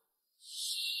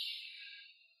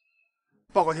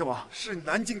报告天王，是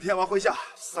南境天王麾下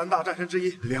3大战神之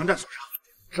一梁战所杀。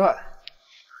战？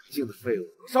南境的废物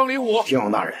能伤李虎？天王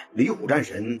大人，李虎战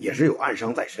神也是有暗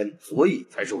伤在身，所以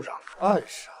才受伤。暗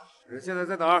伤？人现在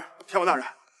在哪儿？天王大人，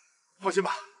放心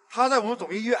吧，他在我们总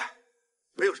兵医院，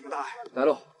没有什么大碍。带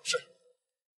路。是。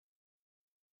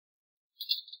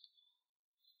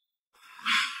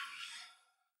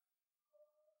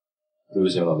对不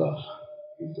起，老大，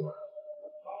给你多少？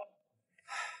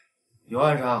有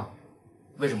暗伤，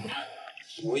为什么不谈？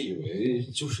我以为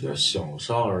就是点小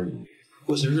伤而已，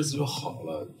过些日子就好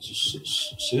了。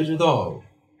谁知道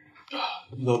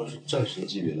遇到的是战神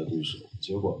级别的对手，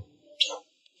结果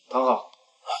躺好。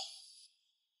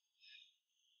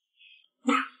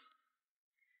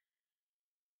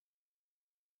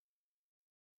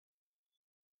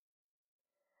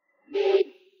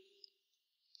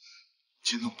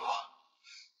秦总督，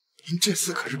您这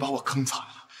次可是把我坑惨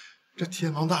了。这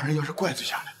天王大人要是怪罪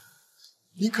下来，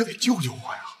您可得救救我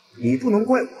呀！你不能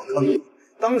怪我坑你，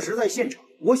当时在现场，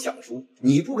我想说，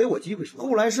你不给我机会说，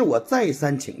后来是我再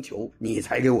三请求，你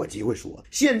才给我机会说，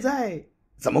现在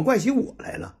怎么怪起我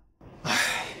来了？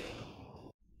唉，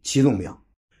齐总兵，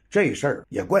这事儿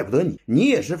也怪不得你，你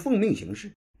也是奉命行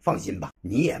事。放心吧，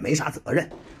你也没啥责任。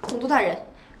总督大人，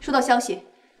收到消息，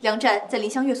梁战在林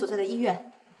香月所在的医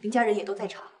院，林家人也都在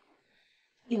场。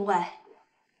另外，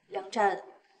梁战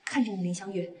看中了林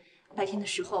香月，白天的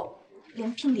时候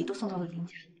连聘礼都送到了林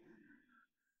家。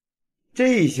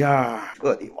这下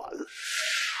彻底完了。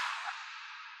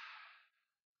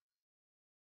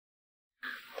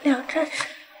梁战士，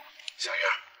香月，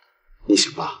你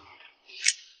醒了？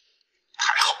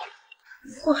太好了，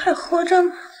我还活着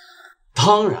吗？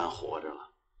当然活着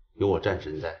了，有我战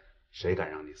神在，谁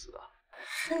敢让你死啊？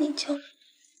是你救了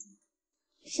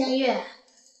香月，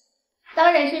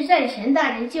当然是战神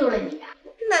大人救了你呀！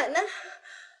奶奶，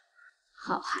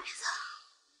好孩子，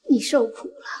你受苦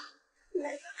了。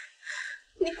奶奶，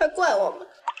你还怪我们？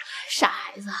傻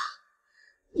孩子，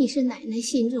你是奶奶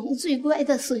心中最乖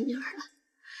的孙女了。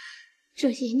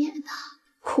这些年呢，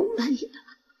苦了你了。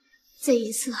这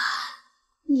一次啊，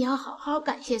你要好好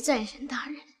感谢战神大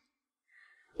人，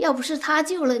要不是他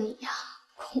救了你呀，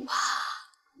恐怕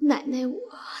奶奶我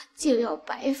就要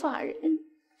白发人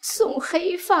送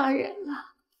黑发人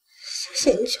了。谢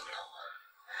谢你救了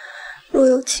我，若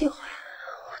有机会，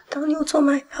我当牛做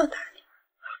马也不要打你。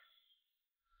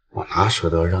我哪舍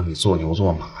得让你做牛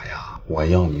做马呀？我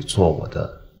要你做我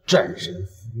的战神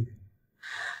夫人。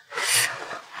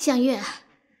相月，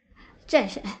战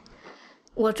神，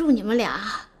我祝你们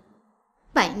俩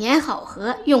百年好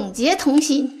合，永结同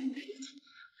心。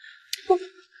有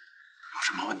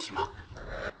什么问题吗？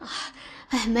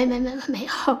哎，没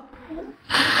有。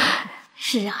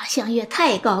是啊，相月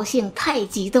太高兴，太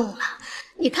激动了，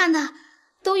你看他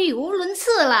都语无伦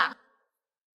次了。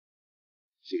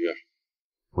星月，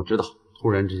我知道突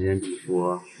然之间你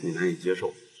说你难以接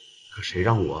受，可谁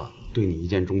让我对你一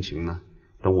见钟情呢？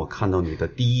等我看到你的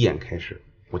第一眼开始，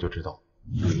我就知道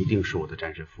你一定是我的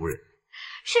战神夫人。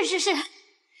是，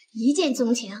一见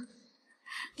钟情，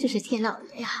这是天老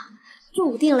爷呀，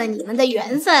注定了你们的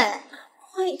缘分。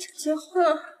我已经结婚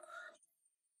了。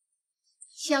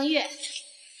香月，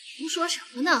胡说什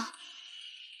么呢？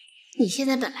你现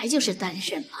在本来就是单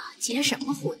身嘛，结什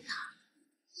么婚呢？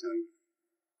香月，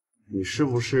你是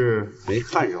不是没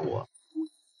看上我？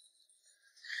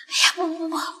哎呀，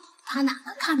不，他哪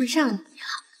能看不上你呀？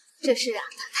这是啊，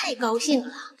他太高兴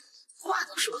了，话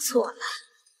都说错了。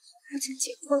而且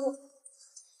结婚了，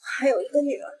还有一个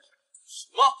女儿。什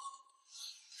么？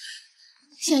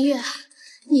香月，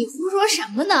你胡说什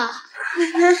么呢？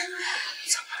奶奶，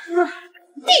怎么了？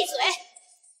闭嘴！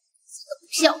死不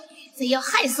孝女，贼要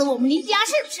害死我们林家，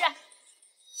是不是？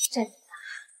真的，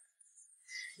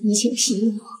你请息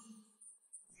怒，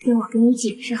听我给你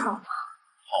解释好吗？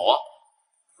好啊，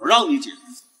我让你解释。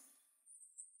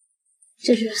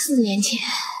这是4年前，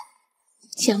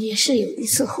香月是有一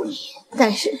次婚姻，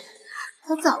但是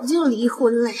她早就离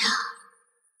婚了呀。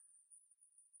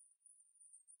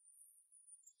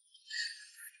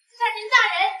战神大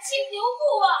人，请留步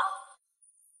啊！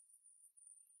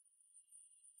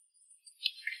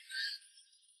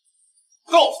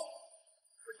告诉你，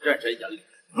本战神眼里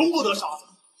容不得傻子，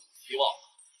希望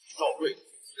赵瑞这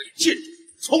个贱种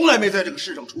从来没在这个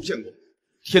世上出现过。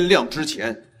天亮之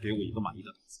前给我一个满意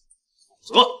的答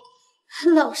复，否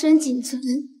则老身谨遵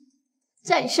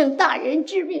战胜大人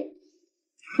之命。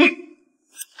哼！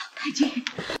老太君，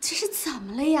这是怎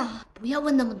么了呀？不要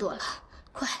问那么多了，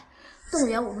快动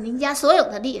员我们林家所有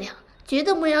的力量，绝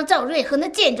对不让赵瑞和那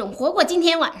贱种活过今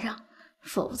天晚上，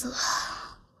否则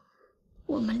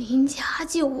我们林家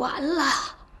就完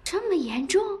了。这么严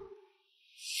重？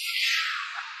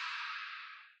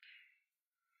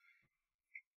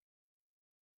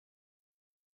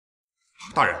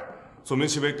大人，左明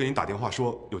齐伟给您打电话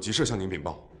说有急事向您禀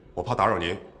报，我怕打扰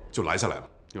您，就拦下来了。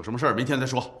有什么事儿明天再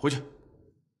说，回去。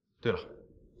对了，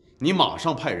你马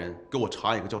上派人给我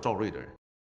查一个叫赵瑞的人。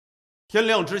天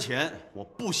亮之前，我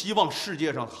不希望世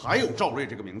界上还有赵瑞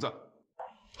这个名字。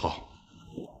好，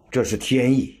这是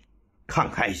天意，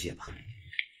看开些吧。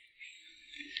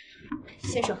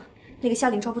先生，那个下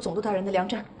令抓捕总督大人的梁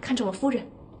战看中了夫人，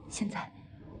现在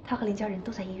他和林家人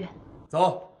都在医院。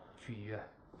走，去医院。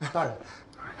大人，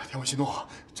天王息怒，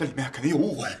这里面肯定有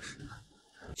误会。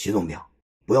齐总兵，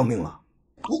不要命了？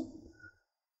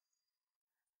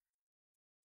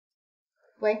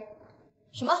喂，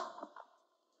什么？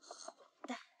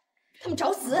他们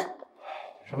找死！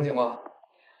什么情况？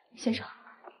先生，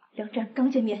梁战刚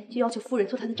见面就要求夫人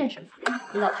做他的战神夫人。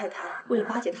林老太太为了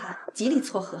巴结他，极力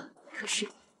撮合。可是，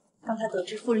当他得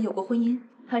知夫人有过婚姻，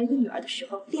还有一个女儿的时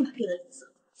候，立马变了脸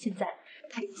色。现在，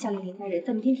他已经下令林家人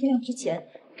在明天天亮之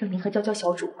前，让您和娇娇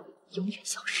小主永远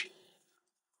消失。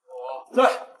我在，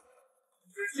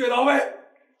直接到位。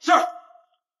是。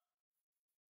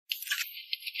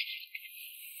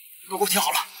都给我听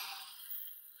好了，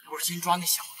我是先抓那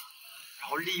小子，然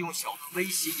后利用小子威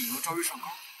胁引诱赵瑞上钩，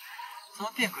咱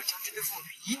们便可将这对父女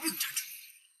一并铲除。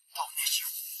到那时候，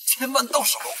千万到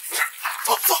手。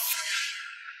走走。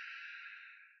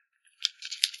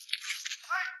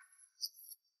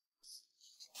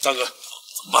张哥，怎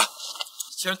么办？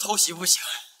既然偷袭不行，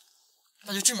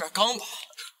那就正面刚吧。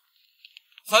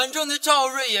反正那赵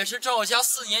瑞也是赵家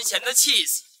4年前的弃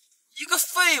子，一个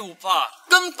废物罢了，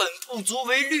根本不足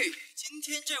为虑。今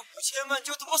天这5000万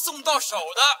就他妈送到手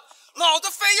的，老子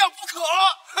非要不可！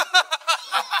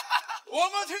我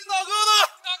们听大哥的，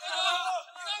大哥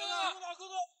的，大哥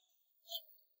的。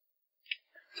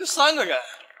就3个人。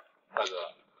大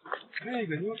哥，那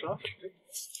个妞啥？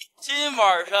今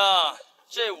晚上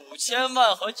这5000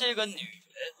万和这个女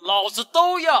人，老子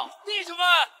都要！弟兄们，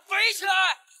围起来！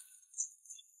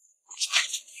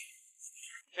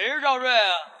谁是赵瑞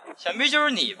啊？想必就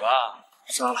是你吧？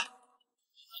杀了！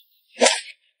你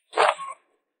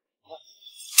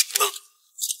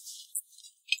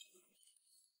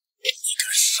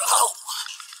敢杀我？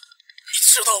你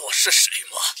知道我是谁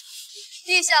吗？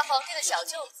地下皇帝的小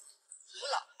舅子吴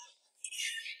老。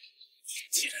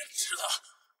既然知道，还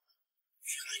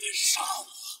敢杀我，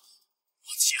我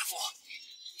姐夫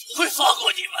不会放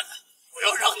过你们的！我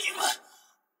要让你们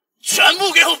全部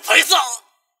给我陪葬！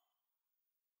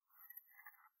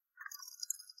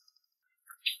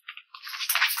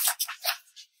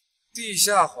地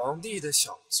下皇帝的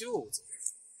小舅子，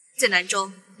在南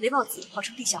州，雷暴子号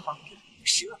称地下皇帝，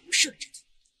十恶不赦之徒，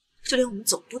就连我们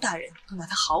总督大人都拿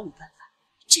他毫无办法。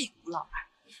这个吴老二，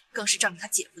更是仗着他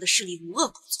姐夫的势力无恶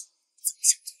不作，怎么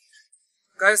想做？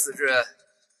该死之人，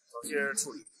小心人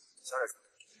处理，小点声，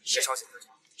别吵醒大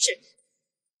家。是。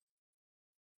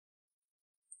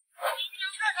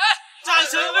战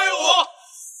神威武！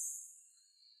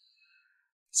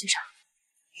学长，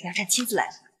梁战亲自来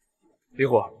了。李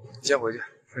虎，你先回去，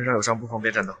身上有伤不方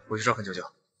便战斗，回去照看舅舅。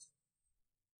东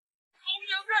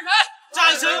阳战神，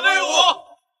战神威武！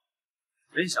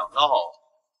没想到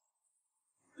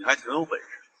你还挺有本事，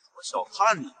我小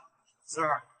看你。四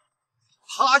儿，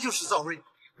他就是赵瑞，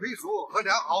魏叔和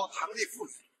梁敖堂弟父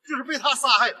子，就是被他杀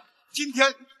害的。今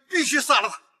天必须杀了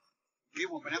他，给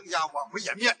我们梁家挽回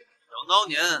颜面。想当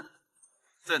年，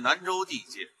在南州地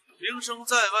界名声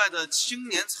在外的青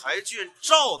年才俊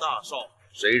赵大少，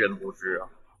谁人不知啊？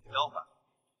相反，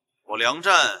我梁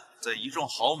战在一众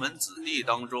豪门子弟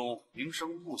当中名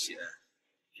声不显，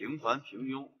平凡平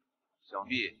庸。想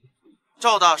必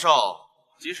赵大少，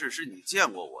即使是你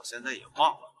见过我，现在也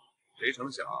忘了。谁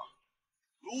成想，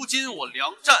如今我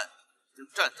梁战已经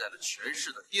站在了权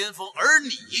势的巅峰，而你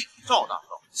赵大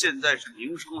少现在是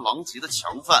名声狼藉的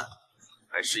强犯，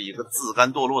还是一个自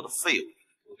甘堕落的废物，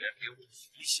不该给我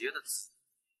提携的子。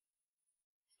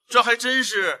这还真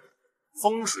是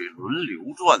风水轮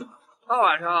流转呢。大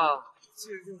晚上气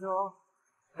势汹汹，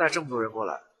带这么多人过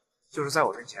来，就是在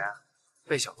我面前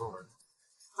被小众人。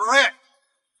赵瑞，我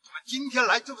今天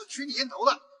来就是取你人头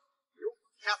的，有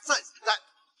我家战神在，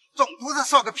总督他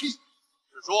算个屁！是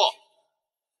说，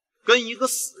跟一个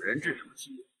死人置什么气？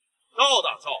赵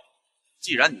大少，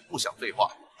既然你不想对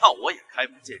话，那我也开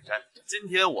门见山。今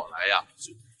天我来呀，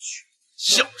就取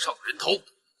项上人头。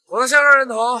我的项上人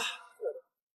头。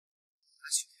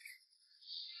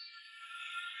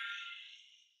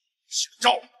小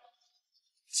赵，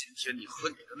今天你和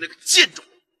你的那个贱种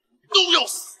都要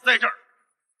死在这儿，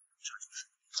这就是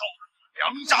赵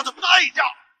梁家的代价。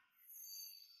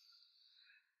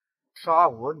杀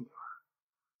我女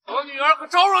儿，我女儿可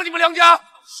招惹你们梁家？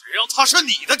谁让她是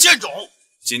你的贱种？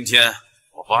今天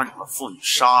我把你们父女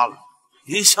杀了，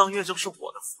林香月就是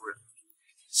我的夫人。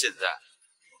现在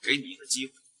我给你一个机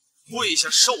会，跪下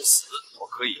受死，我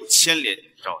可以牵连你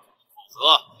们赵家，否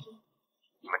则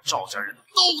你们赵家人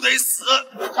都得死！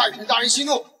战神大人息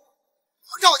怒，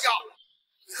我赵家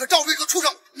和赵瑞这个畜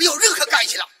生没有任何干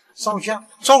系了。少将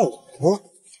赵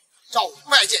武，赵武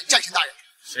拜见战神大人。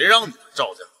谁让你们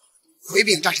赵家回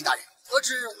禀战神大人，得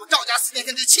知我赵家4年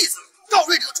前的妻子赵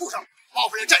瑞这个畜生报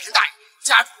复了战神大人，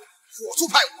家主火速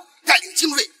派我带领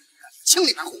精锐清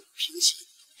理蛮户，平息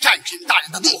战神大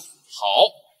人的怒火。好，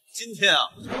今天啊，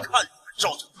就看你们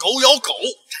赵家狗咬狗。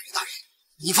战神大人，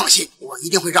您放心，我一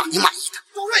定会让您满意的。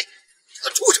赵瑞这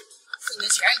个畜生，4年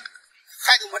前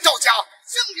害得我们赵家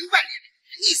声名败裂，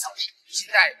人一扫地，现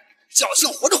在侥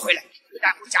幸活着回来，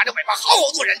但我夹着尾巴好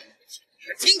好做人，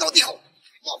是天高地厚，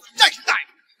报复战神大人，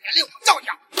连累我们赵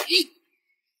家，你应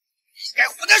该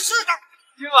活在世上。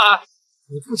今晚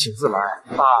你不请自来，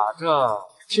打着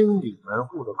清理门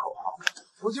户的口号，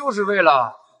不就是为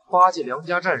了巴结梁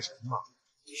家战神吗？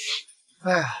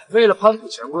哎呀，为了攀附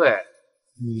权贵，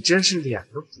你真是脸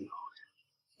都不要。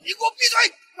你给我闭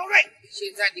嘴，赵瑞！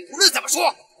现在你无论怎么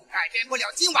说，改变不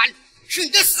了今晚是你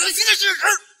的死期的事实。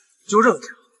纠正一下，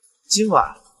今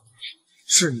晚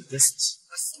是你的死期。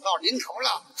死到临头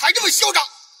了，还这么嚣张！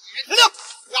天亮，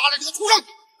拉了这个畜生，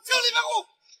清理门户。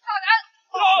大胆！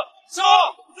收！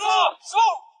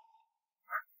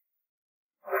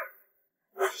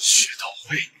血到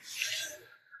位，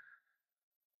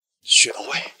血到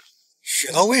位，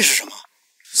血到位是什么？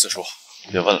四叔，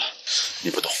别问了，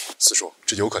你不懂。四叔，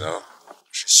这有可能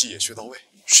是西野血到位，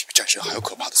是比战神还要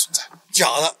可怕的存在。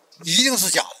假的，一定是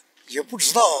假的。也不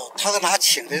知道他和他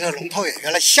请来的龙套演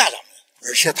员来吓咱们，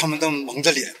而且他们都蒙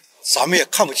着脸，咱们也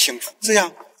看不清楚，这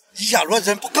样以假乱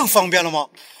真不更方便了吗？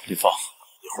李芳，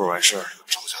一会儿完事儿，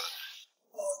赵家的人。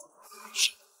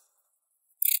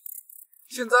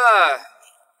现在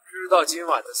知道今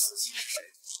晚的死期是谁？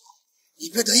你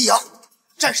别得意啊！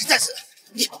战神在此，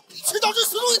你迟早是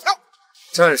死路一条。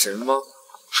战神吗？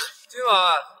今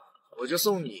晚我就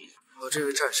送你和这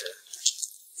位战神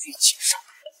一起上。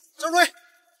郑瑞，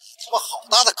他妈好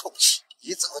大的口气！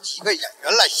你找几个演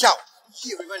员来吓我，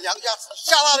以为我们梁家是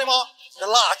吓大的吗？这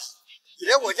垃圾，你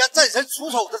连我家战神出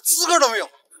手的资格都没有。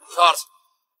杀了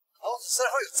他！老子身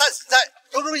后有战神在，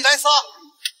有种你来杀！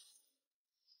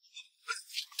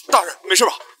大人，没事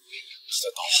吧？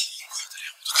这刀快的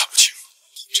连我都看不清，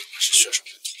真的是血手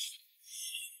人头。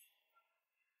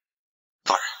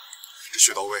大人，这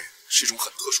血刀卫是一种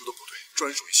很特殊的部队，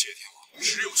专属于西野天王，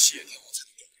只有西野天王才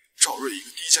能调动。赵瑞一个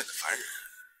低贱的凡人，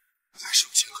还是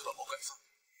有前科的劳改犯，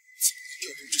怎么能调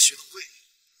动这血刀卫？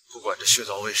不管这血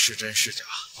刀卫是真是假，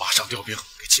马上调兵，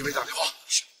给齐卫打电话。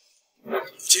是。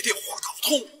不接电话搞不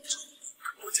通，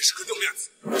关键时刻掉面子，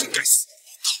真该死！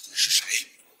到底是谁？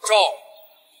赵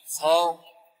苍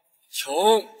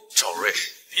穹，赵瑞，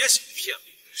别想骗我，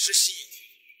是西野天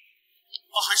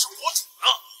王，我还是国主呢！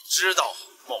你知道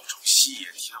冒充西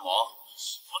野天王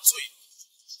什么罪？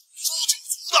诛九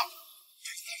族的。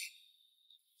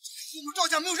我们赵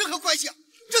家没有任何关系啊！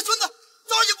这孙子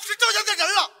早已经不是赵家的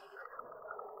人了。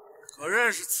可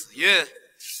认识此印？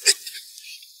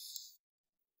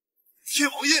天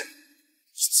王印，你怎么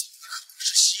可能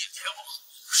是西野天王？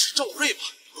是赵瑞吧？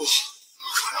不可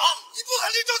能！你不肯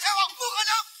定赵天王，不可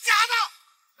能，假的！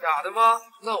假的吗？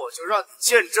那我就让你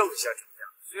见证一下真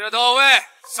相。血刀卫，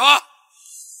杀！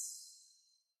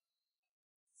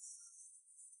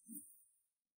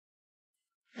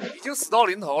已经死到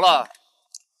临头了，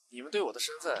你们对我的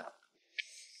身份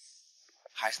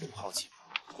还是那么好奇吗？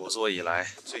国祚以来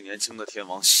最年轻的天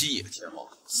王西野天王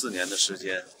，4年的时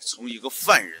间从一个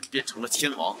犯人变成了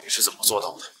天王，你是怎么做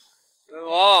到的？本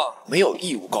王没有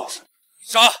义务告诉你。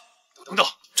杀！等等，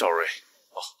赵瑞，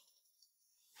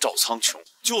赵苍穹，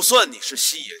就算你是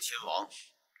西野天王，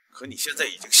可你现在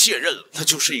已经卸任了，那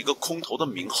就是一个空头的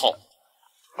名号。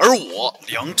而我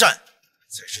梁战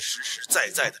才是实实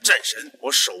在在的战神，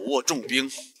我手握重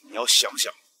兵，你要想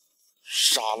想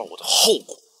杀了我的后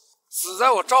果。死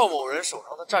在我赵某人手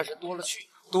上的战神多了去，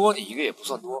多你一个也不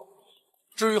算多。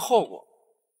至于后果，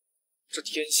这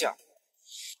天下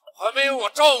还没有我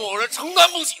赵某人承担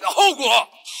不起的后果。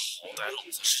好歹老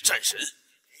子是战神，你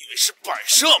以为是摆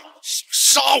设吗？想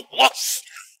杀我？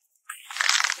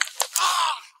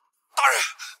大人，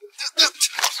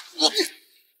我你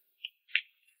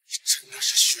真的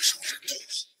是血手人头！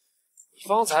你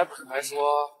方才不是还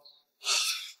说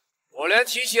我连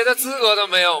提鞋的资格都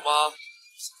没有吗？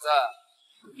现在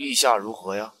意下如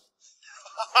何呀？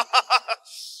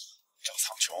赵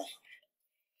苍穹，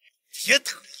别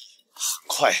得意，很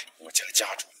快我家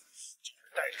家主就会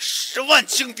带着10万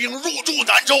精兵入驻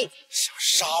南州，想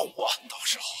杀我，到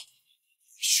时候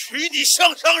取你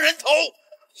项上人头。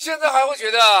现在还会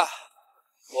觉得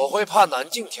我会怕南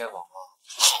境天王吗？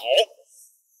好，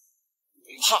不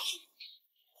怕，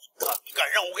敢不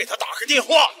敢让我给他打个电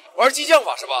话？玩激将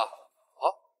法是吧？啊，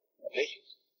哎，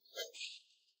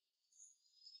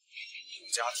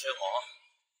你家天王，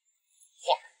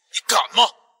话你敢吗？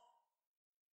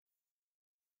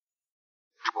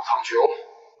赵苍穹，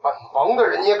本王的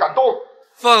人你也敢动？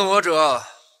犯我者，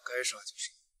该杀就杀。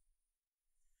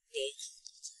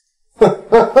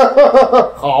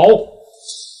好，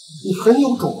你很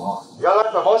有种啊！原来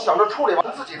本王想着处理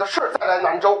完自己的事再来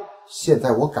南州，现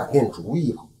在我改变主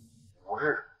意了，5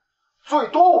日，最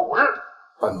多5日。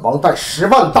本王带10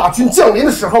万大军降临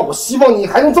的时候，我希望你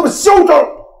还能这么嚣张。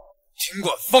尽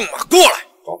管放马过来！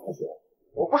赵同学，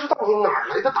我不知道你哪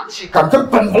来的胆气，敢跟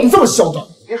本王这么嚣张。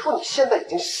别说你现在已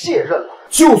经卸任了，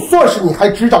就算是你还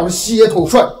执掌着西野统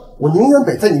帅，我宁远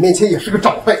北在你面前也是个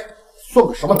长辈，算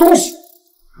个什么东西？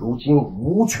如今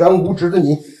无权无职的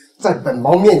你，在本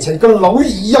王面前跟蝼蚁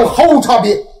一样毫无差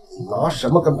别，你拿什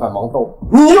么跟本王斗？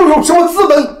你又有什么资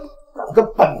本敢跟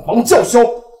本王叫嚣？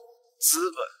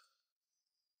资本，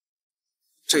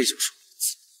这就是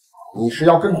你是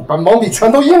要跟本王比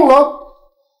拳头硬了？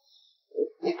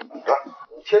你等着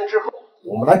，5天之后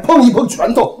我们来碰一碰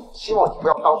拳头。希望你不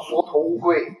要当缩头乌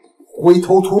龟，灰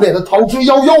头土脸的逃之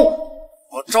夭夭。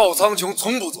我赵苍穹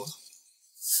从不做头。4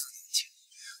年前，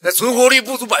在存活率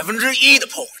不足1%的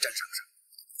炮火战场上，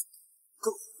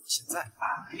更现在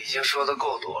已经说的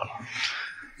够多了，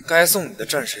该送你的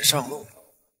战神上路了。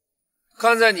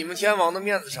看在你们天王的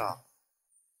面子上，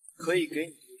可以给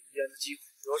你一言的机会。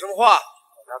有什么话，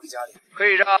拿给家里，可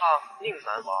以让宁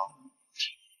南王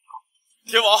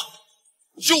听。天王，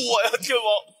救我呀，天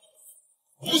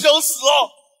王！不想死啊！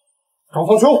赵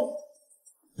方兄，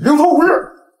领头5日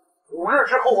，5日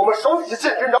之后我们手底下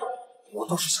见真章。我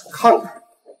倒是想看看，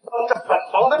当着本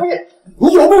王的面，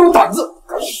你有没有胆子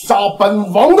敢杀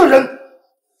本王的人？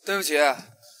对不起，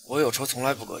我有仇从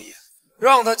来不隔夜，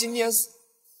让他今天死，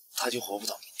他就活不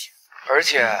到明天。而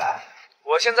且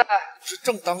我现在不是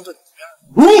正当着你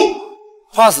面，你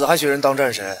怕死还学人当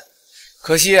战神，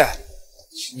可惜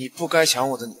你不该抢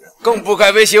我的女人，更不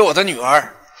该威胁我的女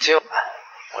儿。今晚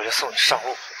我就送你上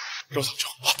路。赵堂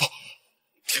兄，不，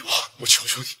天王，我求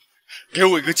求你，给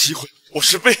我一个机会，我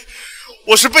是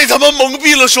被他们蒙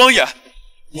蔽了双眼，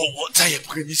我再也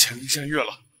不跟你潜灵相月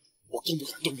了，我更不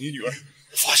敢动你女儿，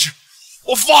我发誓，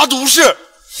我发毒誓，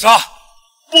杀！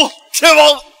不，天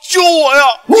王救我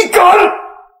呀！你敢！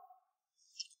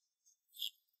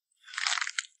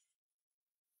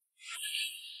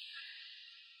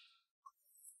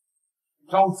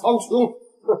赵苍穹，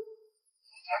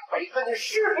北跟你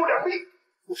师父两地，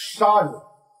不杀你，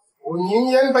我宁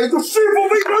延北就誓不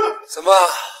为人。怎么？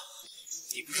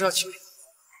你不是要清理？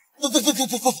不，都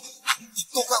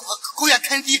怪我狗眼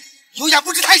看人低，有眼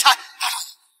不识泰山，要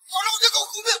让我这狗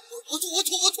苦命！我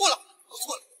错了。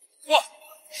不，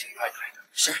谁派你来的？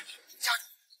是家主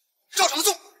赵长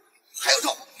纵，还有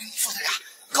赵虎，你父子俩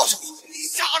告诉我，你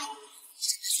杀了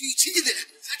属于亲近的人，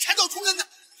才缠到重恩呢。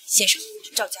先生，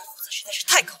赵家父子实在是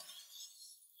太可恶了，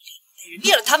带人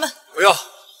灭了他们。不要，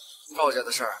赵家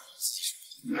的事儿自己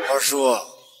说。二叔，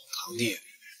堂弟，4年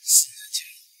前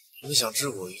你们想置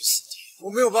我于死地，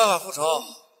我没有办法复仇，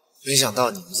没想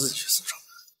到你们自己去送上门，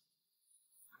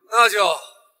那就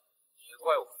别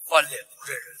怪我翻脸不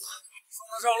认人了。送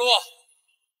他上路。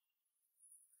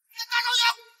大少爷，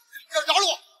饶了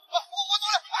我，我走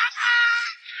了。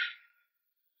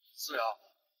四瑶，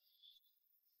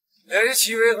联系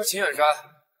齐威和秦远山。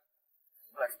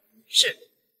是。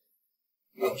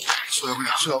苏瑶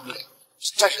不了，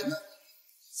战神呢？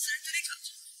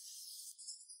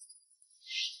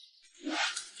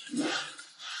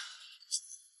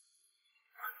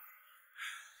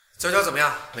娇娇怎么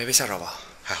样？没被吓着吧？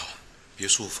还好，别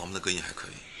墅房门的隔音还可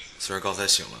以。虽然刚才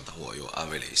醒了，但我又安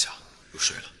慰了一下，又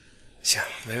睡了。行，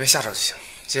没被吓着就行。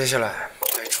接下来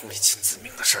该处理秦子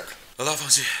明的事了。老大放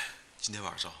心，今天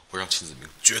晚上我让秦子明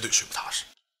绝对睡不踏实。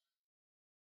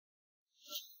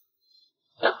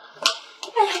哎呀，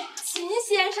秦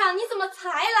先生，你怎么才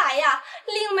来呀？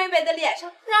令妹妹的脸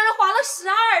上让人划了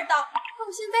12刀，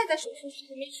到现在在手术室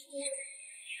还没出院。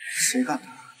谁干的？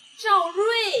赵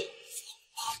瑞。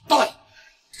大爷，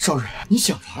赵瑞，你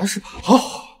想玩是吧？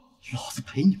好，老子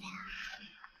陪你玩。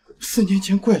4年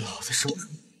前怪老子手软，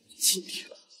今天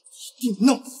一定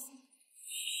弄死。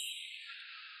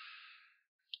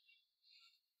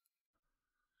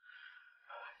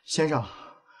先生，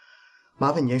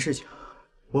麻烦你件事情，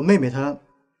我妹妹她……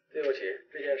对不起，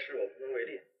这件事我不能为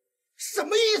力。什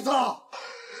么意思啊？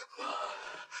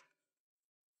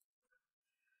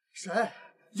谁？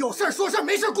有事说事，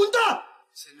没事滚蛋！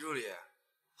秦助理，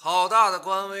好大的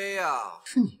官威呀！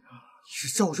是你啊，你是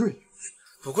赵瑞，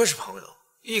不愧是朋友，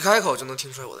一开口就能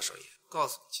听出来我的声音。告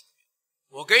诉你，秦子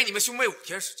明，我给你们兄妹5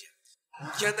天时间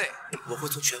，5天内我会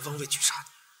从全方位狙杀你。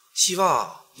希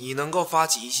望你能够发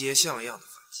起一些像样的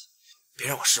反击，别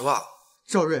让我失望。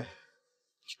赵瑞，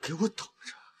你给我等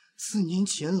着！4年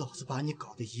前老子把你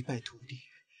搞得一败涂地，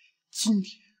今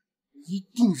天一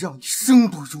定让你生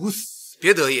不如死！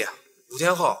别得意，5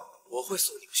天后我会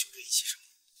送你们兄妹一起上路。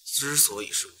之所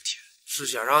以是5天，是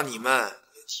想让你们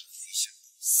也体会一下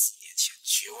4年前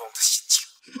绝望的心情。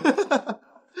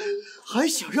还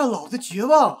想让老子绝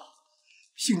望？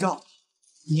姓赵，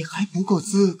你还不够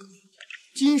资格。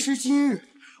今时今日，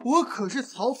我可是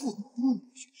曹副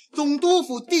总督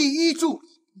府第1助理。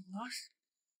那是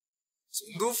总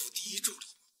督府第1助理，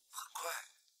很快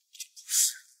就不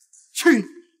是。去！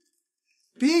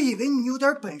别以为你有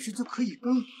点本事就可以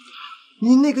跟我，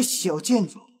你那个小贱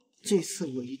种，这次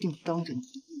我一定当着你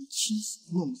的面亲手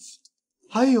弄死。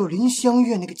还有林香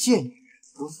月那个贱女人，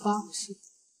我发了誓，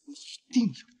我一定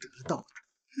要得到她。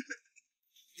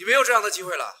你没有这样的机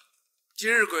会了。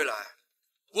今日归来，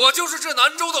我就是这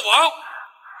南州的王。你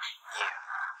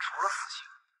除了死刑，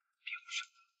别无选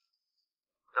择。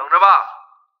等着吧。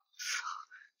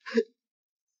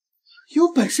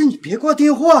有本事你别挂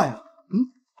电话呀！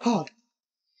怕的。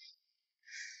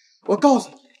我告诉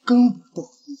你，跟我斗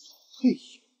会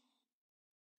有。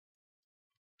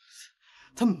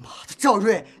他妈的，赵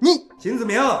瑞，你秦子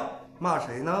明骂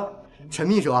谁呢？陈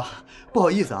秘书啊，不好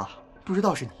意思啊，不知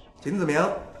道是你。秦子明，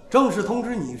正式通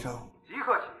知你一声，即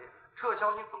刻起撤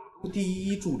销你总督第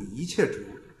1助理一切职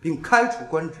务，并开除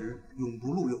官职，永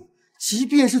不录用。即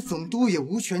便是总督也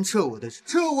无权撤我的职。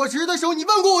撤我职的时候，你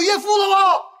问过我岳父了吗？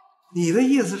你的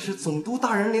意思是总督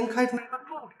大人连开除一个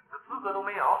助理的资格都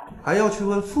没有，还要去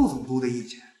问副总督的意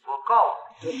见？我告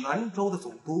诉你，这南州的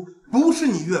总督不是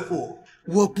你岳父。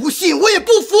我不信，我也不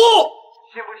服。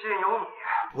信不信由你。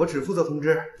我只负责通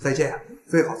知，再见，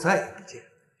最好再也不见。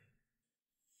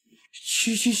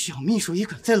区区小秘书也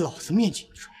敢在老子面前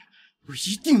装，我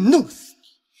一定弄死你！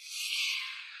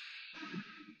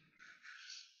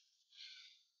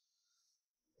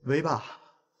喂，爸，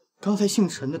刚才姓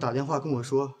陈的打电话跟我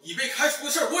说，你被开除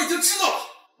的事我已经知道了。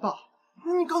爸，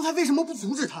你刚才为什么不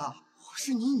阻止他？我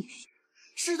是你女婿，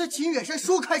是他秦远山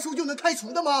说开除就能开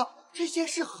除的吗？这件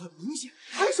事很明显，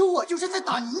开除我就是在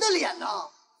打您的脸呐！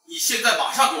你现在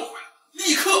马上给我回来，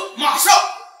立刻马上！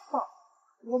爸，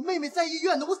我妹妹在医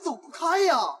院呢，我走不开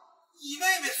呀！你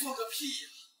妹妹算个屁呀！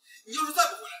你要是再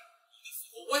不回来，你的死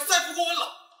活我也再不过问了。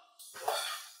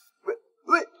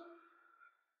喂，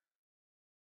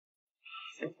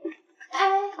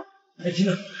哎，秦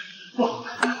总，不好，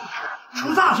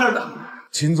出大事了！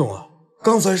秦总啊，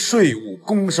刚才税务、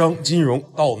工商、金融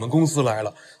到我们公司来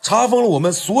了，查封了我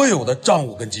们所有的账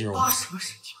务跟金融。发什么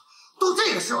神经？都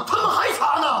这个时候，他们还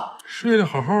查呢！睡得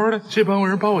好好的，这帮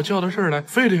人把我叫到这儿来，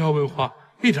非得要问话，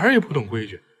一点也不懂规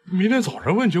矩。明天早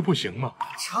上问就不行吗？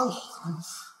查老子公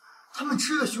司，他们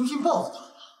吃了雄心豹子胆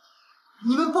了。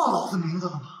你们报老子名字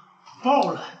了吗？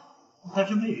报了，但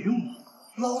是没有用啊。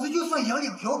老子就算养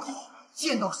两条狗，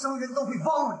见到商人都会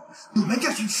汪了。你们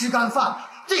这群吃干饭的，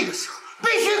这个时候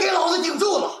必须给老子顶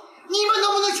住了！你们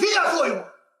能不能起点作用？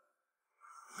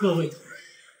各位同仁，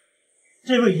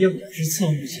这位也我是侧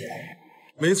目起来。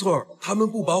没错，他们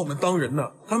不把我们当人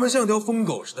呢，他们像条疯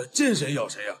狗似的，见谁咬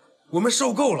谁啊！我们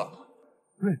受够了。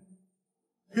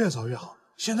对，越早越好，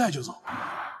现在就走。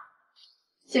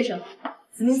先生，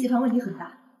子明集团问题很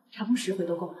大，查封10回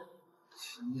都够了。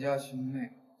秦家兄妹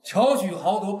巧取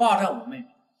豪夺，霸占我妹妹，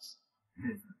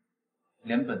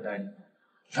连本带利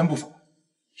全部收回。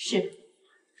是，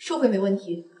收回没问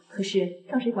题，可是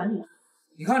让谁管理？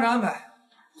你看着安排，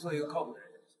做一个靠谱的人。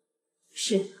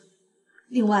是。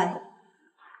另外，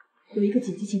有一个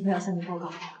紧急情况要向您报告。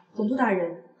总督大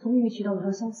人从秘密渠道得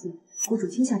到消息，国主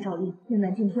亲下诏令，令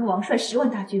南境天王率10万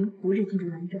大军5日进驻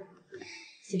南州。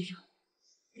先生，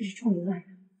这是冲您来的。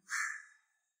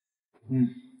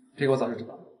这个我早就知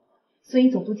道了。所以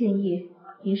总督建议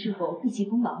您是否避其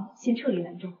锋芒，先撤离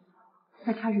南州，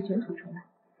待他日卷土重来。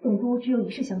总督只有一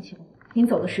事相求，您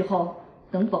走的时候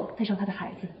能否带上他的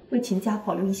孩子，为秦家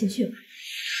保留一线血脉？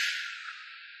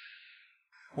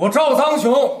我赵苍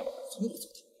雄从不走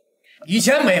停，以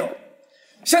前没有，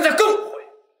现在更不会。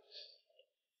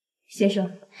先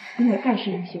生，您乃盖世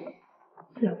英雄，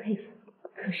自然佩服。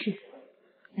可是，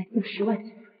乃有10万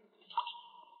军。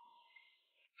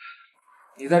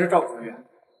你在这照顾人员，我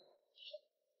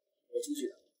出去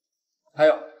的。还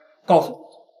有，告诉我，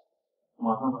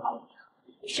马上把他们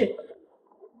是。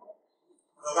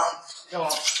老大，天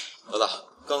王，老大，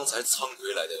刚才苍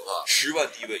奎来电话，10万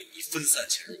敌卫已分散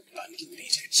潜入，难敌力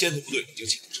竭，先头部队已经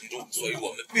启动城中，所以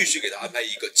我们必须给他安排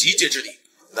一个集结之地。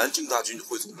南境大军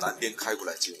会从南边开过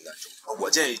来进入南州，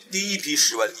我建议第一批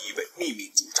10万敌卫秘密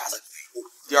驻扎在北部，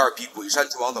第二批鬼山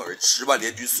之王等人10万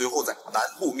联军随后在南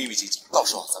部秘密集结，到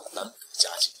时候咱们南部夹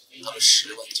击，他们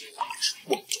10万进入也是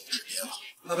瓮中之鳖了。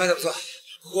安排的不错，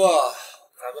不过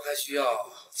咱们还需要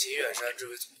秦远山这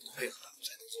位总督配合，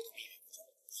才能做到秘密不透。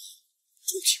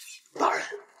出其不意。大人，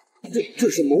这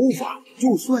是谋反，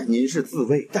就算您是自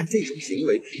卫，但这种行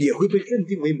为也会被认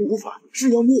定为谋反，是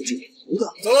要灭主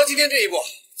的。走到今天这一步，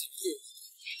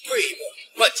退一步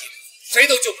万几步，谁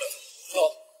都救不了他。走。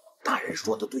大人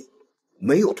说的对，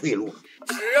没有退路了。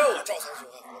只要我赵苍雄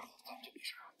还活着，咱们就没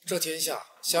事。这天下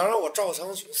想让我赵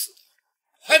苍雄死，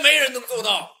还没人能做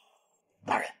到。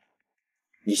大人，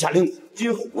你下令，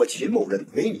今后我秦某人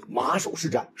为你马首是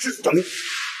瞻，誓死效命。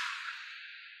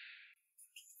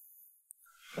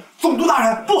总督大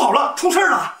人，不好了，出事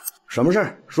了！什么事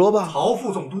儿？说吧。曹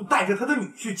副总督带着他的女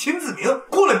婿秦子明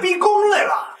过来逼宫来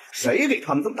了。谁给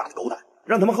他们这么大的狗胆？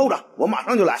让他们候着，我马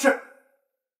上就来。是。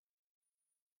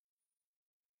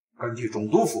根据总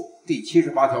督府第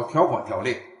78条条款条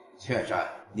例，秦远山，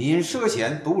你因涉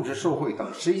嫌渎职受贿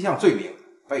等11项罪名，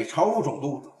被曹副总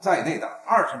督在内的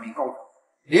20名高层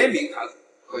联名弹劾。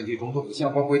根据总督府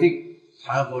相关规定，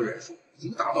弹劾人数已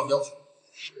经达到要求，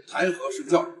弹劾生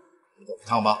效。走一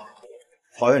趟吧。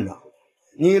曹院长，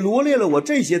你罗列了我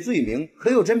这些罪名，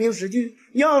可有真凭实据？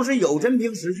要是有真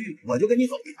凭实据，我就跟你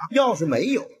走一趟；要是没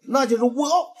有，那就是诬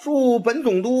告。恕本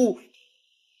总督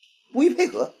不予配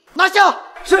合。拿下。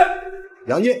是。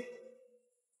杨俊，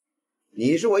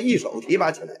你是我一手提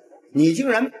拔起来，你竟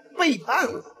然背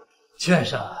叛我！秦远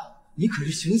山，你可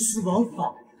是徇私枉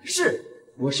法。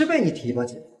是，我是被你提拔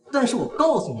起来，但是我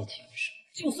告诉你秦氏，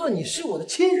就算你是我的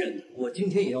亲人，我今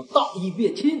天也要大义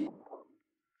灭亲。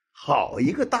好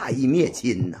一个大义灭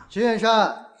亲呐！秦远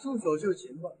山，束手就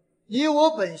擒吧。你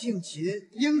我本姓秦，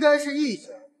应该是一家，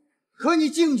可你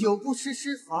敬酒不吃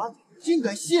吃罚酒，竟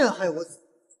敢陷害我子，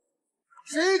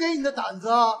谁给你的胆子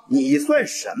啊？你算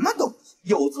什么东西？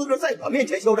有资格在我面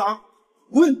前嚣张？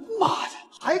滚！妈的，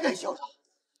还敢嚣张！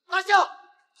拿下！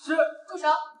是，住手！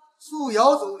素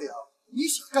瑶总领，你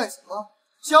想干什么？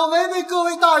想违背各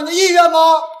位大人的意愿吗？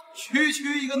区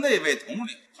区一个内卫统领，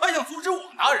还想阻止我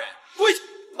大人？跪下，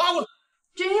拉过来！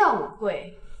真要我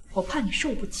跪，我怕你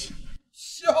受不起。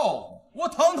笑话！我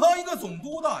堂堂一个总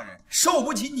督大人，受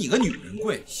不起你个女人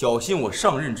跪，小心我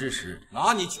上任之时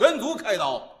拿你全族开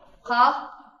刀。好，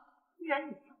既然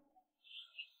你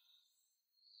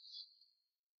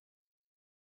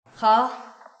好，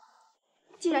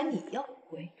既然你要我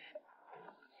跪，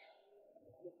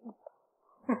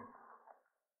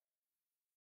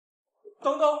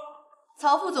等等，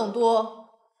曹副总督，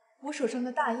我手上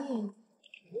的大印。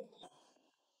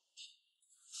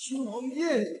天王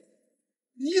印？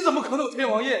你怎么可能有天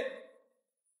王印？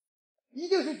一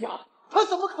定是假的，他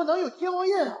怎么可能有天王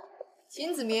印啊？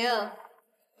秦子明，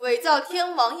伪造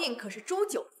天王印可是诛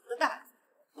九族的大罪，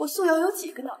我素瑶有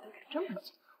几个脑袋敢这么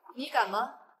做？你敢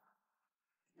吗？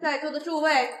在座的诸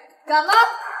位敢吗？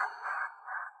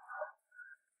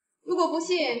如果不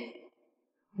信，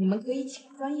你们可以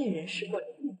请专业人士过来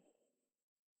验证。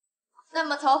那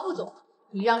么曹副总，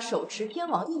你让手持天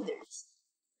王印的人想，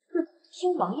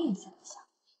天王印想一想，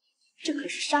这可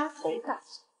是杀头大罪。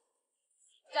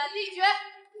斩立决！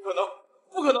不可能，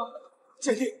不可能！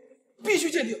鉴定，必须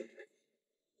鉴定！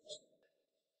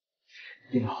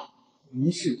领导，您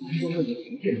是南州的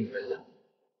名片人了，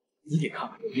你得看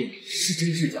看这印是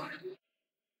真是假的。真的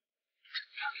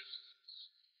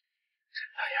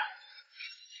呀，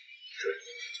这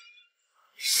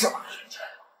什么人家？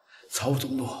曹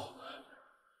总督，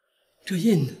这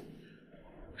印呢？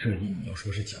这印你要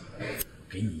说是假的，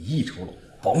给你1酬劳，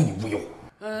保你无忧。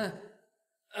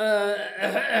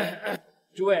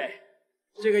诸位，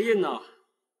这个印呢，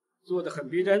做的很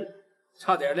逼真，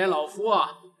差点连老夫啊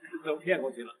都骗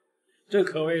过去了，这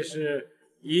可谓是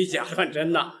以假乱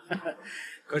真呐。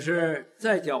可是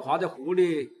再狡猾的狐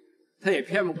狸，他也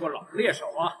骗不过老猎手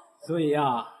啊。所以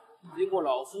啊，经过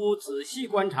老夫仔细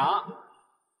观察，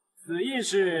此印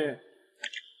是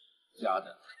假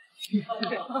的。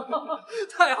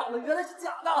太好了，原来是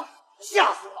假的，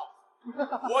吓死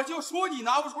了！我就说你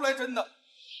拿不出来真的。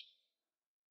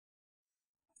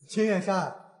秦远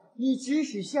山，你指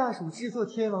使下属制作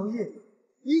天王印，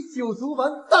你九族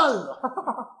完蛋了！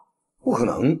不可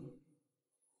能，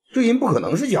这印不可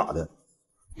能是假的。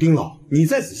丁老，你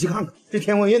再仔细看看，这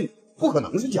天王印不可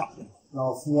能是假的。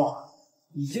老夫啊，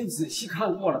已经仔细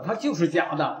看过了，它就是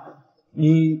假的。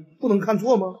你不能看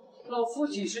错吗？老夫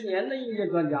几十年的印鉴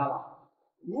专家了，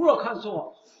如若看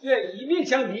错，愿以命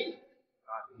相抵。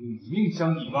那就以命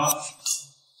相抵吧。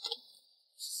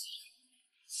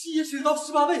西野水到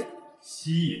18位，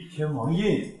西野天王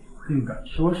印，竟敢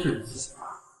说是假？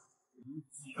你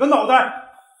几个脑袋？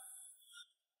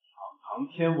堂堂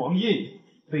天王印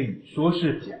被你说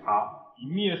是假，以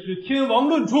蔑视天王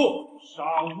论处，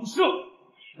杀无赦，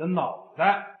你的脑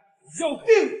袋要定！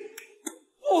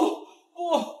不，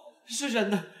是真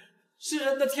的，是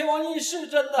真的，天王印是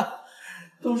真的，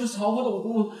都是曹副总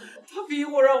督，他逼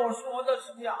我让我说的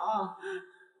是假，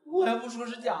我要不说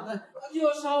是假的，他就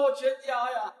要杀我全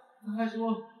家呀！他还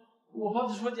说我怕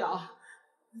他说假，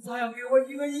他要给我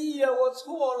1个亿呀！我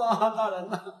错了，大人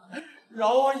呐，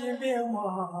饶我一命吧！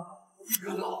你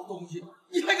个老东西，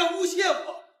你还敢诬陷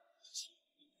我？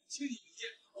请你理解，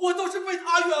我都是被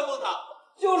他冤枉的。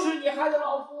就是你害的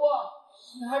老夫啊！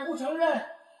你还不承认？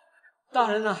大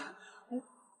人呐，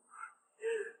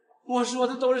我说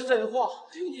的都是真话，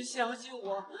求你相信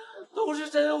我，都是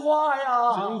真话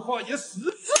呀！真话也死！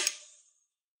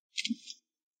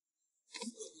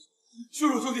叔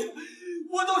叔兄弟，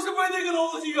我都是被那个老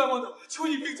东西冤枉的，求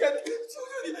你并肩，求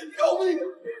求你饶命，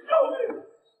饶命！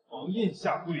王印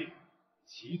下跪，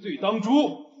其罪当诛，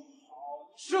好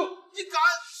赦！你敢！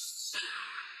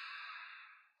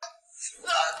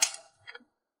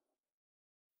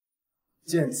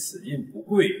见此印不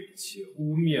贵，且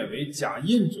污蔑为假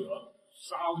印者，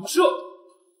杀无赦！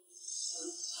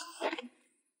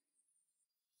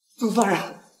总督大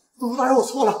人，总督大人，我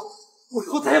错了，我以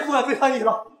后再也不敢背叛你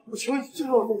了。我求你救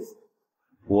我妹子。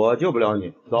我救不了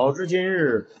你，早知今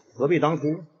日，何必当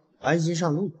初？安心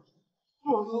上路吧。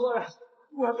总督大人，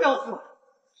我还不要死了。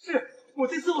是我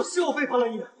这次我背叛了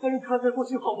你，但你看在过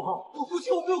去好不好？我过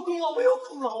去我没有功劳，没有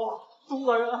功劳啊。中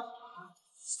国人。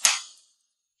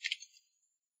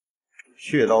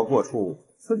血刀过处，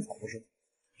寸草不生。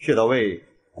血刀卫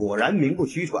果然名不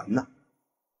虚传呐。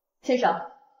先生，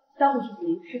当务之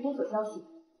急是封锁消息，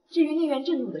至于内院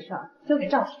震怒的事儿，交给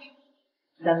赵先生，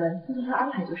咱们听从他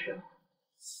安排就是了。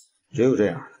只有这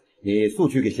样了，你速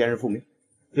去给先生复命，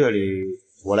这里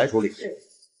我来处理。是。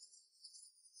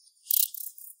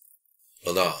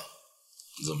老大，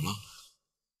你怎么了？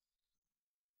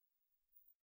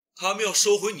他们要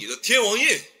收回你的天王印，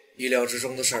意料之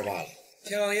中的事儿罢了。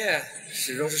天王印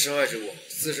始终是身外之物，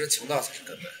自身强大才是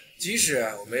根本。即使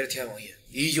我没了天王印，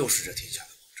依旧是这天下的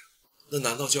王者。那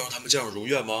难道就让他们这样如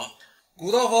愿吗？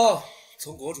古道峰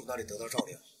从国主那里得到诏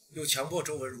令，又强迫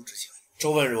周文如执行。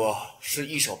周文如是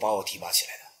一手把我提拔起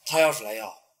来的，他要是来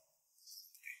要，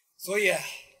所以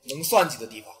能算计的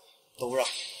地方都让。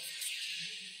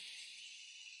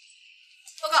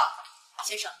报告，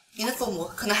先生，您的父母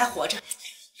可能还活着。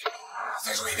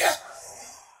再说一遍。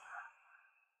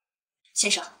先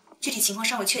生，具体情况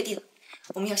尚未确定，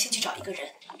我们要先去找一个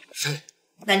人。谁？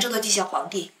南州的地下皇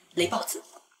帝雷豹子，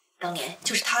当年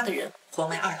就是他的人活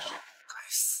埋2号。该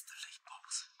死的雷豹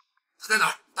子！他在哪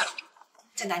儿？带我。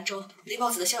在南州，雷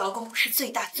豹子的逍遥宫是最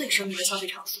大最声名的消费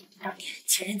场所。当年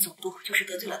前任总督就是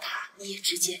得罪了他，一夜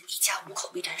之间一家5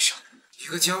口被斩首。一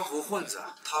个江湖混子，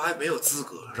他还没有资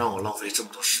格让我浪费这么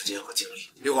多时间和精力。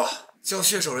刘果，叫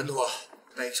血手人头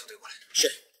带一个小队过来。是。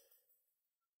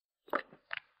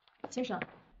先生，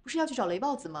不是要去找雷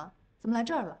豹子吗？怎么来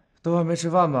这儿了？都还没吃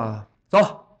饭吧？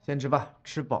走，先吃饭，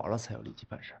吃饱了才有力气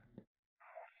办事。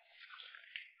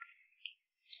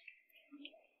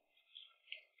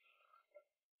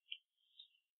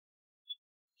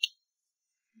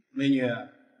美女，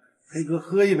陪哥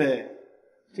喝一杯，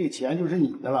这钱就是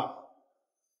你的了。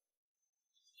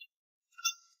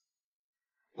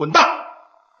滚蛋！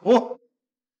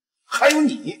还有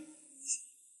你，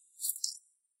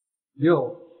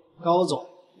高总，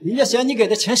人家嫌你给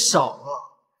的钱少啊。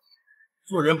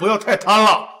做人不要太贪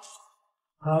了。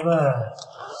他们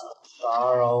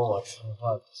打扰我吃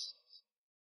饭的时间。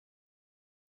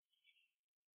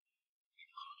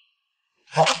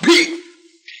放屁！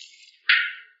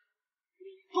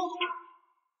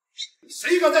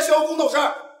谁敢在萧宫闹事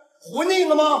儿？活腻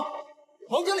了吗？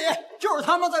王经理，就是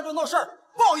他们在这闹事儿，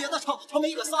豹爷的场他们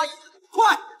一个撒野，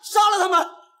快杀了他们！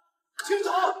清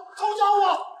场，抄家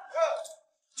伙！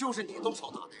就是你动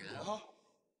手打的人啊！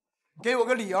给我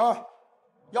个理由，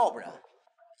要不然你们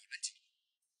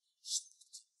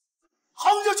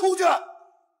横着出去！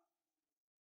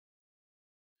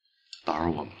打扰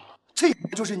我们了，这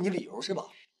就是你理由是吧？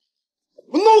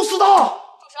我弄死他！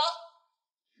住手！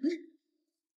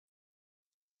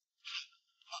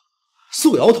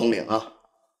素瑶统领啊！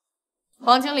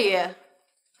王经理，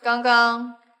刚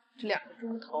刚这2个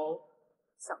猪头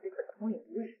想必可通灵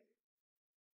了。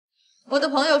我的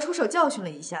朋友出手教训了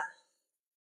一下。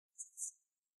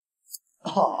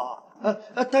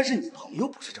但是你朋友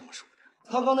不是这么说的，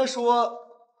他刚才说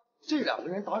这2个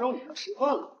人打扰你们吃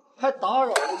饭了，还打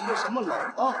扰了一个什么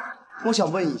老大。我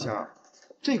想问一下，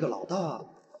这个老大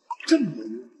这么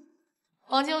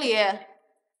王经理，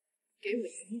给我一个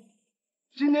面子。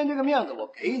今天这个面子我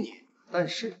给你，但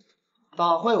是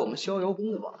打坏我们逍遥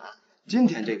宫的碗，今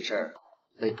天这个事儿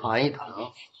得谈一谈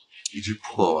啊。一只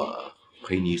破碗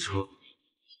赔泥车。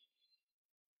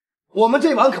我们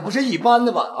这碗可不是一般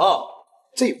的碗啊，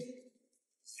这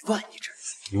1万1只。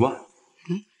1万？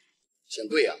想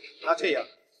对呀，那这样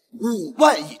5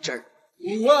万1只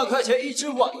，5万块钱1只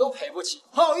碗都赔不起，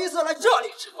好意思来这里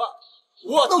吃饭？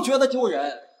我都觉得丢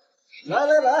人。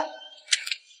来，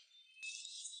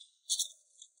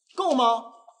够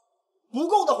吗？不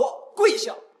够的话，跪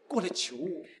下过来求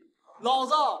我，老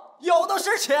子有的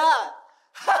是钱。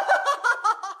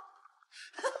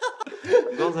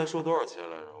你刚才说多少钱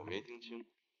来着？我没听清。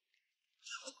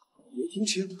没听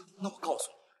清？那我告诉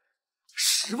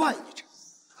你，10万1只。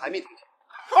还没听清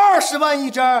？20万1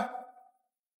只。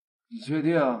你确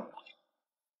定？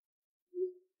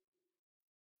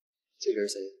这个是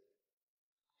谁？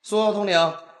苏瑶统领，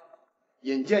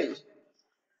引荐一下。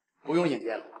不用引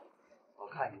荐了，我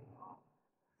看你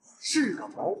是个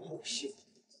毛头小子。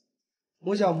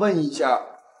我想问一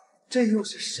下，这又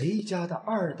是谁家的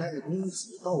2代公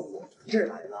子到我们这儿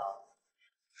来了？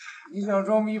你想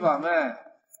装逼把妹？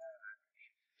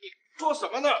你说什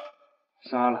么呢？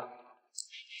杀了！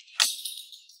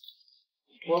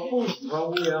我不喜欢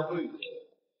污言秽语，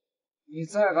你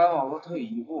再敢往后退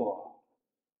一步，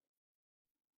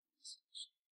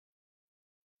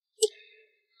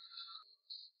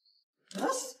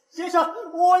先生，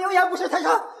我有眼不识泰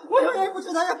山，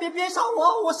别杀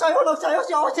我，我山有老山有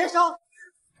小，先生。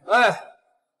哎，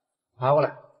拿过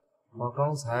来，把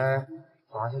刚才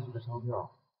砸下去的钞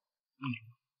票。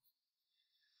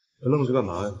愣着干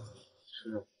嘛呀？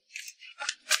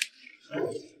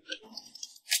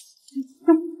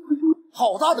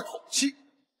好大的口气！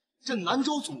这南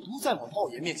州总督在我豹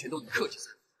爷面前都得客气点，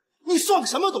你算个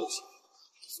什么东西？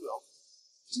苏瑶，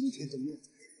今天这面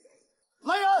子，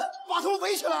来人，把他们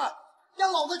围起来，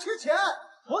让老子吃钱！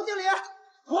王经理，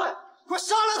快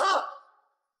杀了他！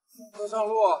快上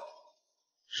路！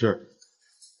是。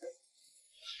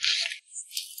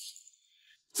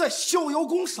在逍遥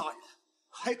宫杀人，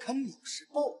还敢藐视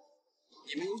豹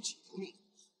爷，你们有几条命？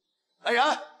来人，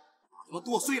把他们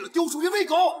剁碎了丢出去喂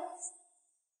狗！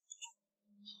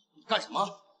你干什么？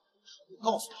我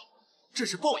告诉你，这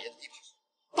是豹爷的地盘，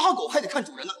打狗还得看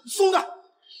主人呢，你松开！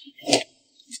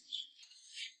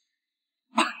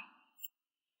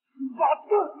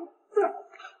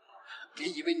别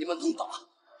以为你们能打，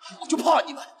我就怕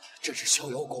你们。这是逍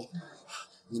遥宫，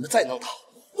你们再能打，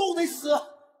都得死。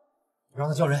让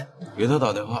他叫人，给他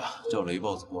打电话，叫雷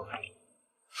豹子过来。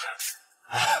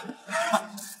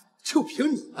就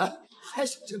凭你们，还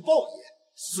想见豹爷？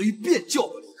随便叫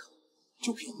个离口，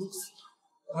就可以弄死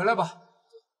他。回来吧。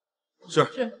是。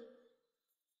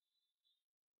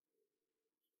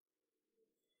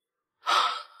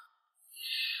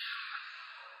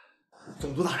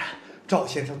总督大人，赵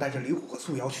先生带着李虎和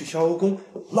素瑶去逍遥宫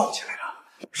闹起来了。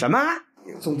什么？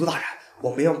总督大人，我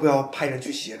们要不要派人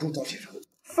去协助赵先生？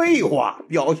废话，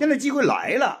表现的机会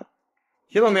来了。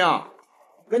听到没有？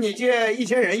跟你借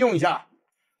1000人用一下。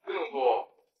总督，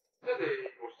这得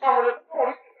有上面的道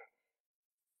理。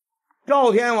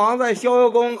赵天王在逍遥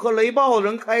宫和雷暴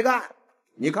人开干，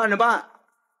你看着办。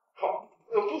好，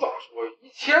那不早说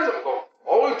，1000怎么够？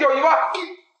我给调1万。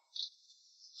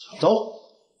走。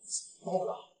包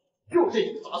子，就这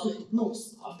种杂碎，弄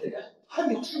死他们的人，还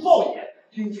藐视豹爷，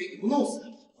今天你不弄死他，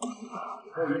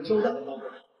我们交代了，包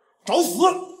子，找死！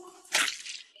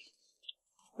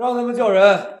让他们叫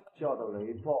人，叫到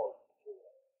雷豹。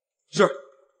是。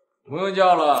不用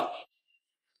叫了。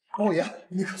豹爷，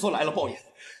你可算来了，豹爷，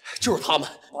就是他们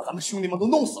把咱们兄弟们都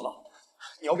弄死了，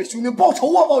你要为兄弟们报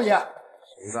仇啊，豹爷！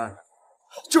谁干的？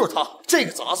就是他，这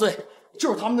个杂碎，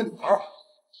就是他们的女儿。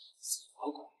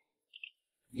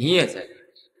你也在这里，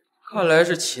看来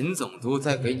是秦总督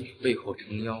在给你背后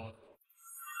撑腰。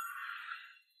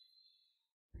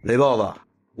雷豹子，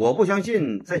我不相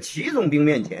信在齐总兵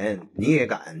面前你也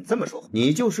敢这么说，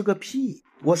你就是个屁！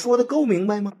我说的够明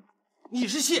白吗？你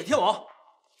是西野天王，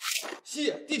西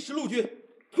野第10路军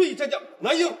退役战将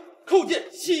南英叩见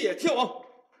西野天王。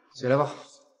起来吧。说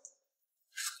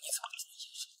你怎么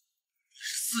你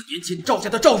是4年前赵家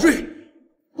的赵瑞？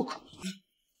不可能，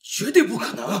绝对不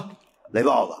可能！雷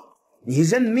豹子，你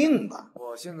认命吧！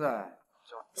我现在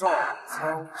叫赵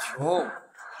苍穹。不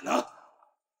可能，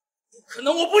不可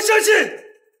能！我不相信！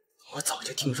我早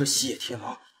就听说西野天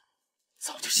王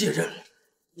早就卸任了，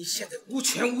你现在无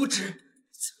权无职，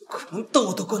怎么可能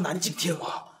斗得过南境天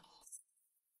王？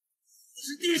你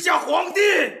是地下皇帝，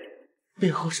背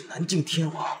后是南境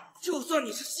天王，就算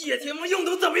你是西野天王，又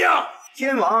能怎么样？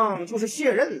天王就是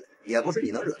卸任了，也不是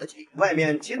你能惹得起。外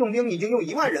面齐总兵已经用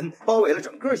1万人包围了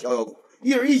整个逍遥宫，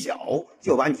一人一脚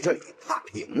就把你这里给踏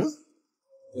平了。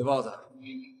雷豹子，我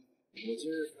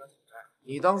今日来讨债，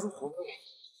你当初活该我，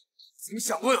怎么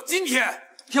想过有今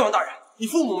天？天王大人，你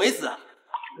父母没死，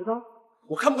知道？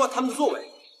我看不惯他们的作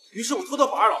为，于是我偷偷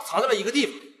把2老藏在了一个地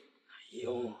方。哎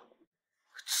呦，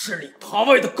吃里扒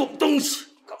外的狗东西，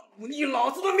敢不逆老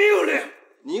子的命令！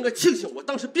你应该庆幸我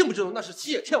当时并不知道那是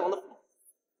西野天王的火，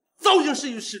早已经是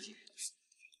一具尸体。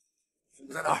父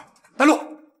母在哪儿？带路。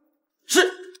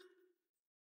是。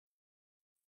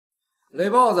雷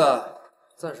豹子，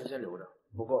暂时先留着。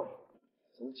不过，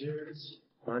从今日起，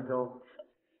南州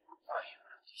再也不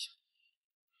让地下。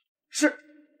是。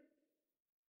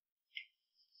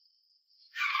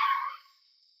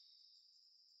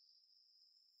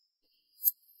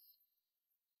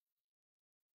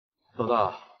老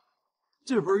大，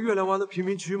这不是月亮湾的贫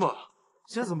民区吗？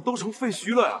现在怎么都成废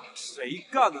墟了呀？谁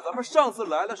干的？咱们上次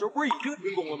来的时候不是已经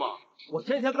停工了吗？我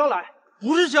前几天刚来，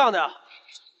不是这样的呀。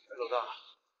老大，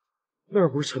那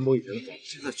儿不是陈伯以前的房子，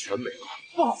现在全没了。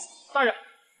不好，大人，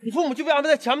你父母就被安排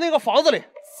在前面那个房子里。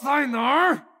在哪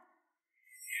儿？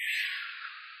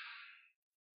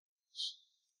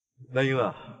南英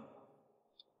啊，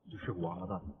你是个王八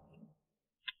蛋。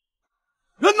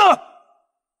人呢？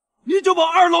你就把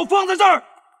2老放在这儿。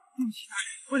对不起，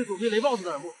为了躲避雷豹子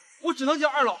的耳目，我只能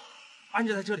将2老安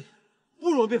置在这里，不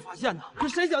容易被发现呐。可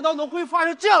谁想到会发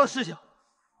生这样的事情？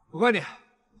不怪你，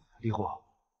李虎，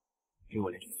给我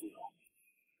联系苏瑶，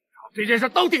这件事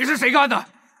到底是谁干的？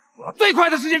我要最快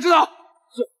的时间知道。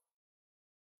是。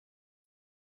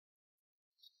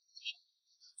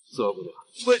责不得。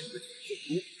问你们总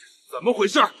督怎么回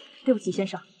事？对不起，先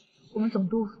生，我们总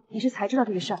督也是才知道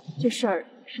这个事儿，这事儿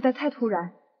实在太突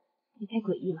然，也太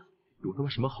诡异了。有他妈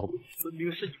什么好诡异？分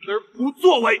明是你们的人不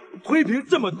作为，推平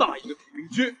这么大一个贫民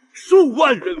区，数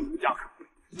万人无家可归，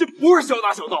这不是小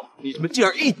打小闹，你们竟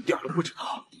然一点都不知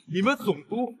道！你们总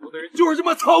督府的人就是这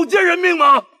么草菅人命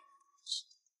吗？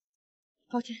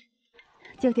抱歉，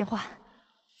接个电话。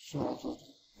小子，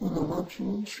有关贫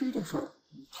民区的事儿，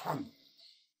你看。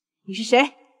你是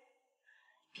谁？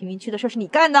贫民区的事是你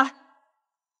干的？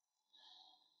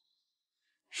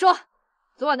说，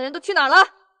昨晚的人都去哪儿了？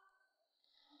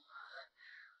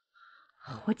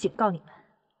我警告你们，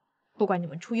不管你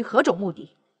们出于何种目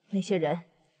的，那些人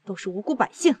都是无辜百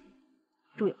姓，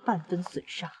若有半分损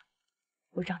伤，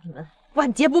我让你们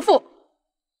万劫不复。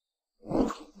我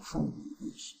可不受你威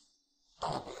胁，大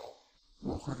不了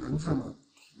我和人质们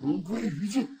同归于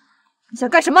尽。你想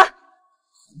干什么？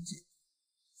横剑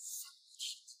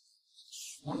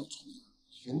所有曹家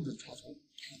停止查抄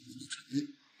他们的产业。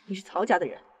你是曹家的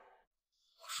人。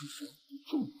我是想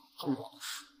重要的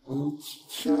事，我有几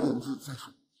千人质在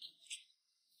手。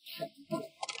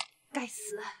该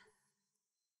死！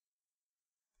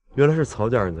原来是曹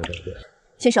家人在这边。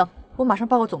先生，我马上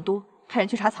报告总督，派人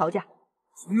去查曹家。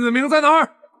秦子明在哪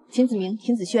儿？秦子明、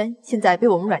秦子轩现在被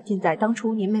我们软禁在当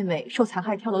初您妹妹受残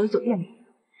害跳楼的酒店里。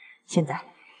现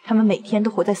在他们每天都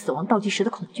活在死亡倒计时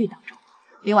的恐惧当中。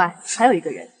另外还有一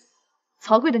个人，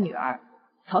曹贵的女儿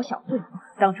曹小贵，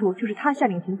当初就是她下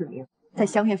令秦子明在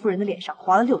香月夫人的脸上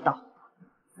划了6刀，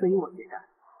所以我觉得他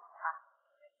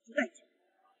不待见。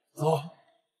走。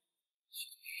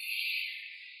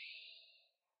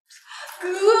哥，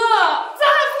咱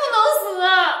还不能死，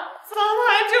咱们还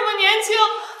这么年轻，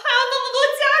还有那么多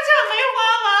家产没花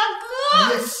完，哥。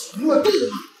别行了，对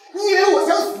了，你以为我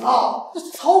想死啊？这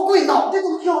曹贵脑袋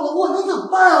都掉了，我能怎么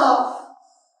办啊？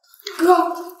哥，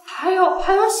还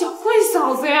有小贵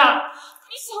嫂子呀，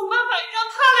你想办法让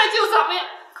她来救咱们呀。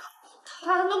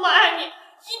她那么爱你，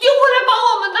一定会来帮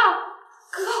我们的，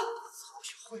哥。曹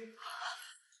小慧。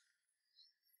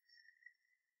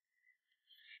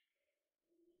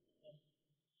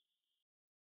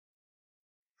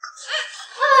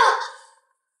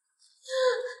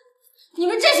你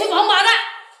们这群王八蛋，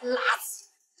垃圾！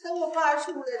等我爸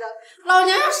出来了，老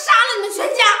娘要杀了你们全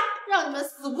家，让你们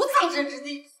死无葬身之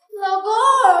地！老公，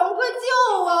快救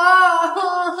我！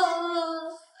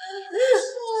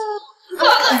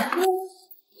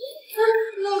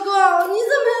老公，你怎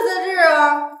么也在这儿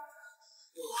啊？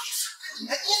你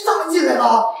怎么进来了？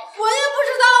我也不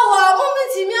知道啊，莫名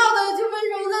其妙的就被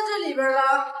扔在这里边了。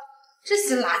这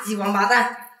些垃圾王八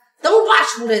蛋，等我爸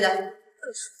出来的，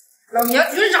老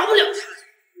娘绝饶不了他。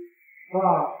爸，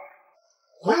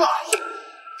回来！放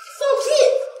屁！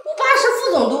我爸是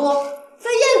副总督，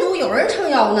在燕都有人撑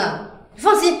腰呢。你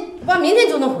放心，我爸明天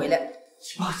就能回来。你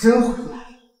爸真回来了？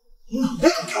你脑袋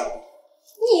都掉了！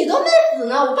你都没死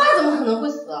呢，我爸怎么可能会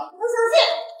死？不相信？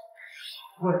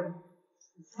喂，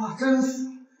你爸真死，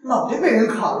脑袋被人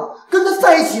砍了，跟他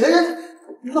在一起的人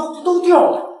脑袋都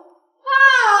掉了。爸，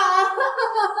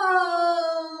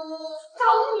嫂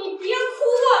子，你别哭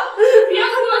了，别哭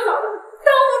了，嫂子。当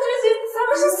务之急，咱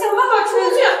们是想办法出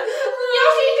去。你要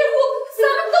是一直哭，咱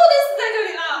们都得死在这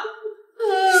里了。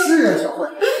是啊，小慧，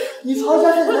你曹家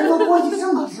这人都关系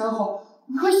这么深厚，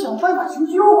你快想办法求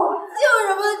救啊！救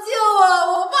什么救啊？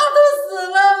我爸都死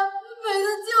了，没得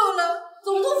救了。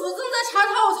总督府正在查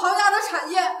抄我曹家的产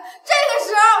业，这个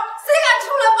时候谁敢出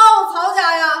来帮我曹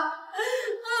家呀？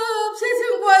撇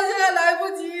清关系还来不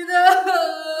及呢。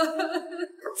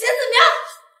秦子明，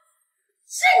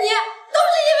是你，都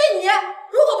是因为你。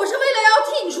如果不是为了要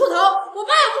替你出头，我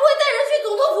爸也不会带人去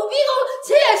总督府逼宫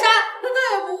秦野山，他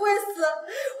也不会死，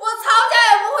我曹家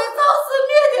也不会遭此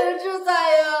灭顶之灾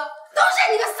呀！都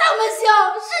是你个丧门星，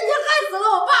是你害死了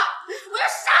我爸，我要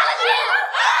杀了你！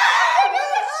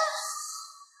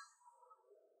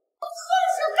放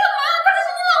手干嘛？他可是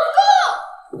你老公！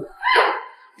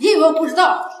别以为我不知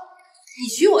道，你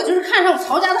娶我就是看上我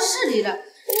曹家的势力了。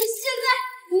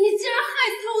你竟然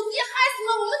害死了我爹，害死了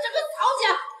我们整个曹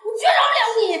家，我绝饶不了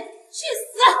你！去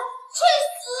死！去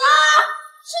死啊！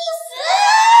去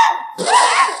死！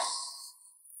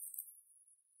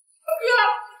哥，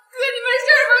你没事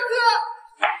吧？哥，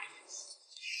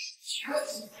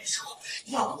你没说，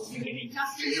要不因为你家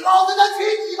死老子能娶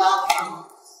你吗？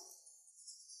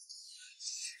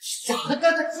长得跟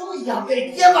个猪一样，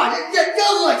每天晚上真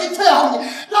恶心伺候你，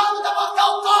老子他妈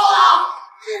受够了！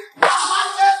他妈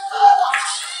真死了！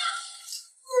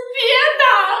别打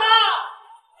了，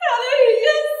他都已经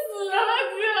死了，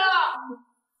哥。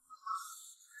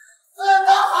死得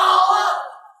好啊！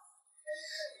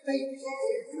每天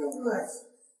这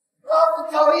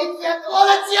解脱了，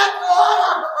解脱了！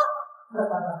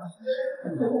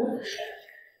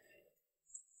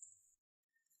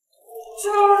赵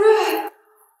瑞，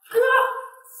哥，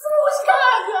放下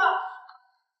哥！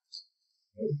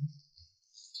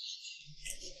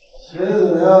学的怎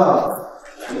么样？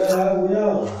原来不一样。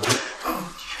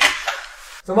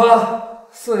怎么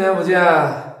4年不见，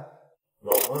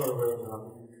老朋友认识了？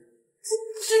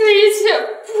这一切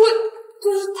不会都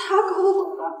是他搞的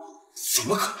吧？怎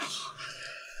么可能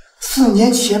？4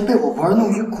年前被我玩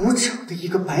弄于股掌的一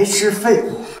个白痴废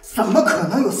物，怎么可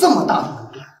能有这么大的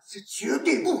能力？这绝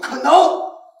对不可能！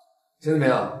听到没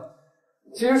有？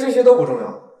其实这些都不重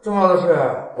要，重要的是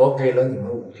我给了你们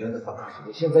5天的反抗时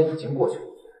间，现在已经过去了5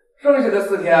天，剩下的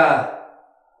4天，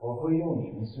我会用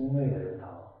你们兄妹的人头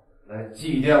来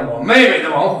祭奠我妹妹的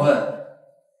亡魂。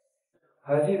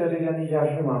还记得这间地下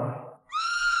室吗？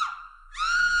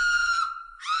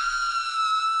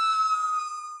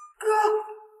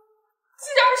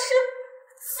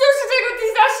就是这个地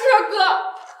下室啊，哥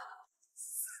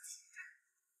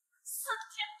！4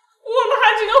天，我们还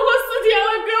只能活4天了，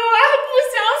哥，我还不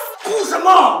想死。哭什么？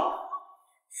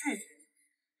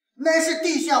乃是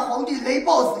地下皇帝雷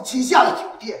暴子旗下的酒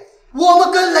店，我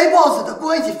们跟雷暴子的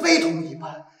关系非同一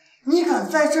般。你敢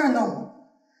在这儿弄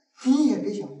我，你也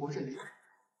别想活着离开。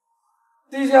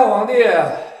地下皇帝，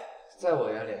在我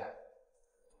眼里，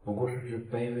不过是只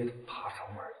卑微的爬虫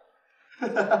而已。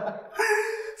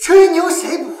吹牛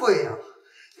谁不会呀？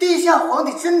地下皇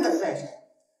帝真的在这，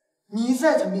你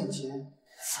在他面前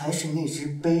才是那只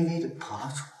卑微的爬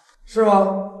虫，是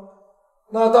吗？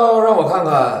那倒要让我看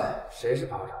看谁是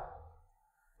爬虫。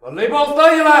把雷暴子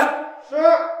带进来。是。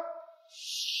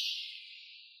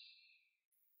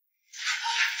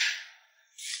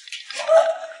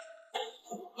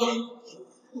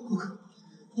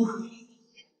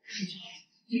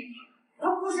他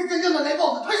不是真正的雷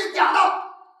暴子，他是假的。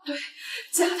对，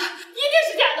假的，一定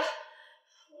是假的。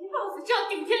雷暴子这样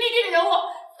顶天立地的人物，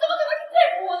怎么可能是这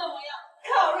副我的模样？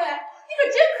考瑞，你可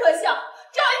真可笑！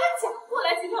找一个假货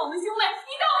来欺骗我们兄妹，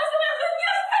你当我们兄妹和你要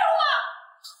是废物吗？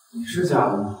你是假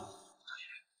的吗？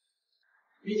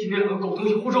别听任何狗东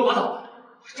西胡说八道，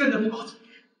我是真的雷暴子，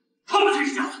他们才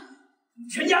是假的，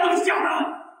全家都是假的。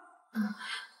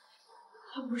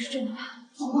他不是真的吧？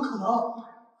怎么可能？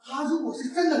他如果是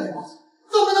真的雷暴子，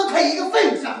怎么能给一个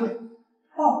废物下跪？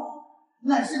哦，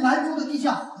乃是兰州的地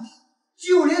下皇帝，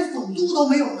就连总督都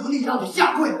没有能力让他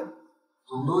下跪。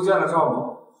总督见了赵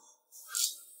某，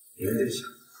也得下。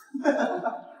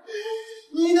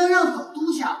你能让总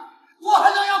督下，我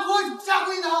还能让国主下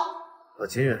跪呢。把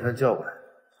秦远山叫过来，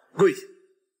跪下。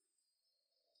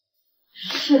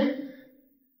是。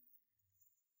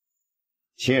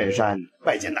秦远山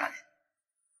拜见大人。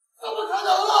怎么可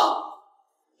能啊！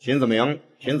秦子明、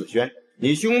秦子轩，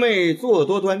你兄妹作恶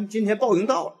多端，今天报应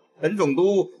到了。本总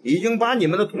督已经把你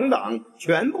们的同党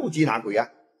全部缉拿归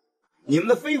案，你们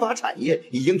的非法产业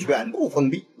已经全部封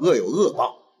闭，恶有恶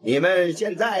报。你们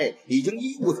现在已经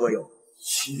一无所有。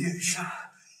秦远山，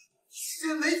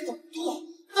身为总督，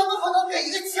怎么可能给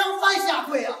一个枪犯下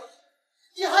跪啊？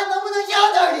你还能不能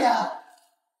要点脸？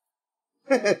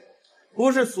嘿嘿，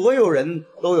不是所有人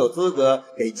都有资格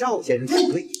给赵先生下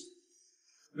跪。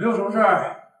没有什么事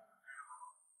儿。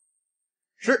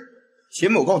是，秦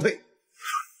某告退。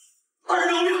大人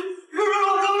饶命！饶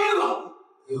命啊！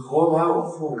你活埋我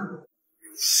父母，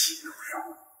气都伤。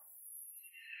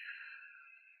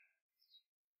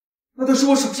那都是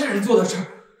我手下人做的事儿，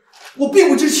我并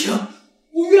不知情，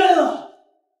我冤啊！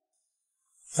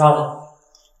杀了！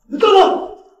等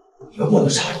等，你们不能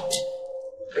杀了！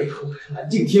背后的是南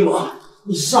境天王，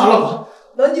你杀了我，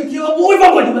南境天王不会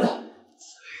放过你们的。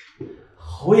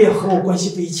侯爷和我关系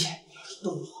匪浅，你要是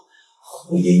动我，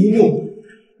侯爷一怒，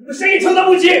你们谁也承担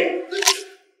不起。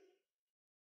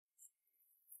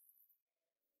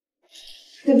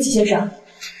对不起，先生，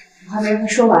我还没让他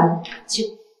说完就……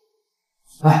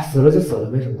哎，死了就死了，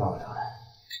没什么大不了的。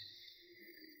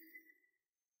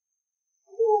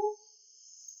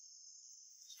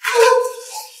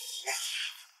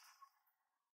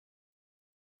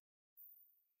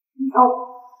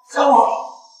小王，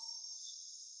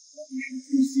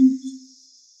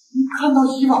你看到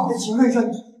以往的情分上，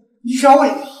你饶我一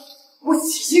个，我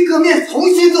洗心革面，重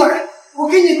新做人。我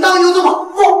给你当牛做马，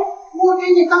不，我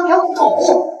给你当条狗，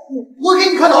我给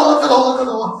你磕头了，磕头了，磕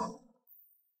头了。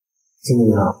怎么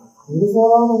样？你的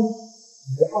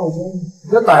你的傲娇，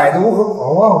你的歹毒和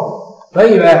狂妄，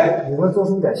本以为你会做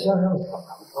出点像样的反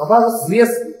抗，哪怕是死也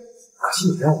死。可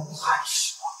惜你让我太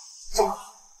失望。赵，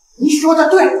你说的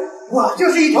对，我就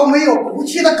是一条没有骨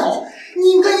气的狗。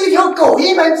你跟一条狗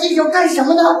一般计较干什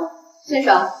么呢？先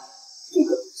生，这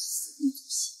个死地主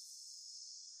席，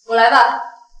我来吧，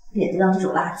免得让这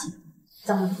种垃圾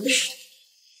脏了你的手。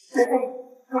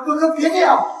哥，别这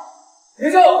样！别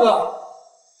叫我哥！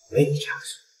没你这样的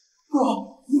事。哥，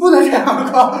你不能这样，哥！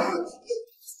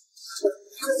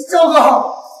赵哥，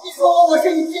你说我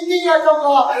是你亲爹呀，赵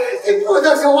哥，你不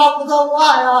能说话不算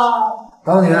话呀！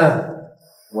当年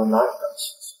我哪有敢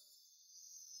亲自？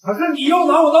可是你又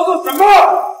拿我当做什么？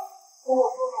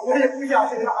我也不想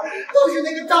这样，都是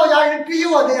那个赵家人逼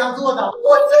我那样做的，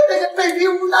我真的是被逼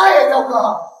无奈呀，赵哥。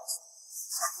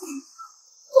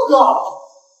赵哥，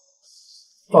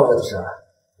赵家的事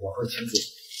我会亲自。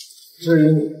至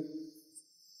于你，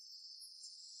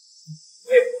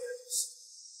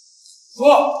说，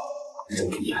这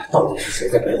个眼到底是谁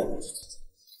在背后？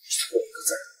说一个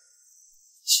字儿，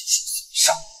亲信以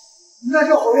上。南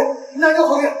州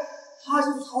侯爷，他是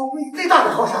曹魏最大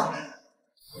的好杀。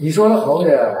你说的侯爷，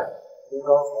您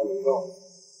刚才没告诉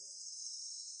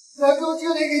南州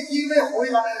就那个一位侯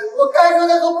爷，我该说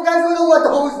的和不该说的我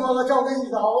都说了，赵哥你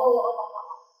饶了我吧。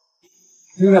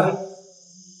听着，饶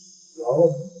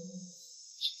了你。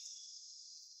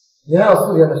你还有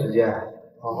4天的时间，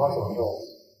好好享受。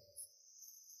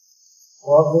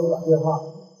我要给你打电话，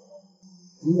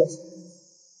你也是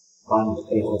把你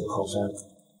背后的靠山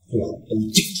最好都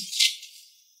记住。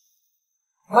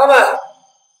他们，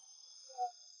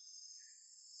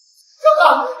赵哥，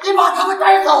你把他们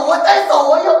带走，我带走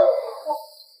我又。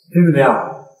听怎么样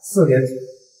？4年前，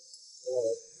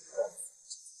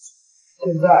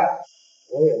现在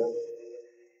我也能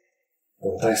等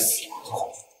待死亡的后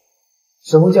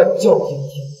什么叫叫天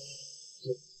天？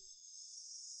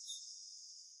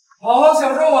好好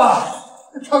享受吧，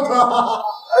赵哥，赵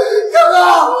哥，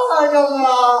赵哥。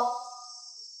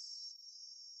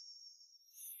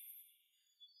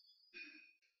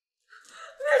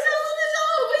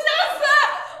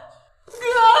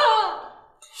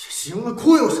行了，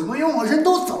哭有什么用啊？人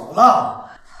都走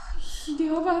了。一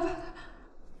定要办法。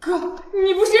哥，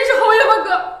你不是认识侯爷吗？哥，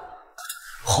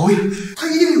侯爷，他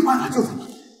一定有办法救咱们。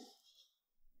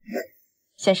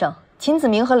先生，秦子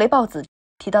明和雷豹子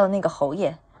提到的那个侯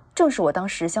爷，正是我当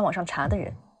时想往上查的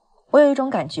人。我有一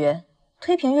种感觉，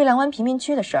推平月亮湾贫民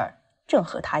区的事儿正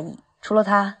合他意。除了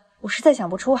他，我实在想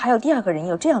不出还有第2个人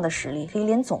有这样的实力，可以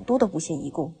连总督都不屑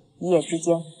一顾，一夜之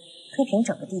间推平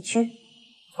整个地区。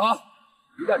他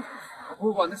一旦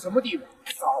不管在什么地方，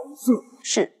扫射。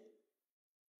是。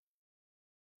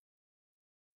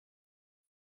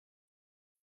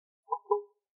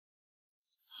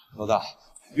老大，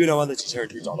月亮湾的几千人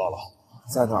体找到了，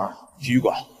在哪儿？体育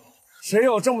馆。谁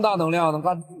有这么大能量能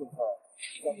干这种事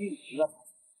儿？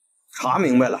查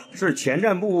明白了，是前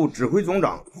战部指挥总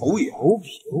长侯爷。侯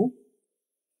平？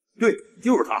对，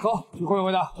就是他。走，去会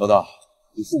会他。老大，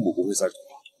你父母不会在场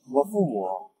吧？我父母，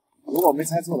如果没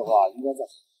猜错的话，应该在。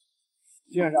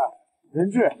现在人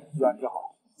质就安置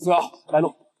好，司遥带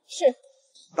路。是。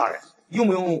大人，用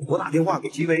不用我打电话给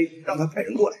齐威，让他派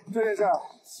人过来？这件事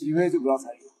齐威就不要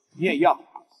参与，你也一样。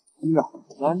听着，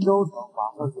南州城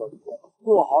马上就要入关，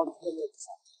做好你分内的事，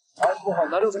保护好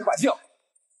南州城百姓。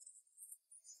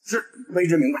是，卑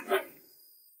职明白。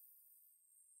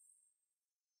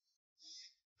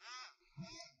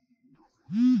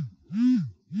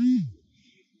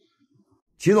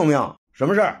齐总兵，什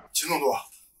么事儿？秦总督，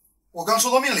我刚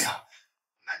收到命令，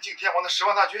南境天王的10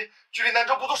万大军距离南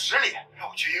州不足10里，让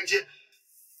我去迎接。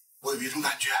我有一种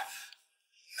感觉，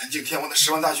南境天王的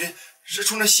10万大军是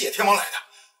冲着西野天王来的。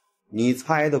你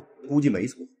猜的估计没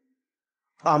错，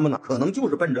他们呢可能就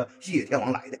是奔着西野天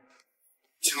王来的。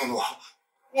秦总督，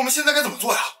我们现在该怎么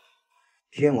做呀？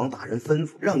天王大人吩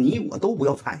咐，让你我都不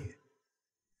要参与。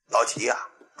老齐呀，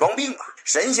装病吧！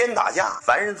神仙打架，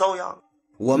凡人遭殃，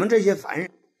我们这些凡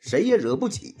人谁也惹不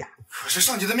起呀。可是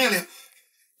上级的命令，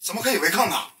怎么可以违抗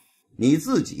呢？你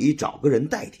自己找个人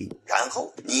代替，然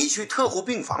后你去特护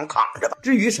病房躺着吧。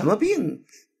至于什么病，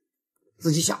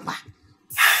自己想吧。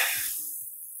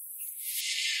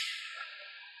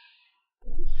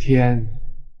天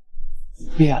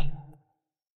变了，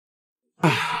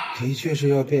的确是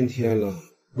要变天了。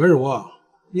文如啊，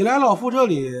你来老夫这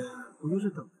里不就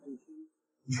是等着这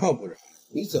天？要不然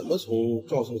你怎么从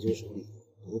赵苍穹手里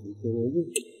夺回天王印？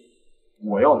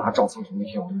我要拿赵苍穹的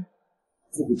天王印，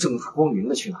就会正大光明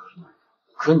的去拿。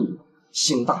可你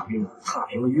兴大兵，踏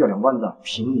平了月亮湾的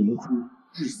贫民窟，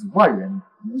致死万人，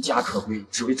无家可归，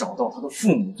只为找到他的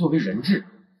父母作为人质。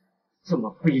这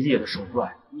么卑劣的手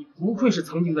段，你不愧是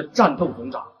曾经的战斗总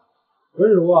长。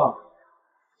文如啊，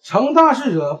成大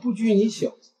事者不拘泥小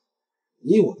节，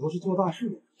你我都是做大事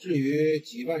的。至于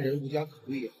几万人无家可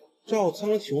归也好，赵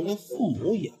苍穹的父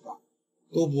母也罢，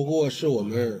都不过是我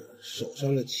们手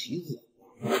上的棋子。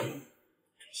可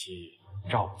惜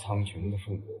赵苍穹的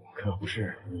父母可不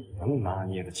是你能拿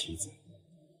捏的棋子。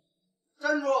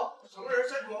站住！什么人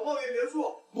擅闯外面别墅？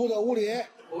不得无礼！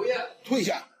侯爷，退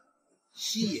下！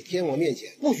西野天王面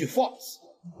前不许放肆！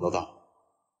老大，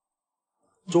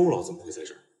周老怎么会在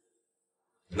这儿？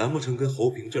难不成跟侯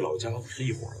平这老家伙是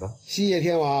一伙的？西野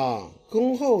天王，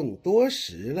恭候你多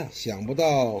时了，想不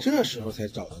到这时候才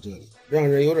找到这里，让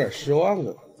人有点失望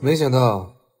啊！没想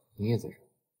到你也在这儿。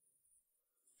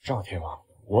赵天王，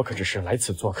我可只是来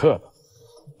此做客的。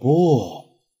不，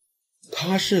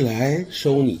他是来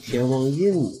收你天王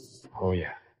印的。侯爷，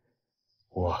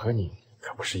我和你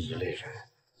可不是一类人。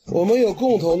我们有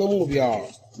共同的目标，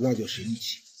那就是一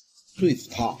起对付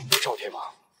他。赵天王，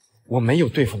我没有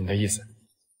对付你的意思。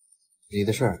你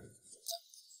的事儿，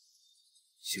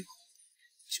行，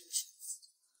就是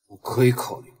我可以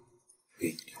考虑给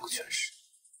你留个全尸。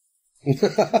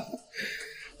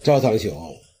赵苍穹，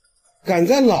敢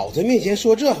在老子面前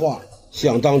说这话？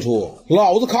想当初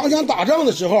老子扛枪打仗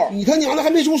的时候，你他娘的还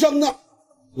没出生呢。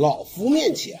老夫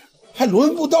面前还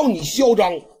轮不到你嚣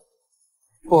张。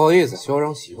不好意思，嚣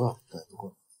张习惯改不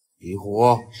过。李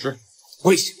虎是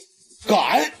跪下，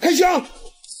敢开枪！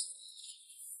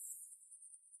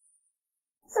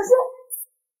小心！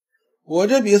我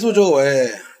这别墅周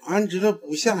围安置了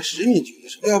不下10名军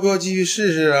士，要不要继续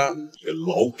试试啊？这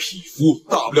老匹夫，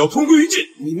大不了同归于尽。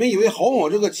你们以为郝某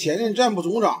这个前任战部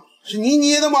总长是你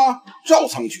捏的吗？赵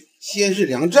苍穹，先是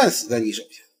梁战死在你手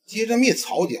下，接着灭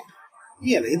曹家，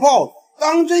灭雷豹子，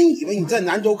当真以为你在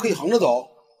南州可以横着走？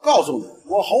告诉你，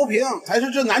我侯平才是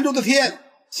这南州的天。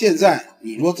现在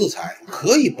你若自裁，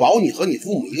可以保你和你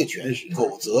父母一个全尸，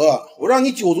否则我让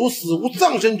你九族死无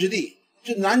葬身之地。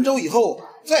这南州以后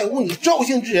再无你赵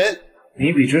姓之人。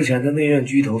你比之前的内院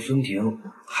巨头孙廷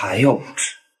还要无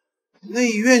耻。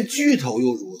内院巨头又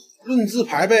如何？论资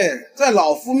排辈，在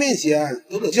老夫面前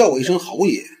都得叫我一声侯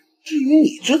爷。至于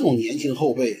你这种年轻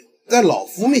后辈，在老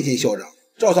夫面前嚣张，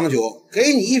赵苍穹，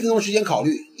给你1分钟时间考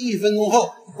虑，1分钟后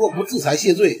若不自裁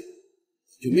谢罪，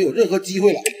就没有任何机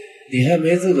会了。你还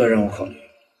没资格让我考虑，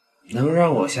能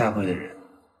让我下跪的人，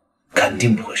肯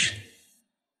定不会是你。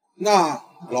那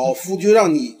老夫就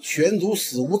让你全族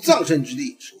死无葬身之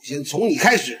地。首先从你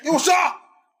开始，给我杀！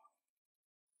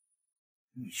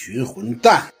一群混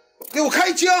蛋，给我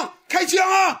开枪！开枪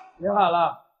啊！别喊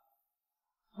了，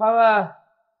他们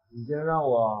已经让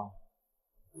我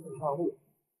上路。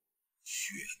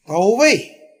血刀卫，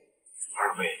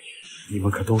二位，你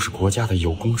们可都是国家的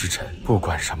有功之臣，不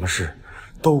管什么事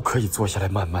都可以坐下来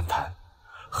慢慢谈，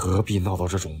何必闹到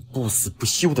这种不死不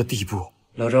休的地步？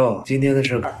老周，今天的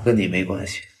事跟你没关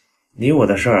系，你我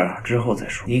的事儿之后再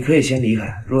说。你可以先离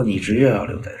开，若你执意要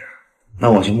留在这儿，那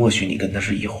我就默许你跟他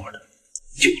是一伙的，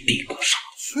就地格杀。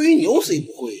吹牛谁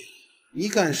不会？你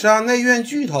敢杀内院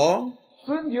巨头？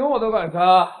孙廷我都敢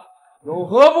杀，有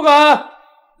何不敢？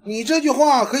你这句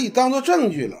话可以当做证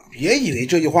据了，别以为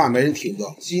这句话没人听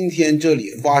到。今天这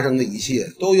里发生的一切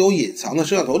都有隐藏的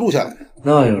摄像头录下来。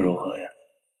那又如何呀？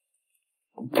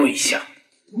跪下！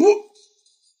不，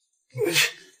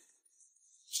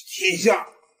天下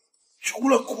除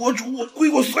了国主，我跪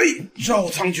过谁？赵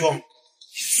苍穹，你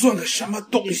算个什么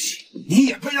东西？你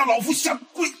也配让老夫下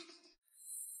跪？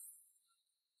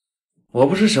我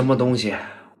不是什么东西，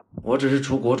我只是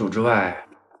除国主之外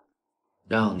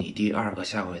让你第2个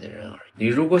下跪的人而已。你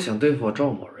如果想对付我赵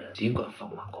某人，尽管放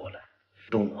马过来，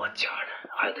动我家人，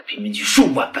害得贫民区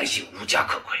数万百姓无家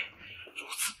可归，如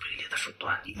此卑劣的手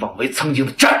段，你枉为曾经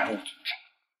的战部总长，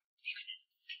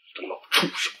你个老畜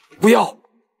生！不要，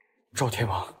赵天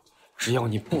王，只要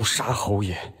你不杀侯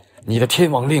爷，你的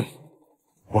天王令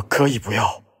我可以不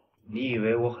要。你以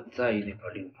为我很在意那块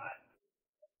令牌？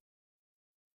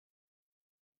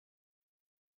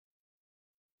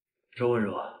周文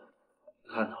若，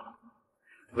看到了吗？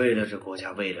为了这国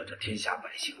家，为了这天下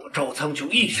百姓，我赵苍穹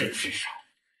一身是伤，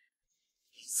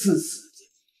一次次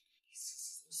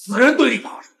死人堆里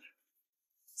爬出来。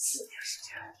4年时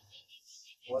间，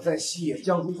我在西野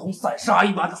将如同散沙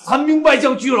一般的残兵败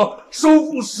将聚拢，收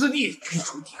复失地，驱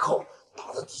除敌寇，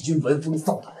打得敌军闻风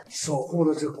丧胆，守护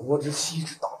了这国之西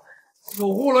之岛人，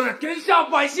守护了这天下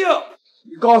百姓。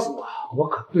你告诉我，我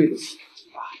可对得起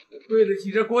你吧？对得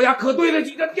起这国家，可对得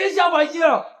起这天下百姓？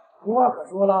无话可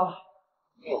说了。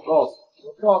我告诉你，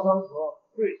我赵苍穹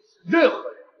对得起任何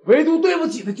人，唯独对不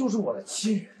起的就是我的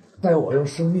亲人。待我用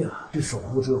生命去守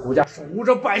护这个国家，守护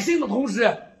着百姓的同时，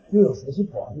又有谁去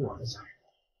保护我的家人？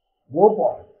我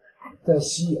保护在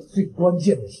西野最关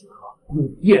键的时刻，用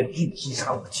电锯击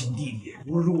杀我亲弟弟，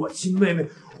侮辱我亲妹妹，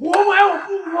活埋我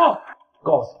父母。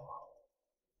告诉我，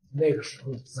那个时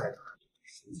候你在哪？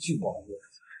谁去保护我的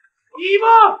家人？你吗？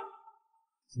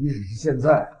即使是现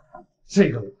在，这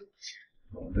个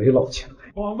枉为老前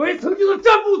辈，枉为曾经的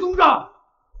战部总长。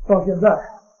到现在，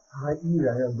他还依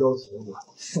然要要挟我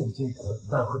受尽苦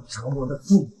难和折磨的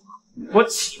父母，我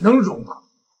岂能容他？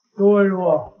周文如，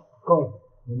告诉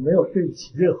你，你没有对不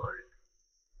起任何人，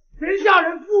天下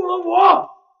人负了我。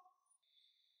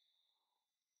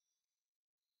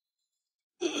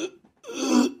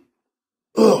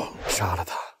杀了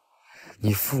他，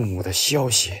你父母的消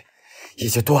息也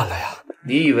就断了呀。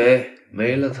你以为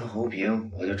没了他侯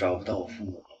平，我就找不到我父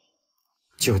母了？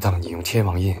就当你用天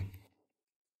王印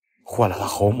换了他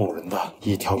侯某人的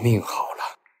一条命好了。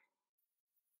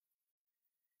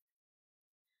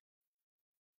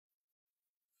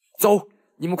走，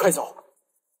你们快走，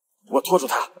我拖住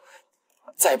他，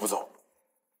再不走，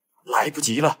来不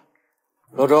及了。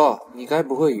老周，你该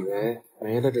不会以为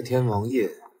没了这天王印，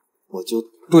我就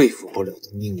对付不了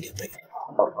他宁连北吧？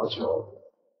而且，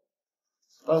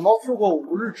本王说过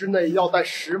5日之内要带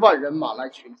10万人马来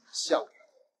群项上，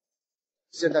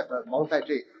现在本王在这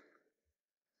里，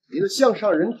你的项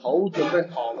上人头准备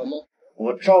好了吗？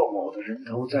我赵某的人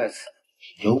头在此，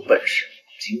有本事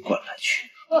尽管来取。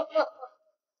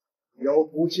有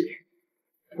福气，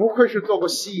不愧是做过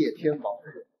西野天王的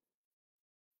人，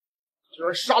居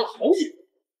然杀了侯爷，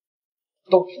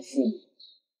都是父母，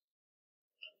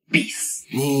必死！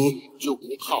你就不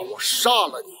怕我杀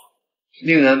了你？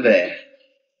宁南北，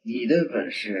你的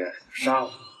本事杀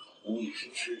我，无疑是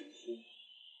吃人心。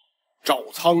赵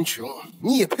苍穹，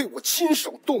你也配我亲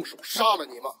手动手杀了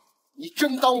你吗？你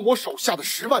真当我手下的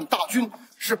10万大军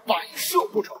是摆设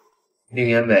不成？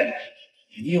宁南北，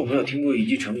你有没有听过一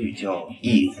句成语叫“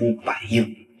一呼百应”？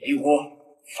一呼，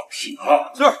放心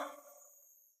啊！是。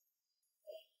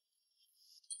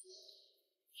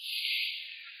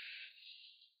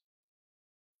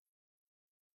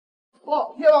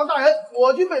报天王大人，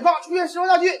我军北方出现10万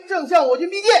大军，正向我军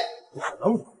逼近。不可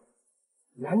能！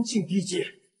南境地界，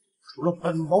除了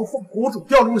本王奉国主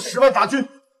调用的10万大军，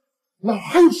哪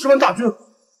还有10万大军？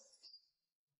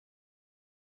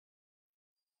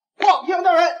报天王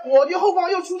大人，我军后方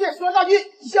又出现10万大军，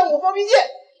向我方逼近。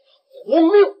荒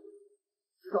谬！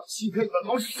知道欺骗本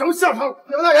王是什么下场？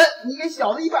天王大人，你给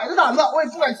小子100个胆子，我也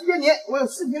不敢欺骗您，我有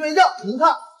视频为证，您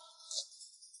看。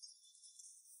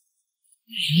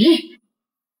咦，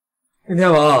宁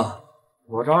天王，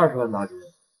我这20万大军可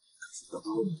是要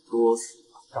你多死。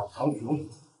赵苍穹，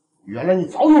原来你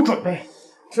早有准备。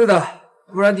是的，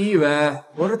不然你以为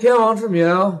我是天王之名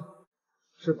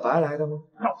是白来的吗？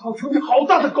赵苍穹，你好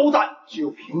大的狗胆！就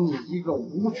凭你一个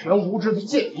无权无职的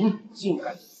贱民，竟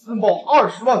敢私冒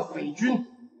20万匪军，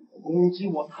攻击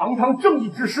我堂堂正义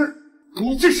之师！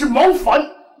你这是谋反！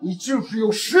你就是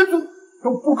有10族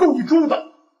都不够你诛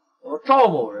的！我赵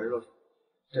某人若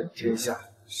这天下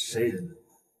谁人能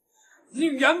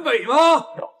宁远北吗？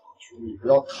赵苍穹，你不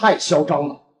要太嚣张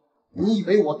了！你以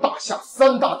为我大夏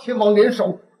3大天王联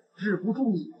手治不住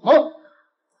你吗？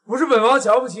不是本王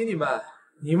瞧不起你们，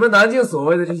你们南境所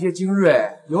谓的这些精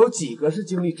锐，有几个是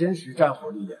经历真实战火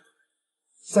历练的？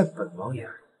在本王眼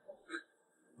里，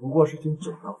不过是群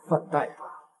酒囊饭袋罢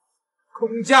了，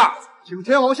空架子。请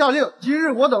天王下令，今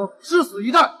日我等誓死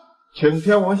一战。请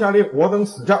天王下令，我等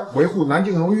死战，维护南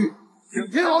境荣誉。请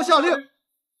天王下令。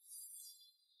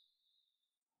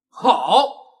好，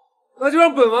那就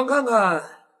让本王看看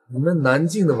你们南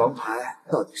境的王牌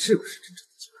到底是不是真正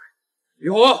的精锐。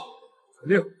烈火，传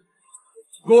令，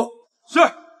进攻。是。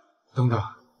等等，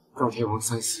赵天王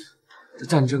三思，这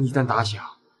战争一旦打响，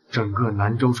整个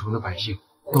南州城的百姓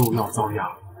都要遭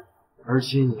殃，而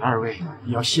且你2位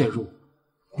也要陷入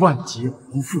万劫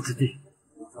不复之地。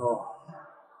哦，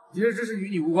今日之事与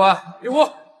你无关。烈火，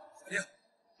传令。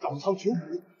赵苍穹，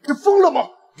你这疯了吗？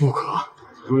不可！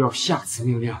若要下此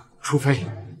命令，除非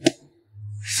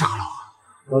杀了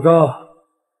我。老赵，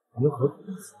你又何苦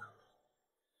如此？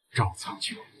赵苍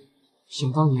穹，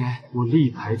想当年我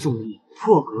力排众议，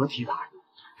破格提拔你，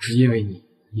只因为你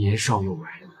年少有为，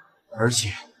而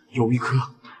且有一颗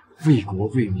为国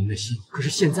为民的心。可是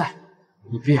现在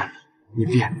你变了，你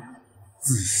变了，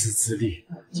自私自利，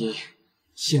你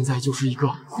现在就是一个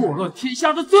祸乱天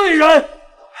下的罪人。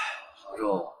老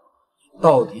周，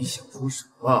到底想说什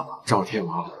么？赵天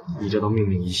王，你这道命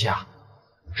令一下，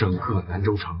整个南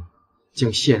州城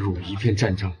将陷入一片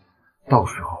战争，到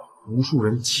时候无数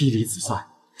人妻离子散，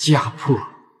家破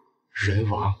人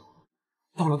亡。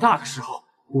到了那个时候，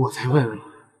我才问问你，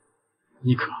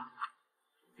你可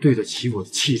对得起我的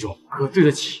器重，可对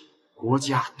得起国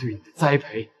家对你的栽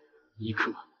培，你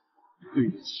可对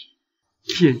得起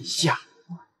天下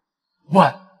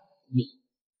万民。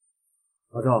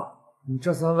老赵，你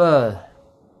这3问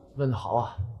问得好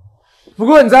啊！不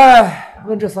过你在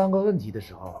问这3个问题的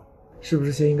时候，是不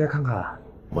是先应该看看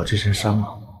我这身伤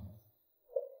啊。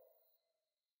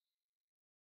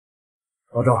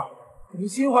老赵，你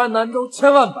心怀南州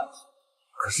千万百姓，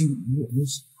可是你有没有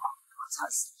想过，惨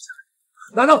死的家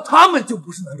人，难道他们就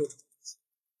不是南州城？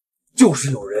就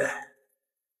是有人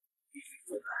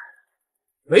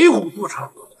为虎作伥，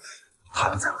他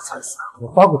们才会惨死。我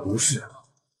发过毒誓，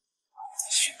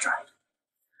血债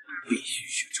必须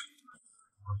血债。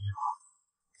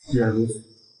既然如此，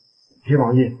天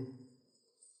王爷，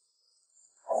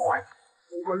坏！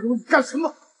我如你干什么？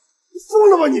你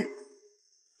疯了吗你？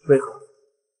为何？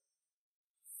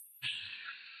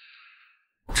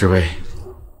只为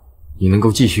你能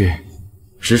够继续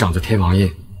执掌着天王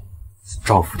印，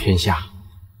照拂天下；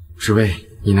只为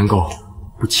你能够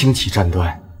不轻启战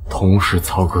端，同时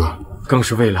操戈，更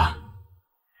是为了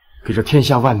给这天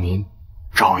下万民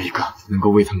找一个能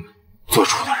够为他们做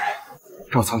主的人。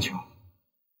赵苍穹，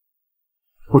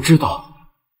我知道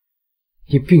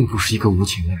你并不是一个无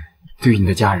情的人，对于你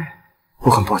的家人，我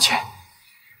很抱歉，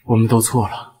我们都错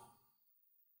了，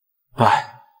但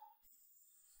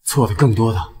错的更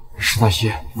多的是那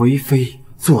些为非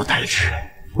作歹之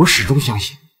人。我始终相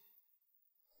信，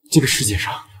这个世界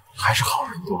上还是好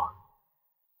人多，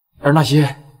而那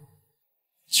些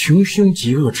穷凶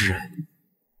极恶之人，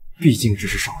毕竟只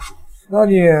是少数。那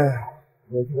你现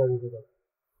在就知道，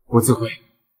我自会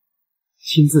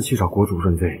亲自去找国主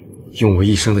认罪，用我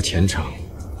一生的前程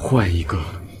换一个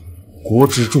国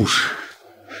之柱石，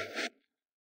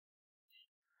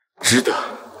值得。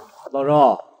老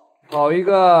赵，好一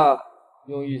个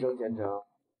用一生前程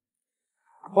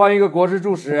换一个国之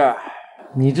柱石，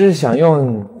你这是想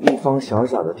用一方小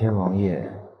小的天王印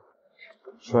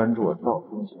拴住我赵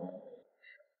苍穹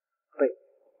背？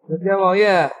这天王印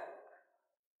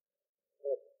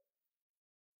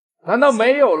难道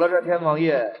没有了这天王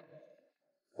印，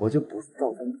我就不是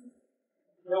赵苍穹？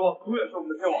天王永远是我们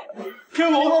的天王，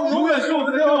天王永远是我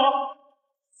们的天王。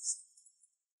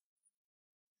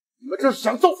你们这是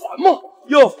想造反吗？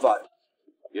要反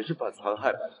也是反残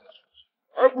害百姓的事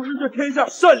情，而不是这天下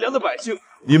善良的百姓。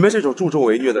你们这种助纣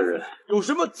为虐的人，有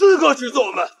什么资格指责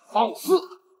我们？放肆！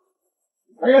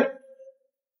来人，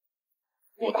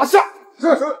给我拿下！是。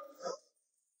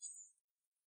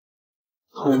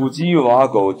土鸡瓦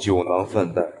狗，酒囊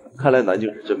饭袋，看来南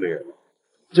京是真没人了。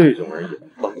这种人也能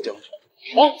当将军？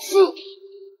放肆！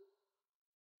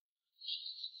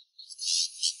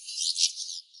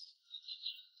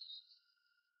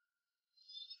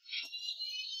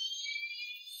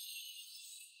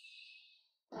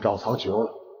赵苍穹，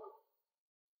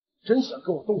真想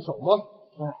跟我动手吗？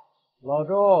哎，老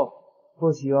周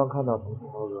不希望看到同仇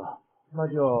高歌，那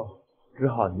就只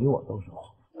好你我动手。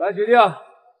来，决定，两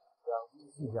军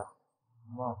计下，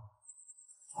妈，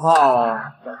怕了。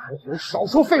赵苍穹，少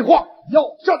说废话，要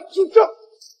战就战。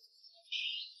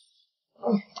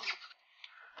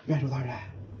元首大人，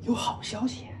有好消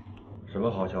息。什么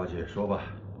好消息？说吧。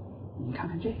您看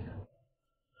看这个。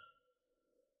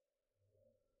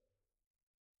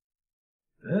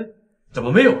哎，怎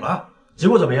么没有了？结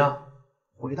果怎么样？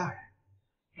回大人，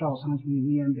赵苍穹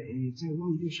与燕北在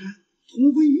望月山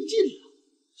同归于尽了。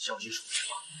消息属实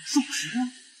吗？属实啊，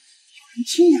有人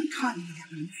亲眼看见了两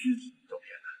个人的尸体。照片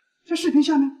呢？在视频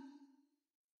下面。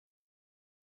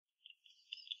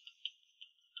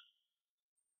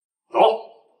走，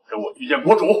跟我去见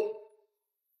国主。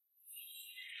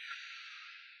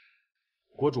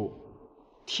国主，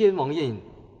天王印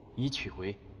已取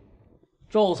回。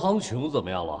赵苍穹怎么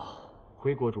样了？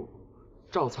回国主，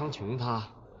赵苍穹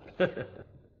他，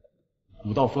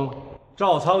武道峰，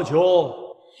赵苍穹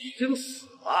已经死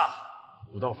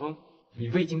了。武道峰，你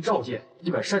未经召见，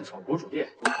一晚擅闯国主殿，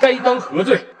该当何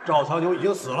罪？赵苍穹已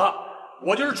经死了，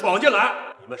我就是闯进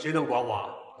来，你们谁能管我？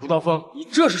武道峰，你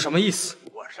这是什么意思？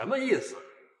我什么意思？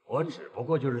我只不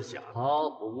过就是想，他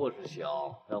不过是想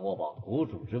让我把国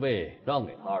主之位让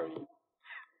给他而已。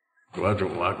国主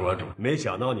啊，国主，没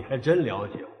想到你还真了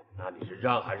解我。那你是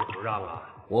让还是不让啊？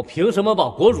我凭什么把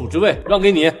国主之位让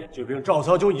给你？就凭赵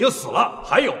苍穹已经死了，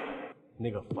还有那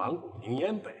个反骨宁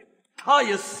燕北，他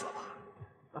也死了。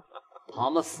他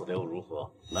们死了又如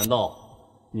何？难道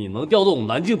你能调动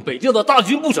南境、北境的大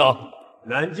军不成？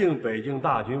南境、北境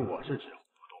大军我是指挥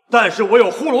不动，但是我有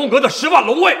呼龙阁的10万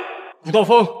龙卫。古道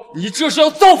峰，你这是要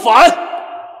造反？啊，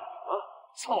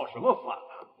造什么反啊？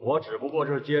我只不过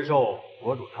是接受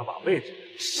国主他把位置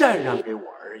禅让给我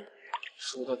而已。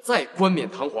说的再冠冕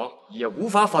堂皇，也无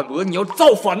法反驳你要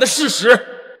造反的事实。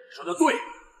说的对，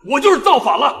我就是造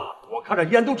反了。我看着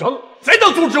燕都城，谁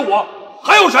能阻止我？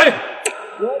还有谁？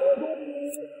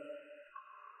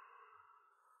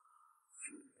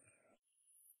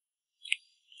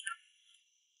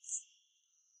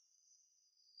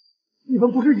你们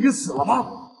不是已经死了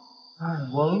吗？哎，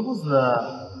我们不死，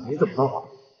你怎么能好？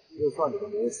就算你们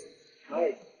没死，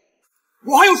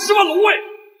我还有10万龙卫。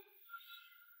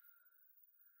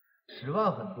10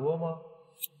万很多吗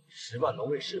？10万龙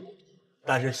卫是不多，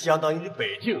但是相当于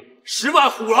北境10万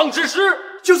虎狼之师。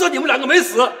就算你们2个没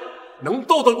死，能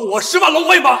斗得过我10万龙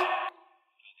卫吗？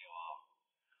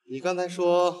你刚才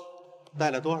说带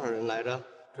了多少人来着？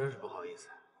真是不好意思，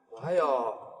我还有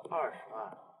20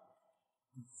万。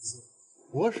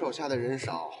我手下的人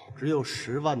少，只有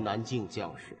10万南境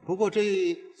将士。不过这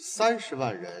30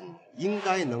万人应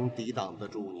该能抵挡得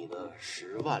住你的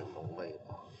10万龙卫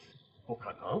吧？不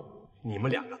可能，你们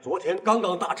2个昨天刚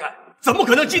刚大战，怎么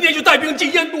可能今天就带兵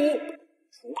进燕都？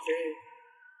除非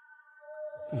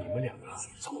你们2个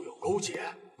早有勾结。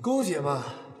勾结嘛，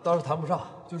倒是谈不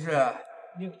上，就是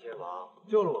宁天王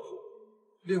救了我父母，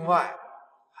另外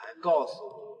还告诉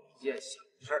我一件小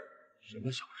事儿。什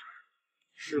么小事？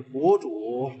是国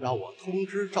主让我通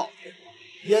知赵天王，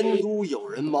燕都有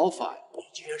人谋反。你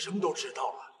竟然什么都知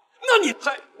道了？那你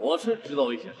还……我是知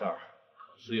道一些事儿，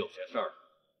可是有些事儿，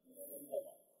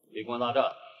闭关大战，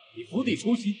你釜底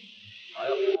抽薪，还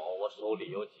好我手里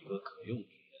有几个可用之人，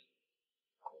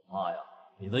恐怕呀，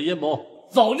你的阴谋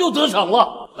早就得逞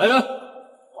了。来人，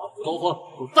把斧头锋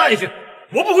都带去，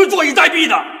我不会坐以待毙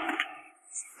的。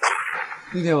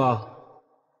宁天王，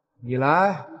你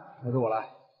来还是我来？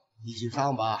一起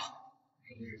上吧。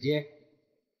什么时间？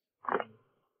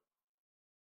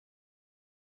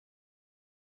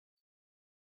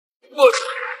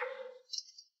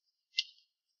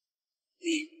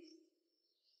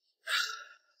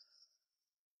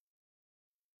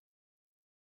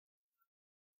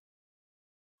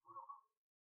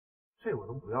这我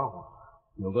能不要吗？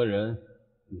有个人，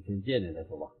你先见见再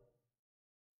说吧。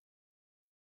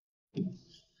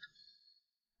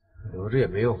留着也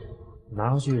没用，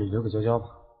拿回去留给娇娇吧。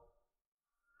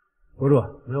国主，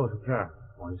没有什么事儿，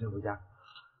我就先回家。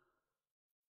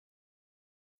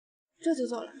这就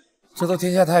走了，这都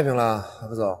天下太平了，还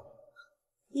不走？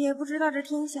也不知道这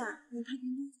天下能太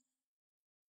平多久。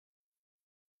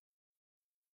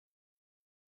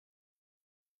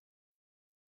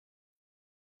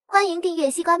欢迎订阅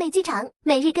西瓜妹剧场，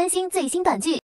每日更新最新短剧。